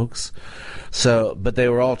of a hoax. So, but they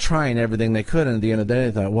were all trying everything they could, and at the end of the day,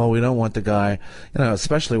 they thought, well, we don't want the guy,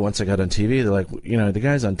 especially once I got on TV, they're like, the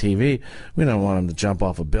guy's on TV, we don't want him to jump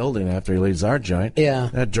off a building after he leaves our joint. Yeah.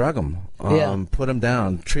 Drug him. Put him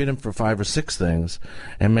down, treat him for 5 or 6 things,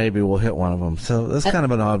 and maybe we'll hit one of them. So that's kind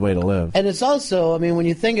of an odd way to live. And it's also, I mean, when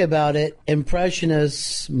you think about it,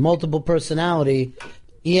 impressionists, multiple personality,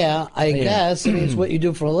 I guess. I mean, it's what you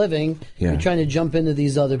do for a living. Yeah. You're trying to jump into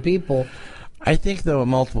these other people. I think, though, a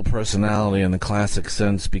multiple personality in the classic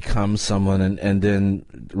sense becomes someone and then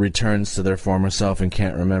returns to their former self and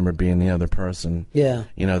can't remember being the other person. Yeah.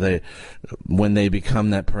 When they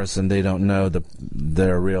become that person, they don't know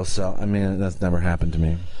their real self. I mean, that's never happened to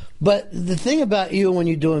me. But the thing about you when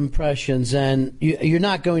you do impressions, and you're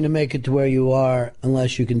not going to make it to where you are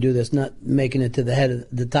unless you can do this, not making it to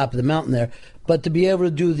the top of the mountain there, but to be able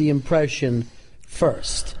to do the impression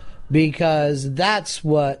first, because that's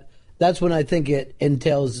when I think it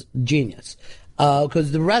entails genius.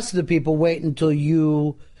 Because the rest of the people wait until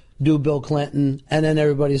you do Bill Clinton, and then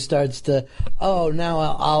everybody starts to, now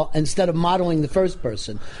I'll instead of modeling the first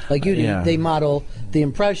person, like you did, they model the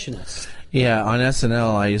impressionist. Yeah, on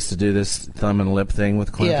SNL, I used to do this thumb and lip thing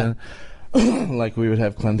with Clinton. Yeah. Like we would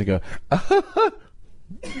have Clinton go,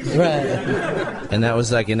 right. And that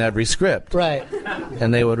was like in every script. Right.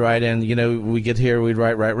 And they would write in, we get here, we'd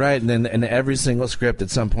write, and then in every single script at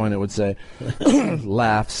some point it would say,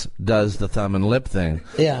 laughs, does the thumb and lip thing.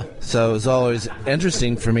 Yeah. So it was always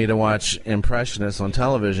interesting for me to watch impressionists on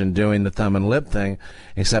television doing the thumb and lip thing,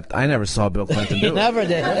 except I never saw Bill Clinton do it. He never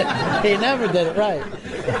did it. He never did it, right.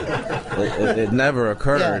 It never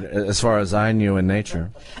occurred as far as I knew in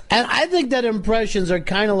nature. And I think that impressions are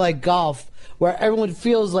kind of like golf, where everyone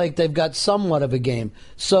feels like they've got somewhat of a game.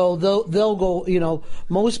 So they'll go,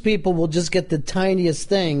 most people will just get the tiniest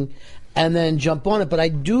thing and then jump on it. But I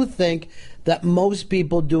do think that most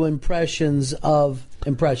people do impressions of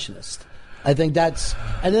impressionists. I think and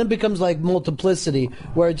then it becomes like multiplicity,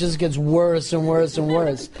 where it just gets worse and worse and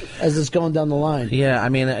worse as it's going down the line. Yeah, I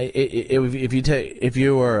mean, if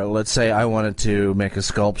you were, let's say, I wanted to make a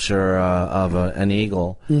sculpture of an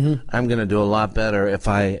eagle, I'm going to do a lot better if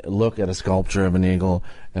I look at a sculpture of an eagle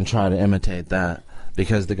and try to imitate that,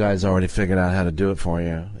 because the guy's already figured out how to do it for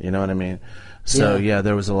you. You know what I mean? So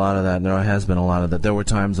there was a lot of that. And there has been a lot of that. There were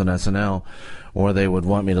times on SNL where they would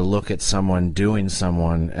want me to look at someone doing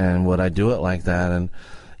someone, and would I do it like that? And,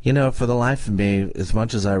 for the life of me, as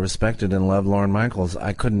much as I respected and loved Lorne Michaels,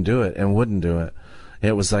 I couldn't do it and wouldn't do it.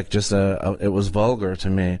 It was like it was vulgar to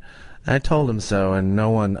me. I told him so, and no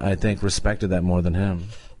one, I think, respected that more than him.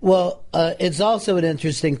 Well, it's also an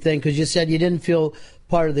interesting thing, because you said you didn't feel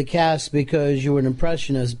part of the cast because you were an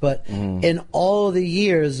impressionist, but in all the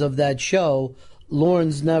years of that show,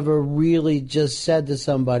 Lorne's never really just said to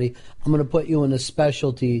somebody, I'm going to put you in a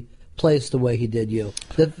specialty place the way he did you.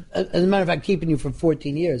 As a matter of fact, keeping you for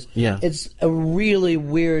 14 years. Yeah. It's a really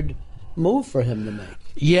weird move for him to make.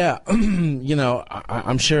 Yeah.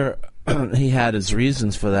 I'm sure he had his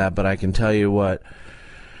reasons for that, but I can tell you what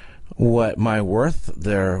my worth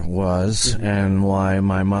there was, and why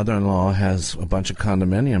my mother-in-law has a bunch of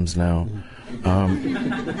condominiums now.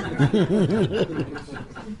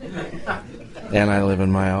 And I live in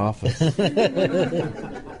my office.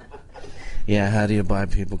 Yeah, how do you buy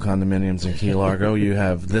people condominiums in Key Largo? You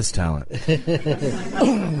have this talent.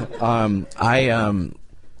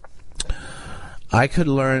 I could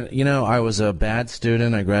learn, I was a bad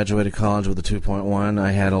student. I graduated college with a 2.1.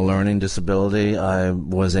 I had a learning disability. I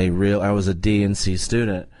was a D and C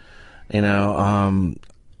student, but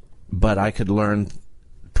I could learn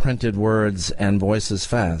printed words and voices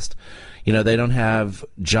fast. They don't have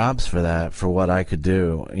jobs for that, for what I could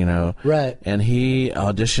do, Right. And he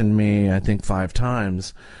auditioned me, I think, 5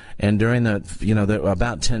 times, and during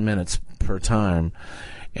about 10 minutes per time.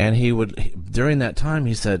 And during that time,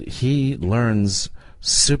 he said he learns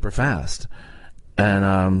super fast.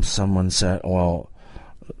 And someone said, well,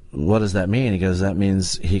 what does that mean? He goes, that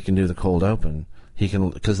means he can do the cold open.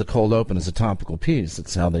 Because the cold open is a topical piece.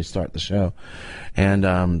 It's how they start the show. And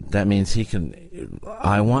that means he can,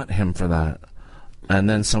 I want him for that. And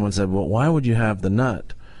then someone said, well, why would you have the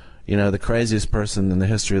nut? The craziest person in the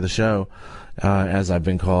history of the show, as I've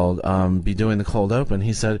been called, be doing the cold open.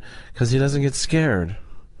 He said, because he doesn't get scared.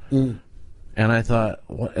 And I thought,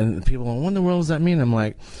 and people, what in the world does that mean? I'm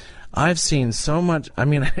like, I've seen so much. I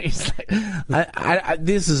mean, he's like,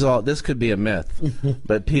 this could be a myth,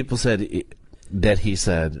 but people said that he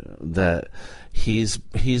said that he's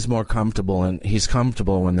more comfortable and he's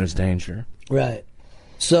comfortable when there's danger. Right.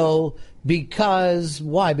 So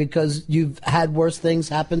why? Because you've had worse things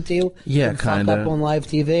happen to you? Yeah, kind of. Fuck up on live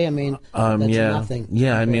TV? I mean, that's nothing.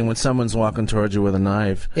 Yeah, I mean, when someone's walking towards you with a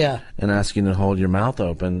knife and asking you to hold your mouth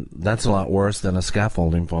open, that's a lot worse than a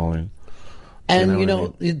scaffolding falling. And,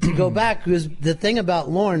 to go back, because the thing about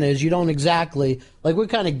Lorne is you don't exactly, like we're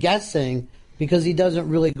kind of guessing, because he doesn't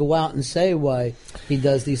really go out and say why he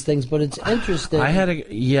does these things, but it's interesting. I had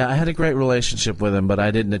a great relationship with him, but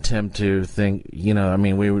I didn't attempt to think, I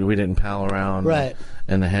mean, we didn't pal around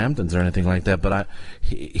in the Hamptons or anything like that, but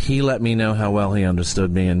he let me know how well he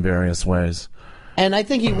understood me in various ways. And I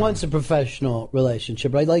think he wants a professional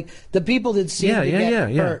relationship, right? Like the people that seem to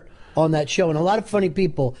get hurt on that show, and a lot of funny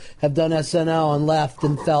people have done SNL and left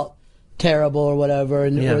and felt terrible or whatever,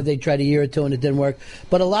 or they tried a year or two and it didn't work.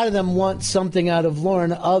 But a lot of them want something out of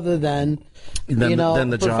Lorne other than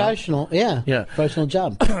the professional. Job. Yeah, professional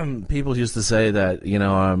job. People used to say that,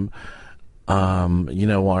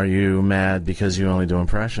 are you mad because you only do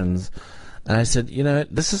impressions? And I said,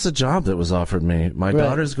 this is a job that was offered me. My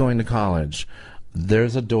daughter's going to college.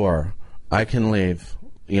 There's a door. I can leave.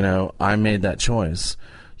 I made that choice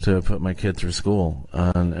to put my kid through school,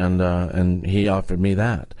 and he offered me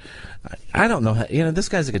that. I don't know how, this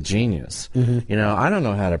guy's like a genius. Mm-hmm. I don't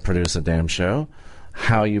know how to produce a damn show,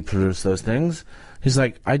 how you produce those things. He's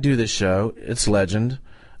like, I do this show. It's legend.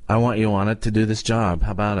 I want you on it to do this job.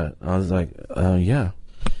 How about it? I was like, yeah.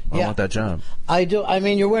 I want that job. I do. I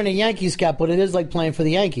mean, you're wearing a Yankees cap, but it is like playing for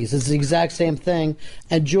the Yankees. It's the exact same thing.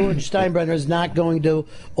 And George Steinbrenner is not going to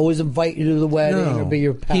always invite you to the wedding or be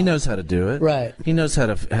your pal. He knows how to do it. Right. He knows how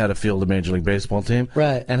to field a Major League Baseball team.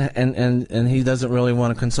 Right. And he doesn't really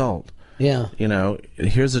want to consult. Yeah.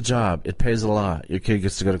 Here's a job. It pays a lot. Your kid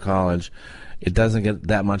gets to go to college. It doesn't get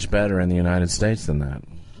that much better in the United States than that.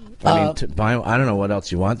 I don't know what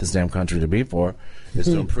else you want this damn country to be for. Is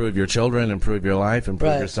to improve your children, improve your life,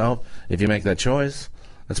 improve yourself. If you make that choice,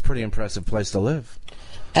 that's a pretty impressive place to live.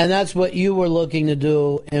 And that's what you were looking to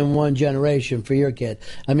do in one generation for your kid.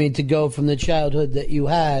 I mean, to go from the childhood that you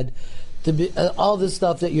had to be all this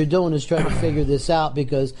stuff that you're doing is trying to figure this out,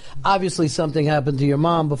 because obviously something happened to your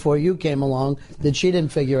mom before you came along that she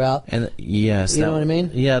didn't figure out. And yes, you know what I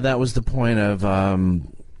mean? Yeah, that was the point of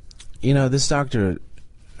this doctor.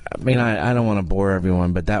 I mean, I don't want to bore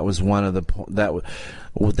everyone, but that was one of the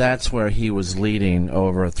that's where he was leading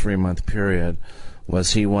over a 3-month period.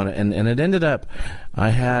 Was he wanted, and it ended up. I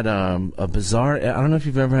had a bizarre. I don't know if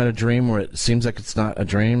you've ever had a dream where it seems like it's not a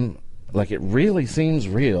dream, like it really seems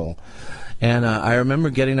real. And I remember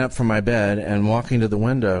getting up from my bed and walking to the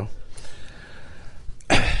window,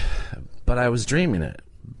 but I was dreaming it,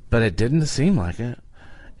 but it didn't seem like it.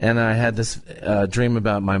 And I had this dream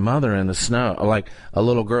about my mother in the snow, like a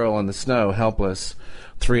little girl in the snow, helpless,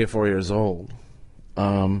 3 or 4 years old,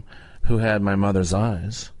 who had my mother's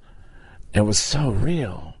eyes. It was so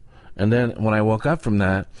real. And then when I woke up from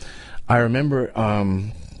that, I remember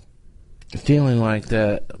feeling like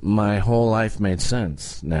that my whole life made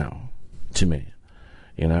sense now to me,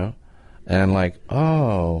 And like,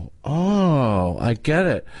 I get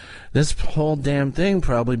it. This whole damn thing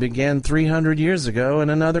probably began 300 years ago in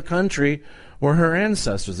another country where her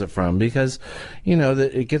ancestors are from, because,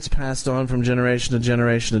 that it gets passed on from generation to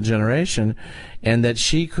generation to generation, and that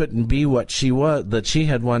she couldn't be what she was, that she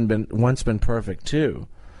had once been perfect too.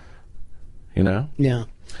 Yeah.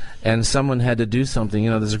 And someone had to do something.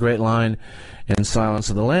 There's a great line in Silence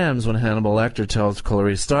of the Lambs when Hannibal Lecter tells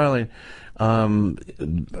Clarice Starling,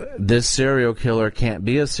 this serial killer can't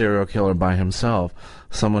be a serial killer by himself.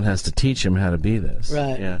 Someone has to teach him how to be this.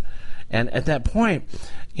 Right. Yeah. And at that point,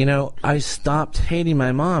 I stopped hating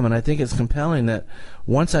my mom, and I think it's compelling that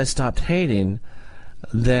once I stopped hating,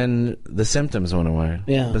 then the symptoms went away.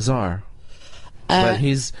 Yeah. Bizarre. But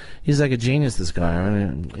he's like a genius, this guy. I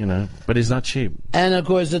mean, but he's not cheap. And of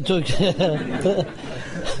course, it took. He's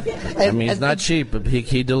not cheap, but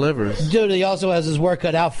he delivers. Dude, he also has his work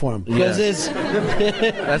cut out for him. Yes.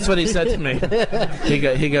 That's what he said to me.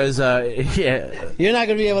 He goes, You're not going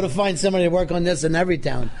to be able to find somebody to work on this in every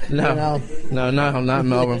town. No, not in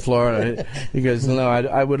Melbourne, Florida. He goes, no,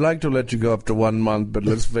 I would like to let you go after 1 month, but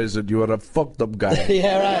let's face it, you are a fucked up guy.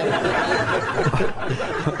 Yeah,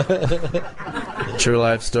 right. True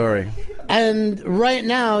life story. And right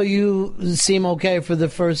now, you seem okay for the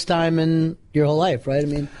first time in your whole life,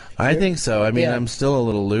 right? I think so. I'm still a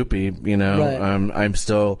little loopy, Right. I'm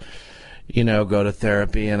still, go to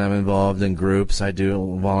therapy, and I'm involved in groups. I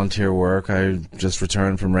do volunteer work. I just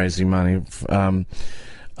returned from raising money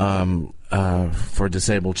for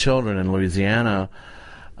disabled children in Louisiana.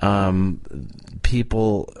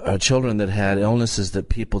 Children that had illnesses that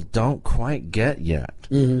people don't quite get yet.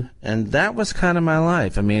 Mm-hmm. And that was kind of my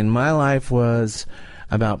life. I mean, my life was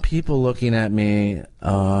about people looking at me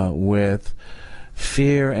with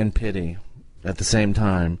fear and pity at the same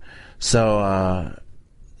time. So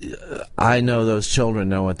I know those children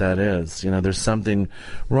know what that is. There's something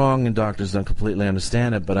wrong, and doctors don't completely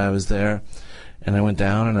understand it, but I was there. And I went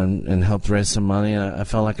down and helped raise some money, and I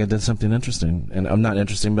felt like I did something interesting. And I'm not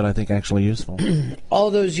interesting, but I think actually useful. All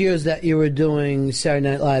those years that you were doing Saturday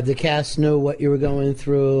Night Live, the cast knew what you were going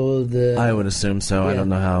through? I would assume so. Yeah. I don't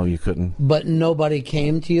know how you couldn't. But nobody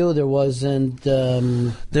came to you? There wasn't...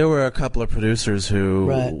 There were a couple of producers who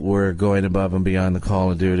were going above and beyond the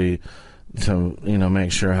call of duty to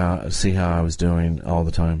make sure see how I was doing all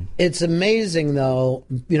the time. It's amazing, though,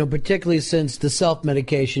 particularly since the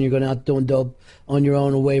self-medication, you're going out doing dope on your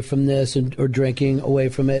own away from this or drinking away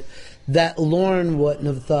from it, that Lorne wouldn't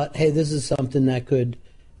have thought, hey, this is something that could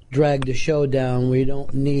drag the show down. We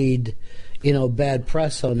don't need, bad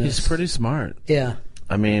press on this. He's pretty smart. Yeah.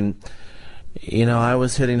 I mean... I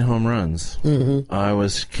was hitting home runs. Mm-hmm. I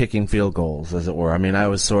was kicking field goals, as it were. I mean, I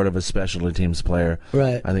was sort of a specialty teams player.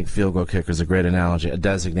 Right. I think field goal kicker is a great analogy. A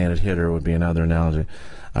designated hitter would be another analogy.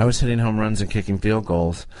 I was hitting home runs and kicking field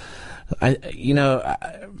goals.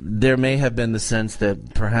 There may have been the sense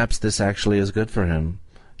that perhaps this actually is good for him.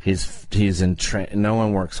 He's in no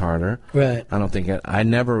one works harder. Right. I don't think I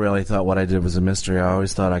never really thought what I did was a mystery. I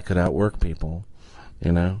always thought I could outwork people.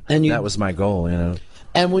 And that was my goal.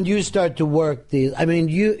 And when you start to work these, I mean,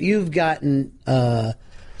 you've gotten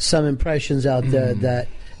some impressions out there that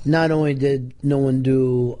not only did no one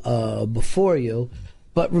do before you,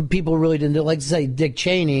 but people really didn't do. Like, say, Dick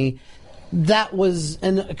Cheney, that was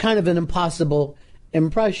kind of an impossible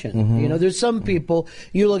impression. Mm-hmm. There's some people,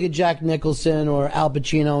 you look at Jack Nicholson or Al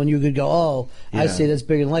Pacino, and you could go, oh, I see, that's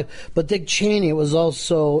bigger than life. But Dick Cheney, it was all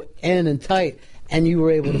so in and tight, and you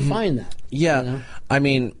were able to find that. Yeah. I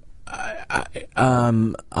mean...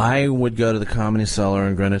 I would go to the Comedy Cellar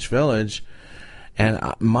in Greenwich Village, and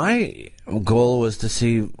my goal was to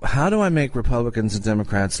see how do I make Republicans and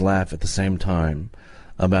Democrats laugh at the same time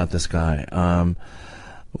about this guy.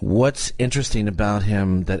 What's interesting about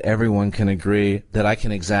him that everyone can agree that I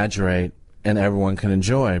can exaggerate and everyone can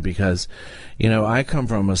enjoy? Because, I come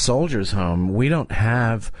from a soldier's home. We didn't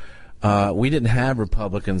have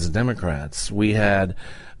Republicans and Democrats. We had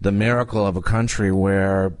the miracle of a country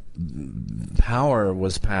where power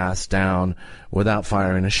was passed down without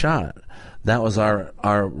firing a shot. That was our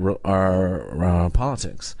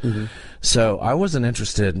politics. Mm-hmm. So I wasn't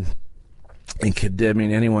interested in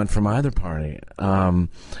condemning anyone from either party. I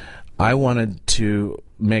wanted to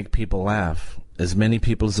make people laugh, as many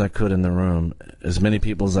people as I could in the room, as many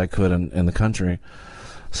people as I could in the country.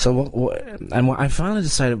 So I finally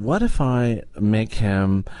decided, what if I make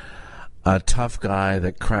him a tough guy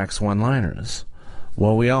that cracks one-liners?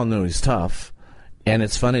 Well, we all knew he's tough, and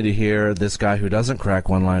it's funny to hear this guy who doesn't crack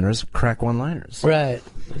one-liners crack one-liners. Right.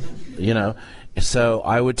 So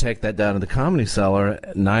I would take that down to the Comedy Cellar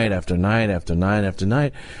night after night after night after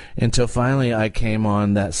night until finally I came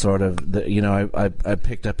on that sort of, I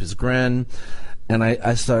picked up his grin, and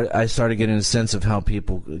I started getting a sense of how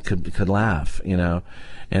people could laugh,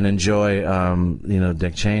 and enjoy,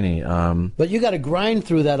 Dick Cheney. But you got to grind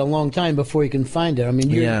through that a long time before you can find it. I mean,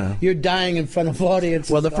 you're dying in front of audience.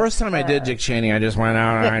 Well, the first time I did Dick Cheney, I just went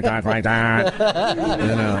out and I talked like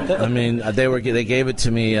that. I mean, they gave it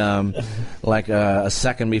to me like a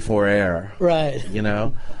second before air. Right.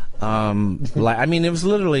 It was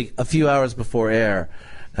literally a few hours before air.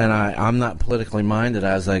 And I'm not politically minded.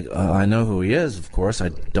 I was like, I know who he is, of course. I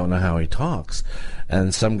don't know how he talks.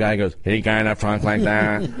 And some guy goes, he kind of talks like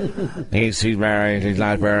that. He's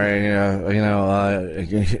not very,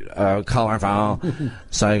 colorful.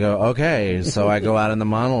 So I go, okay. So I go out in the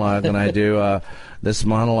monologue and I do this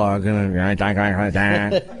monologue and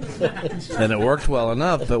it worked well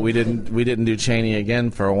enough, but we didn't do Cheney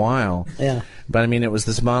again for a while. Yeah. But I mean, it was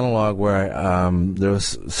this monologue where there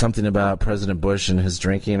was something about President Bush and his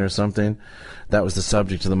drinking or something. That was the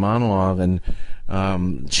subject of the monologue, and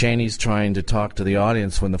Cheney's trying to talk to the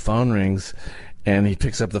audience when the phone rings, and he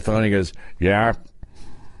picks up the phone and he goes, "Yeah,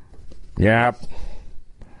 where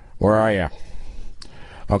are you?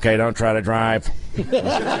 Okay, don't try to drive." and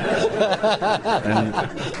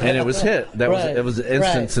it was hit. It was an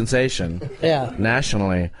instant sensation. Yeah.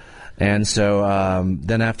 Nationally. And so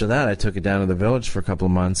then after that, I took it down to the Village for a couple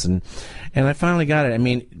of months, and I finally got it. I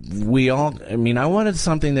mean, I wanted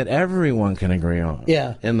something that everyone can agree on.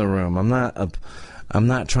 Yeah. In the room, I'm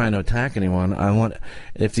not trying to attack anyone.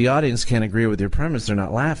 If the audience can't agree with your premise, they're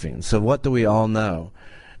not laughing. So what do we all know?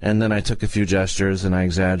 And then I took a few gestures and I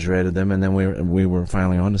exaggerated them, and then we were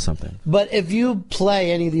finally onto something. But if you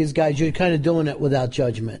play any of these guys, you're kind of doing it without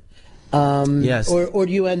judgment. Yes. Or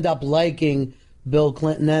do you end up liking Bill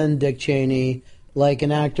Clinton and Dick Cheney, like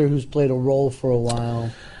an actor who's played a role for a while?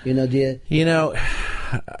 Do you?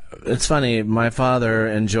 It's funny. My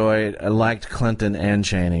father liked Clinton and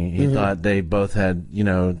Cheney. He thought they both had,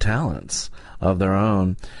 talents of their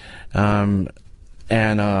own.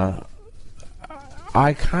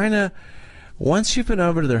 I kind of, once you've been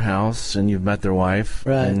over to their house and you've met their wife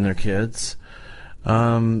and their kids,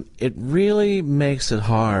 it really makes it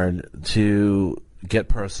hard to get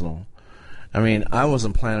personal. I mean, I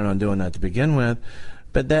wasn't planning on doing that to begin with,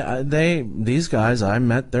 but these guys, I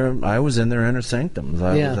was in their inner sanctums.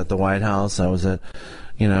 I was at the White House. I was at,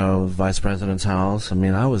 Vice President's house. I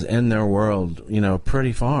mean, I was in their world,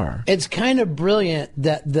 pretty far. It's kind of brilliant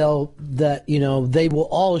that they will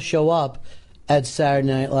all show up at Saturday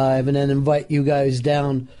Night Live and then invite you guys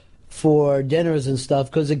down for dinners and stuff,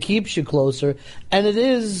 because it keeps you closer, and it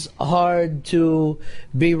is hard to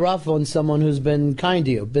be rough on someone who's been kind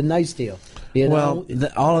to you, been nice to you. Well,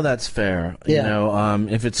 all of that's fair. Yeah.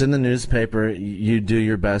 If it's in the newspaper, you do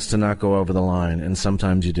your best to not go over the line, and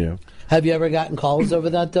sometimes you do. Have you ever gotten calls over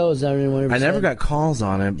that, though? Is that anyone ever I never said? got calls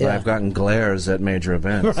on it, but I've gotten glares at major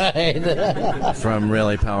events Right. from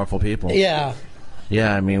really powerful people. Yeah.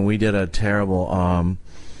 Yeah, I mean, we did a terrible,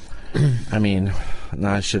 no,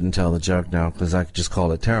 I shouldn't tell the joke now because I just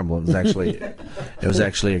called it terrible. It was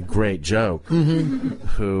actually a great joke.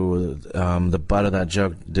 Who the butt of that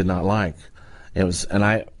joke did not like. It was, and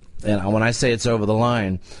when I say it's over the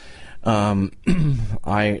line, I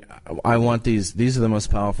want these are the most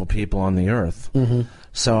powerful people on the earth.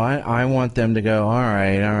 So I want them to go, all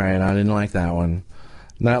right, I didn't like that one.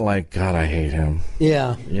 Not like, God, I hate him.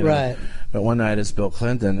 Yeah, right. But one night as Bill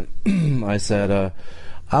Clinton, I said,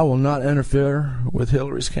 I will not interfere with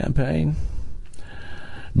Hillary's campaign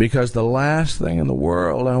because the last thing in the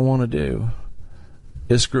world I want to do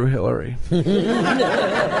is screw Hillary. Right.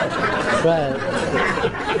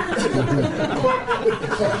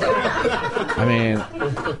 I mean,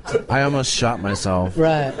 I almost shot myself.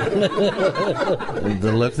 Right.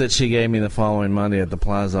 The look that she gave me the following Monday at the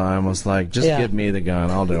plaza, I almost just give me the gun.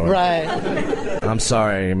 I'll do it. Right. I'm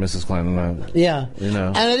sorry, Mrs. Clinton. Yeah.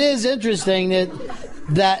 And it is interesting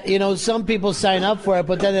that some people sign up for it,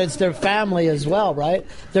 but then it's their family as well, right?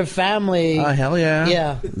 Their family. Oh, hell yeah.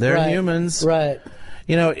 Yeah. They're humans. Right.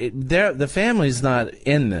 The family's not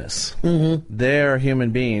in this. They're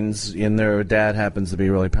human beings, and their dad happens to be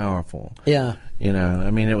really powerful. Yeah. I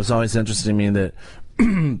mean, it was always interesting to me that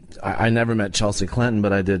I never met Chelsea Clinton,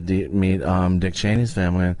 but I did meet Dick Cheney's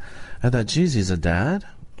family. And I thought, geez, he's a dad?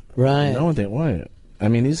 Right. No one think, what? I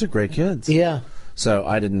mean, these are great kids. Yeah. So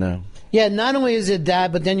I didn't know. Yeah, not only is it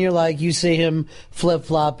dad, but then you see him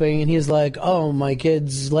flip-flopping, and he's like, oh, my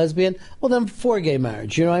kid's lesbian? Well, then for gay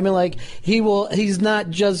marriage, you know what I mean? He's not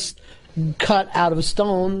just cut out of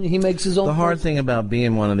stone, he makes his own... The hard thing about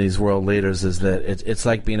being one of these world leaders is that it's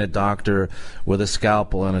like being a doctor with a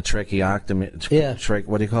scalpel and a tracheotomy. Yeah.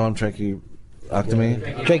 What do you call them? Tracheotomy?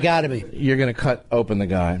 Tracheotomy. You're going to cut open the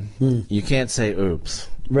guy. You can't say oops.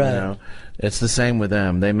 Right. It's the same with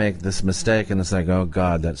them. They make this mistake, and it's like, oh,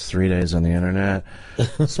 God, that's 3 days on the Internet.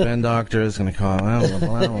 Spin doctor is going to call.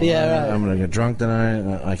 Yeah, right. I'm going to get drunk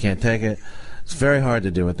tonight. I can't take it. It's very hard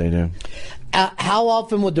to do what they do. How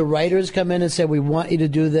often would the writers come in and say, we want you to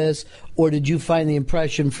do this, or did you find the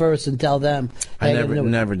impression first and tell them? I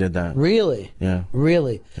never did that. Really? Yeah.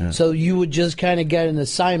 Really? Yeah. So you would just kind of get an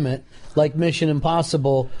assignment, like Mission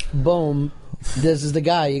Impossible, boom, this is the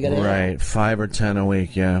guy you got to Right, 5 or 10 a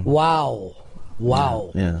week, yeah. Wow.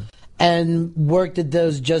 Yeah. And worked at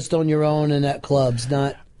those just on your own and at clubs,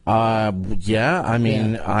 not... Yeah, I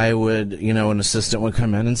mean, I would, an assistant would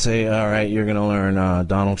come in and say, all right, you're going to learn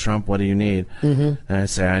Donald Trump, what do you need? And I'd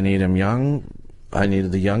say, I need him young, I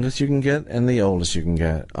need the youngest you can get and the oldest you can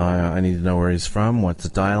get. I need to know where he's from, what's the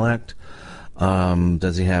dialect,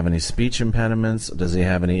 does he have any speech impediments, does he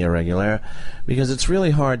have any irregularity? Because it's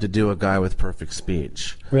really hard to do a guy with perfect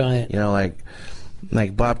speech. Right.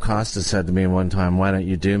 Like Bob Costas said to me one time, why don't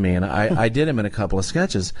you do me? And I did him in a couple of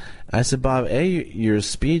sketches. I said, Bob, A, your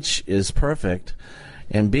speech is perfect,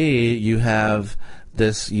 and B, you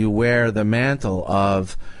wear the mantle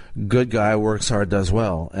of good guy, works hard, does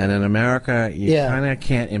well. And in America, you kind of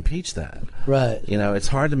can't impeach that. Right. You know, it's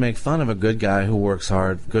hard to make fun of a good guy who works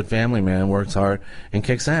hard, good family man, works hard, and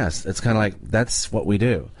kicks ass. It's kind of like, that's what we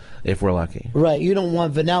do, if we're lucky. Right. You don't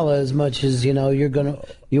want vanilla as much as, you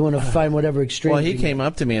want to find whatever extreme. Well, he came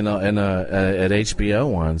up to me at HBO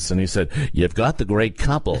once, and he said, "You've got the great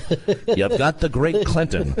couple. You've got the great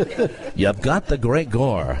Clinton. You've got the great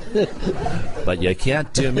Gore. But you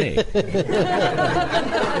can't do me.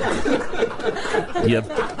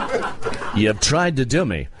 You've tried to do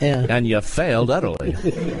me, and you failed utterly."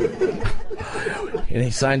 And he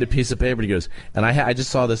signed a piece of paper, and he goes, and I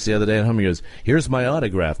just saw this the other day at home, he goes, "Here's my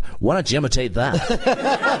autograph. Why don't you imitate that?"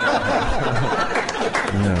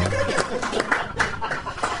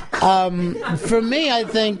 For me, I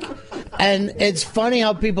think, and it's funny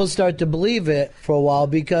how people start to believe it for a while,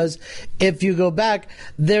 because if you go back,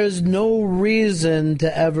 there's no reason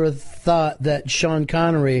to ever thought that Sean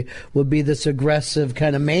Connery would be this aggressive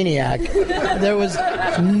kind of maniac. There was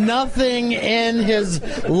nothing in his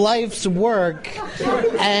life's work,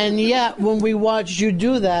 and yet when we watch you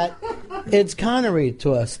do that, it's Connery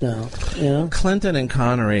to us now. Clinton and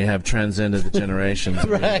Connery have transcended the generations.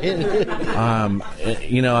 Right.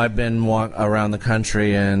 I've been around the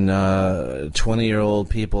country, and 20-year-old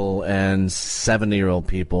people and 70-year-old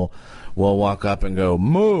people will walk up and go,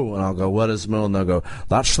 "Moo," and I'll go, "What is moo?" And they'll go,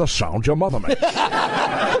 "That's the sound your mother makes."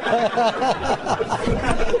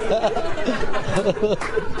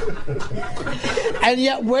 And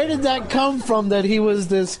yet, where did that come from, that he was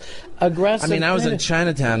this aggressive? I mean, I was in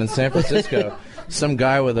Chinatown in San Francisco. Some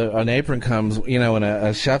guy with an apron comes, and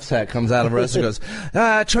a chef's hat comes out of a restaurant and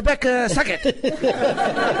goes, "Tribeca, suck it."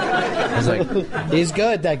 I was like, he's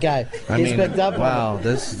good, that guy. He's picked up wow, on it.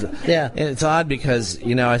 this. It's odd because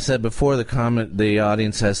I said before, the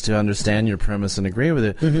audience has to understand your premise and agree with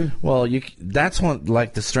it. Mm-hmm. Well, that's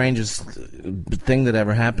the strangest thing that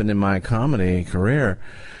ever happened in my comedy career,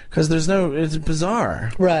 because it's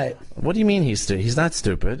bizarre. Right. What do you mean he's not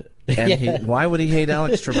stupid? And why would he hate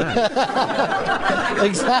Alex Trebek?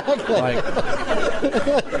 Exactly.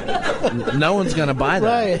 No one's going to buy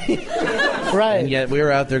that. Right. And yet we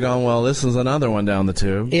were out there going, well, this is another one down the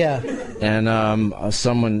tube. Yeah. And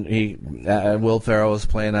Will Ferrell was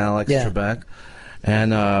playing Alex Trebek.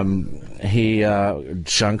 And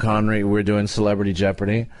Sean Connery, we were doing Celebrity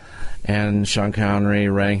Jeopardy. And Sean Connery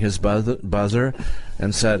rang his buzzer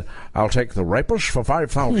and said, "I'll take the rapist for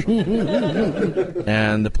 $5,000."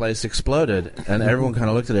 And the place exploded, and everyone kind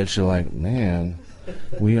of looked at it. She's like, "Man,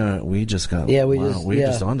 we just got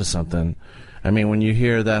just onto something." I mean, when you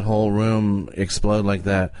hear that whole room explode like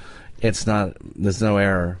that, there's no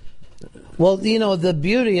error. Well, the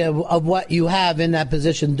beauty of what you have in that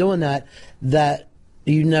position doing that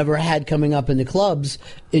you never had coming up in the clubs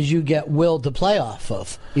is you get Will to play off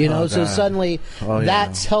of, so suddenly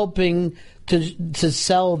that's helping to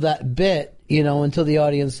sell that bit, until the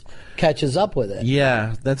audience catches up with it.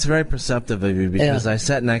 Yeah, that's very perceptive of you, because I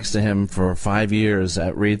sat next to him for 5 years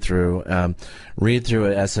at Read Through. Read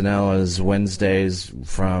Through at SNL is Wednesdays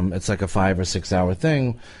it's like a 5 or 6 hour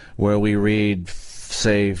thing where we read,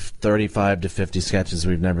 say, 35 to 50 sketches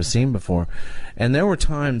we've never seen before. And there were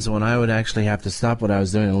times when I would actually have to stop what I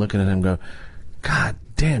was doing and look at him and go, "God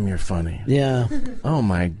damn, you're funny." Yeah. "Oh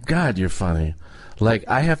my God, you're funny." Like,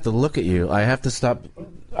 I have to look at you. I have to stop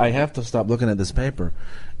looking at this paper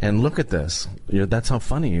and look at this. That's how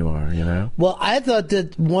funny you are, Well, I thought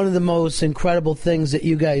that one of the most incredible things that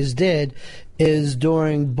you guys did is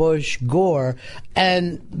during Bush Gore,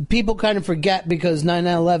 and people kind of forget because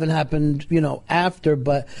 9/11 happened, after,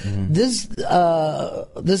 but this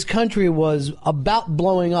country was about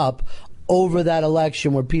blowing up over that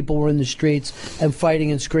election, where people were in the streets and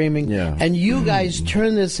fighting and screaming. Yeah. And you guys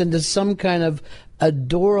turned this into some kind of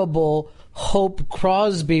adorable Hope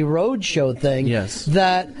Crosby roadshow thing. Yes.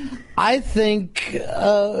 That I think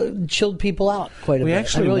chilled people out quite a bit. We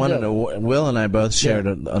actually won an award. Will and I both shared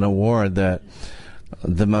an award that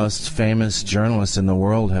the most famous journalists in the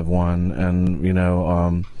world have won, and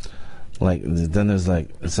then there's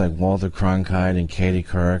it's like Walter Cronkite and Katie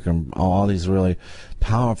Couric and all these really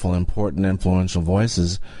powerful, important, influential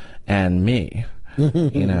voices, and me.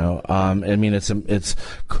 I mean, it's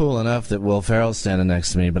cool enough that Will Ferrell's standing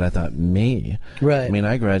next to me, but I thought, me? Right. I mean,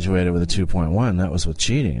 I graduated with a 2.1. That was with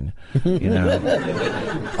cheating.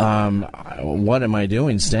 What am I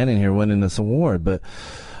doing standing here winning this award? But,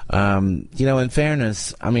 in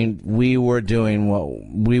fairness, I mean, we were doing what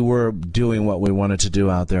we wanted to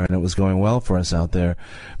do out there, and it was going well for us out there.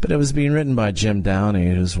 But it was being written by Jim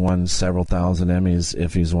Downey, who's won several thousand Emmys,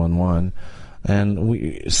 if he's won one.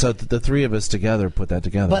 And so the three of us together put that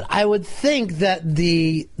together. But I would think that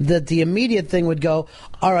the immediate thing would go,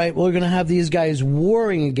 all right, we're going to have these guys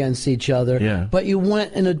warring against each other. Yeah. But you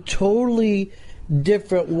went in a totally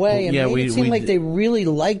different way, and made it seem like they really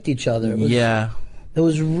liked each other. It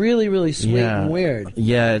was really, really sweet and weird.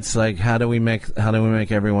 Yeah, it's like how do we make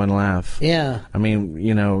everyone laugh? Yeah. I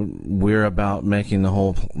mean, we're about making the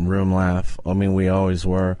whole room laugh. I mean, we always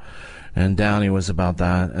were. And Downey was about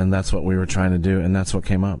that, and that's what we were trying to do, and that's what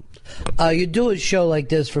came up. You do a show like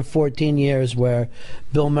this for 14 years where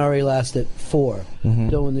Bill Murray lasted 4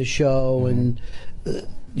 doing the show, and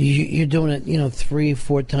you're doing it,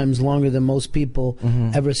 3-4 times longer than most people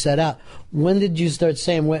ever set out. When did you start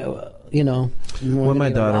saying, when my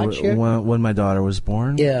daughter was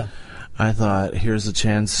born, I thought, here's a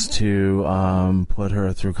chance to put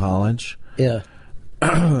her through college. Yeah.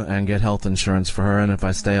 And get health insurance for her, and if I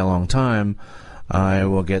stay a long time, I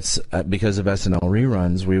will get, because of SNL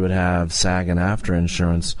reruns, we would have SAG and AFTRA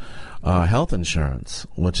insurance, health insurance,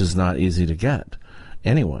 which is not easy to get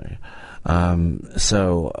anyway.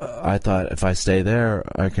 So I thought if I stay there,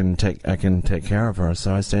 I can take care of her.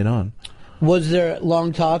 So I stayed on. Was there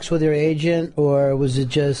long talks with your agent, or was it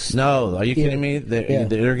just... No, are you kidding me?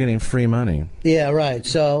 They're getting free money. Yeah, right.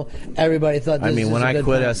 So everybody thought this when I quit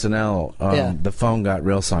point. SNL, the phone got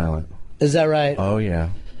real silent. Is that right? Oh, yeah.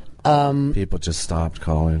 People just stopped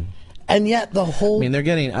calling. And yet the whole...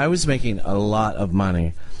 I was making a lot of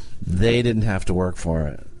money. They didn't have to work for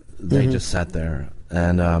it. They just sat there.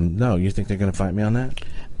 And, no, you think they're going to fight me on that?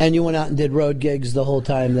 And you went out and did road gigs the whole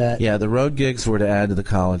time that... Yeah, the road gigs were to add to the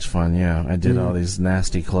college fund, yeah. I did all these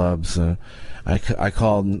nasty clubs. I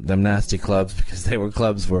called them nasty clubs because they were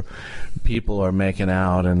clubs where people are making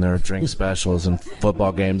out and there are drink specials and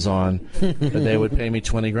football games on. But they would pay me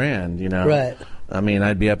 $20,000, Right. I mean,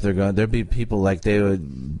 I'd be up there going, there'd be people like there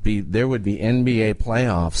would be NBA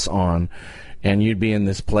playoffs on, and you'd be in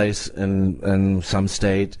this place in some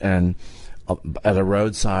state and... at a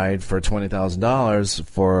roadside for $20,000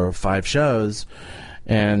 for 5 shows,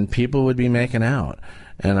 and people would be making out.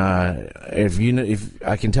 And if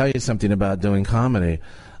I can tell you something about doing comedy,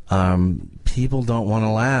 people don't want to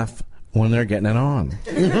laugh when they're getting it on.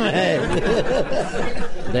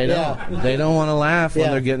 They don't. They don't want to laugh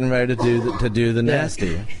when they're getting ready to do the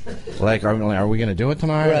nasty. Like, are we going to do it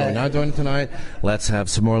tonight? Are we not doing it tonight? Let's have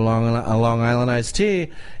some more Long Island iced tea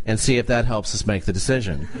and see if that helps us make the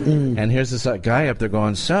decision. And here's this guy up there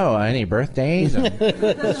going, so, any birthdays?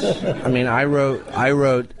 I mean, I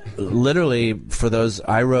wrote literally for those,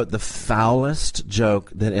 I wrote the foulest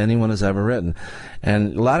joke that anyone has ever written.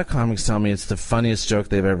 And a lot of comics tell me it's the funniest joke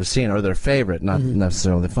they've ever seen, or their favorite, not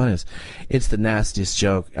necessarily the funniest. It's the nastiest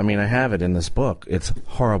joke. I mean, I have it in this book. It's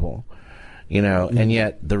horrible. And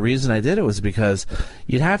yet the reason I did it was because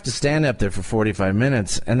you'd have to stand up there for 45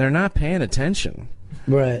 minutes, and they're not paying attention.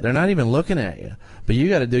 Right. They're not even looking at you. But you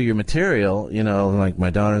got to do your material, like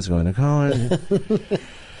my daughter's going to college.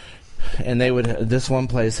 And this one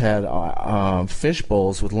place had fish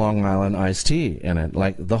bowls with Long Island iced tea in it.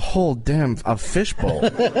 Like, the whole damn fish bowl.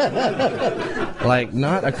 Like,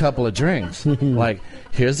 not a couple of drinks. Like,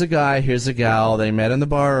 here's a guy, here's a gal. They met in the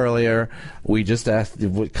bar earlier. We just asked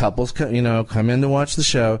couples, come in to watch the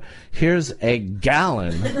show. Here's a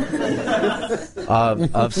gallon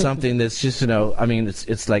of something that's just,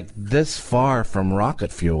 it's like this far from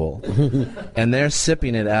rocket fuel. And they're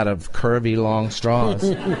sipping it out of curvy, long straws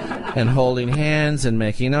and holding hands and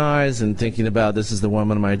making eyes and thinking about, this is the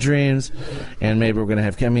woman of my dreams. And maybe we're going to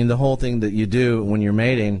have, the whole thing that you do when you're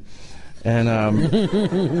mating. And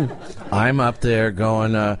I'm up there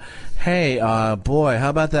going, hey, boy, how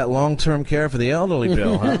about that long-term care for the elderly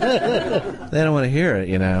bill? Huh? They don't want to hear it,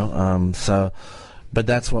 but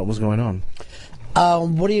that's what was going on.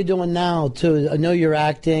 What are you doing now, too? I know you're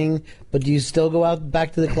acting, but do you still go out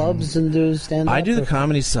back to the clubs and do stand-up? I do the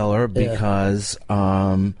Comedy Cellar because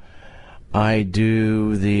I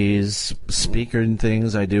do these speaker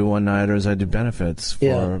things. I do one-nighters. I do benefits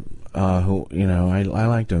for... I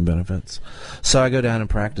like doing benefits. So I go down and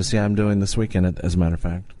practice. Yeah, I'm doing this weekend, as a matter of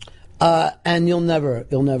fact. And you'll never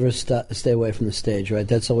stay away from the stage, right?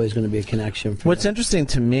 That's always going to be a connection. What's interesting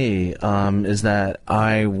to me is that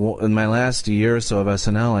in my last year or so of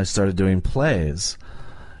SNL, I started doing plays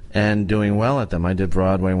and doing well at them. I did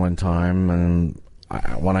Broadway one time, and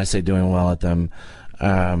when I say doing well at them,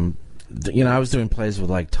 I was doing plays with,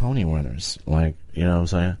 like, Tony winners. Like, you know what I'm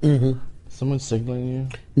saying? Mm-hmm. Someone signaling you?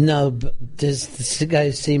 No, but this guy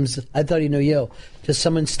seems... I thought he knew you. Just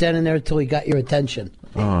someone standing there until he got your attention.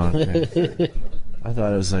 Oh, okay. I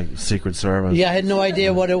thought it was like Secret Service. Yeah, I had no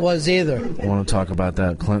idea what it was either. I want to talk about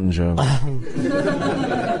that Clinton joke.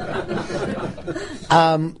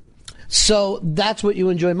 So that's what you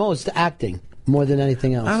enjoy most, acting, more than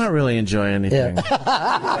anything else. I don't really enjoy anything.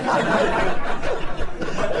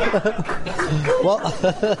 Well,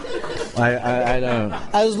 I don't.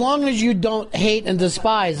 As long as you don't hate and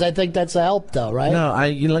despise, I think that's a help, though, right?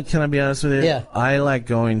 No, can I be honest with you? Yeah. I like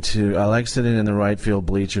sitting in the right field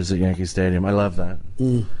bleachers at Yankee Stadium. I love that.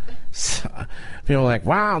 So, people are like,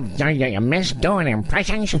 wow, you miss doing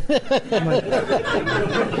impressions? I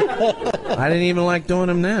didn't even like doing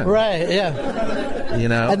them then. Right, yeah. You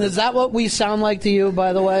know? And is that what we sound like to you,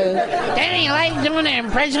 by the way? Danny, you like doing the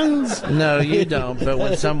impressions? No, you don't.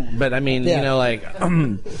 But I mean, Yeah. you know, like,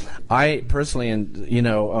 I personally, you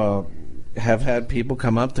know, have had people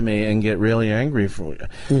come up to me and get really angry for.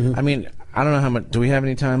 I mean, I don't know how much. Do we have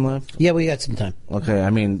any time left? Yeah, we got some time. Okay, I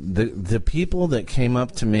mean, the people that came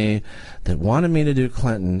up to me that wanted me to do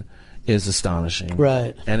Clinton is astonishing.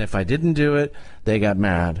 Right. And if I didn't do it, they got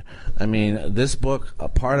mad. I mean, this book, a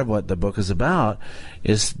part of what the book is about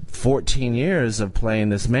is 14 years of playing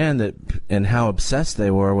this man and how obsessed they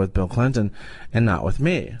were with Bill Clinton and not with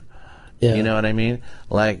me. Yeah. You know what I mean?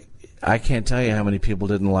 Like, I can't tell you how many people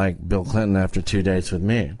didn't like Bill Clinton after 2 dates with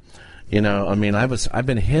me. You know, I mean, I've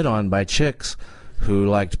been hit on by chicks who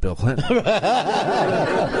liked Bill Clinton.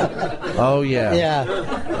 Oh, yeah.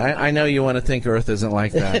 Yeah. I know you want to think Earth isn't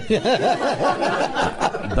like that.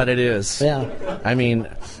 But it is. Yeah. I mean,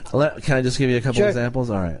 can I just give you a couple Sure. examples?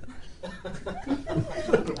 All right.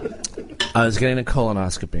 I was getting a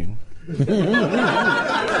colonoscopy.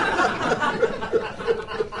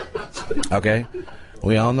 Okay?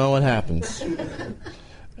 We all know what happens.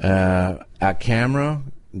 A camera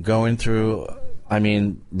going through, I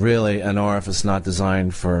mean, really an orifice not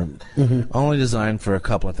designed for, only designed for a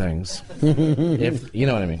couple of things. If you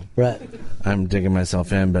know what I mean. Right. I'm digging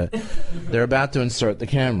myself in, but they're about to insert the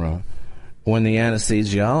camera when the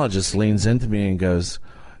anesthesiologist leans into me and goes,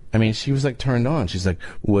 I mean, she was like turned on. She's like,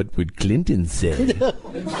 what would Clinton say?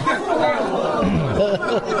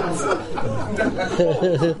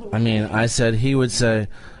 I mean, I said he would say,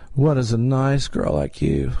 what is a nice girl like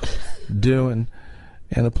you doing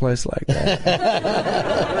in a place like that?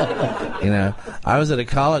 You know, I was at a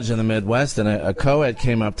college in the Midwest, and a co-ed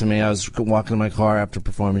came up to me. I was walking in my car after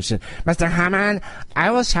performing. She said, Mr. Hammond,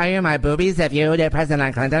 I will show you my boobies if you do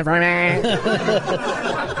President Clinton for me.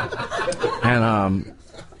 And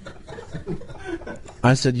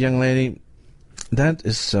I said, young lady, that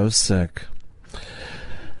is so sick.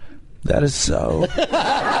 That is so.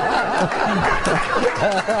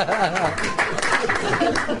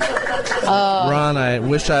 Ron, I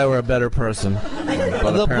wish I were a better person,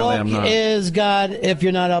 but The apparently book I'm not. is God, if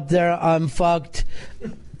you're not up there, I'm fucked.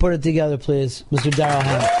 Put it together, please. Mr. Daryl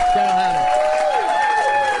Hammond. Daryl Hammond.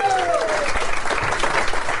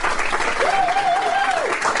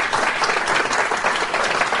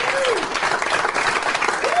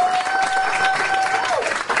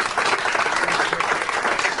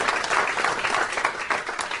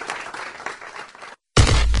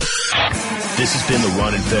 This has been the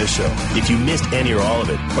Ron and Fez Show. If you missed any or all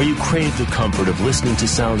of it, or you crave the comfort of listening to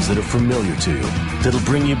sounds that are familiar to you, that'll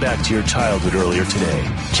bring you back to your childhood earlier today,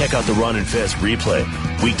 check out the Ron and Fez replay.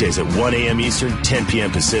 Weekdays at 1 a.m. Eastern, 10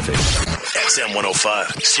 p.m. Pacific. XM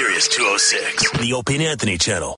 105, Sirius 206. The Opie and Anthony Channel.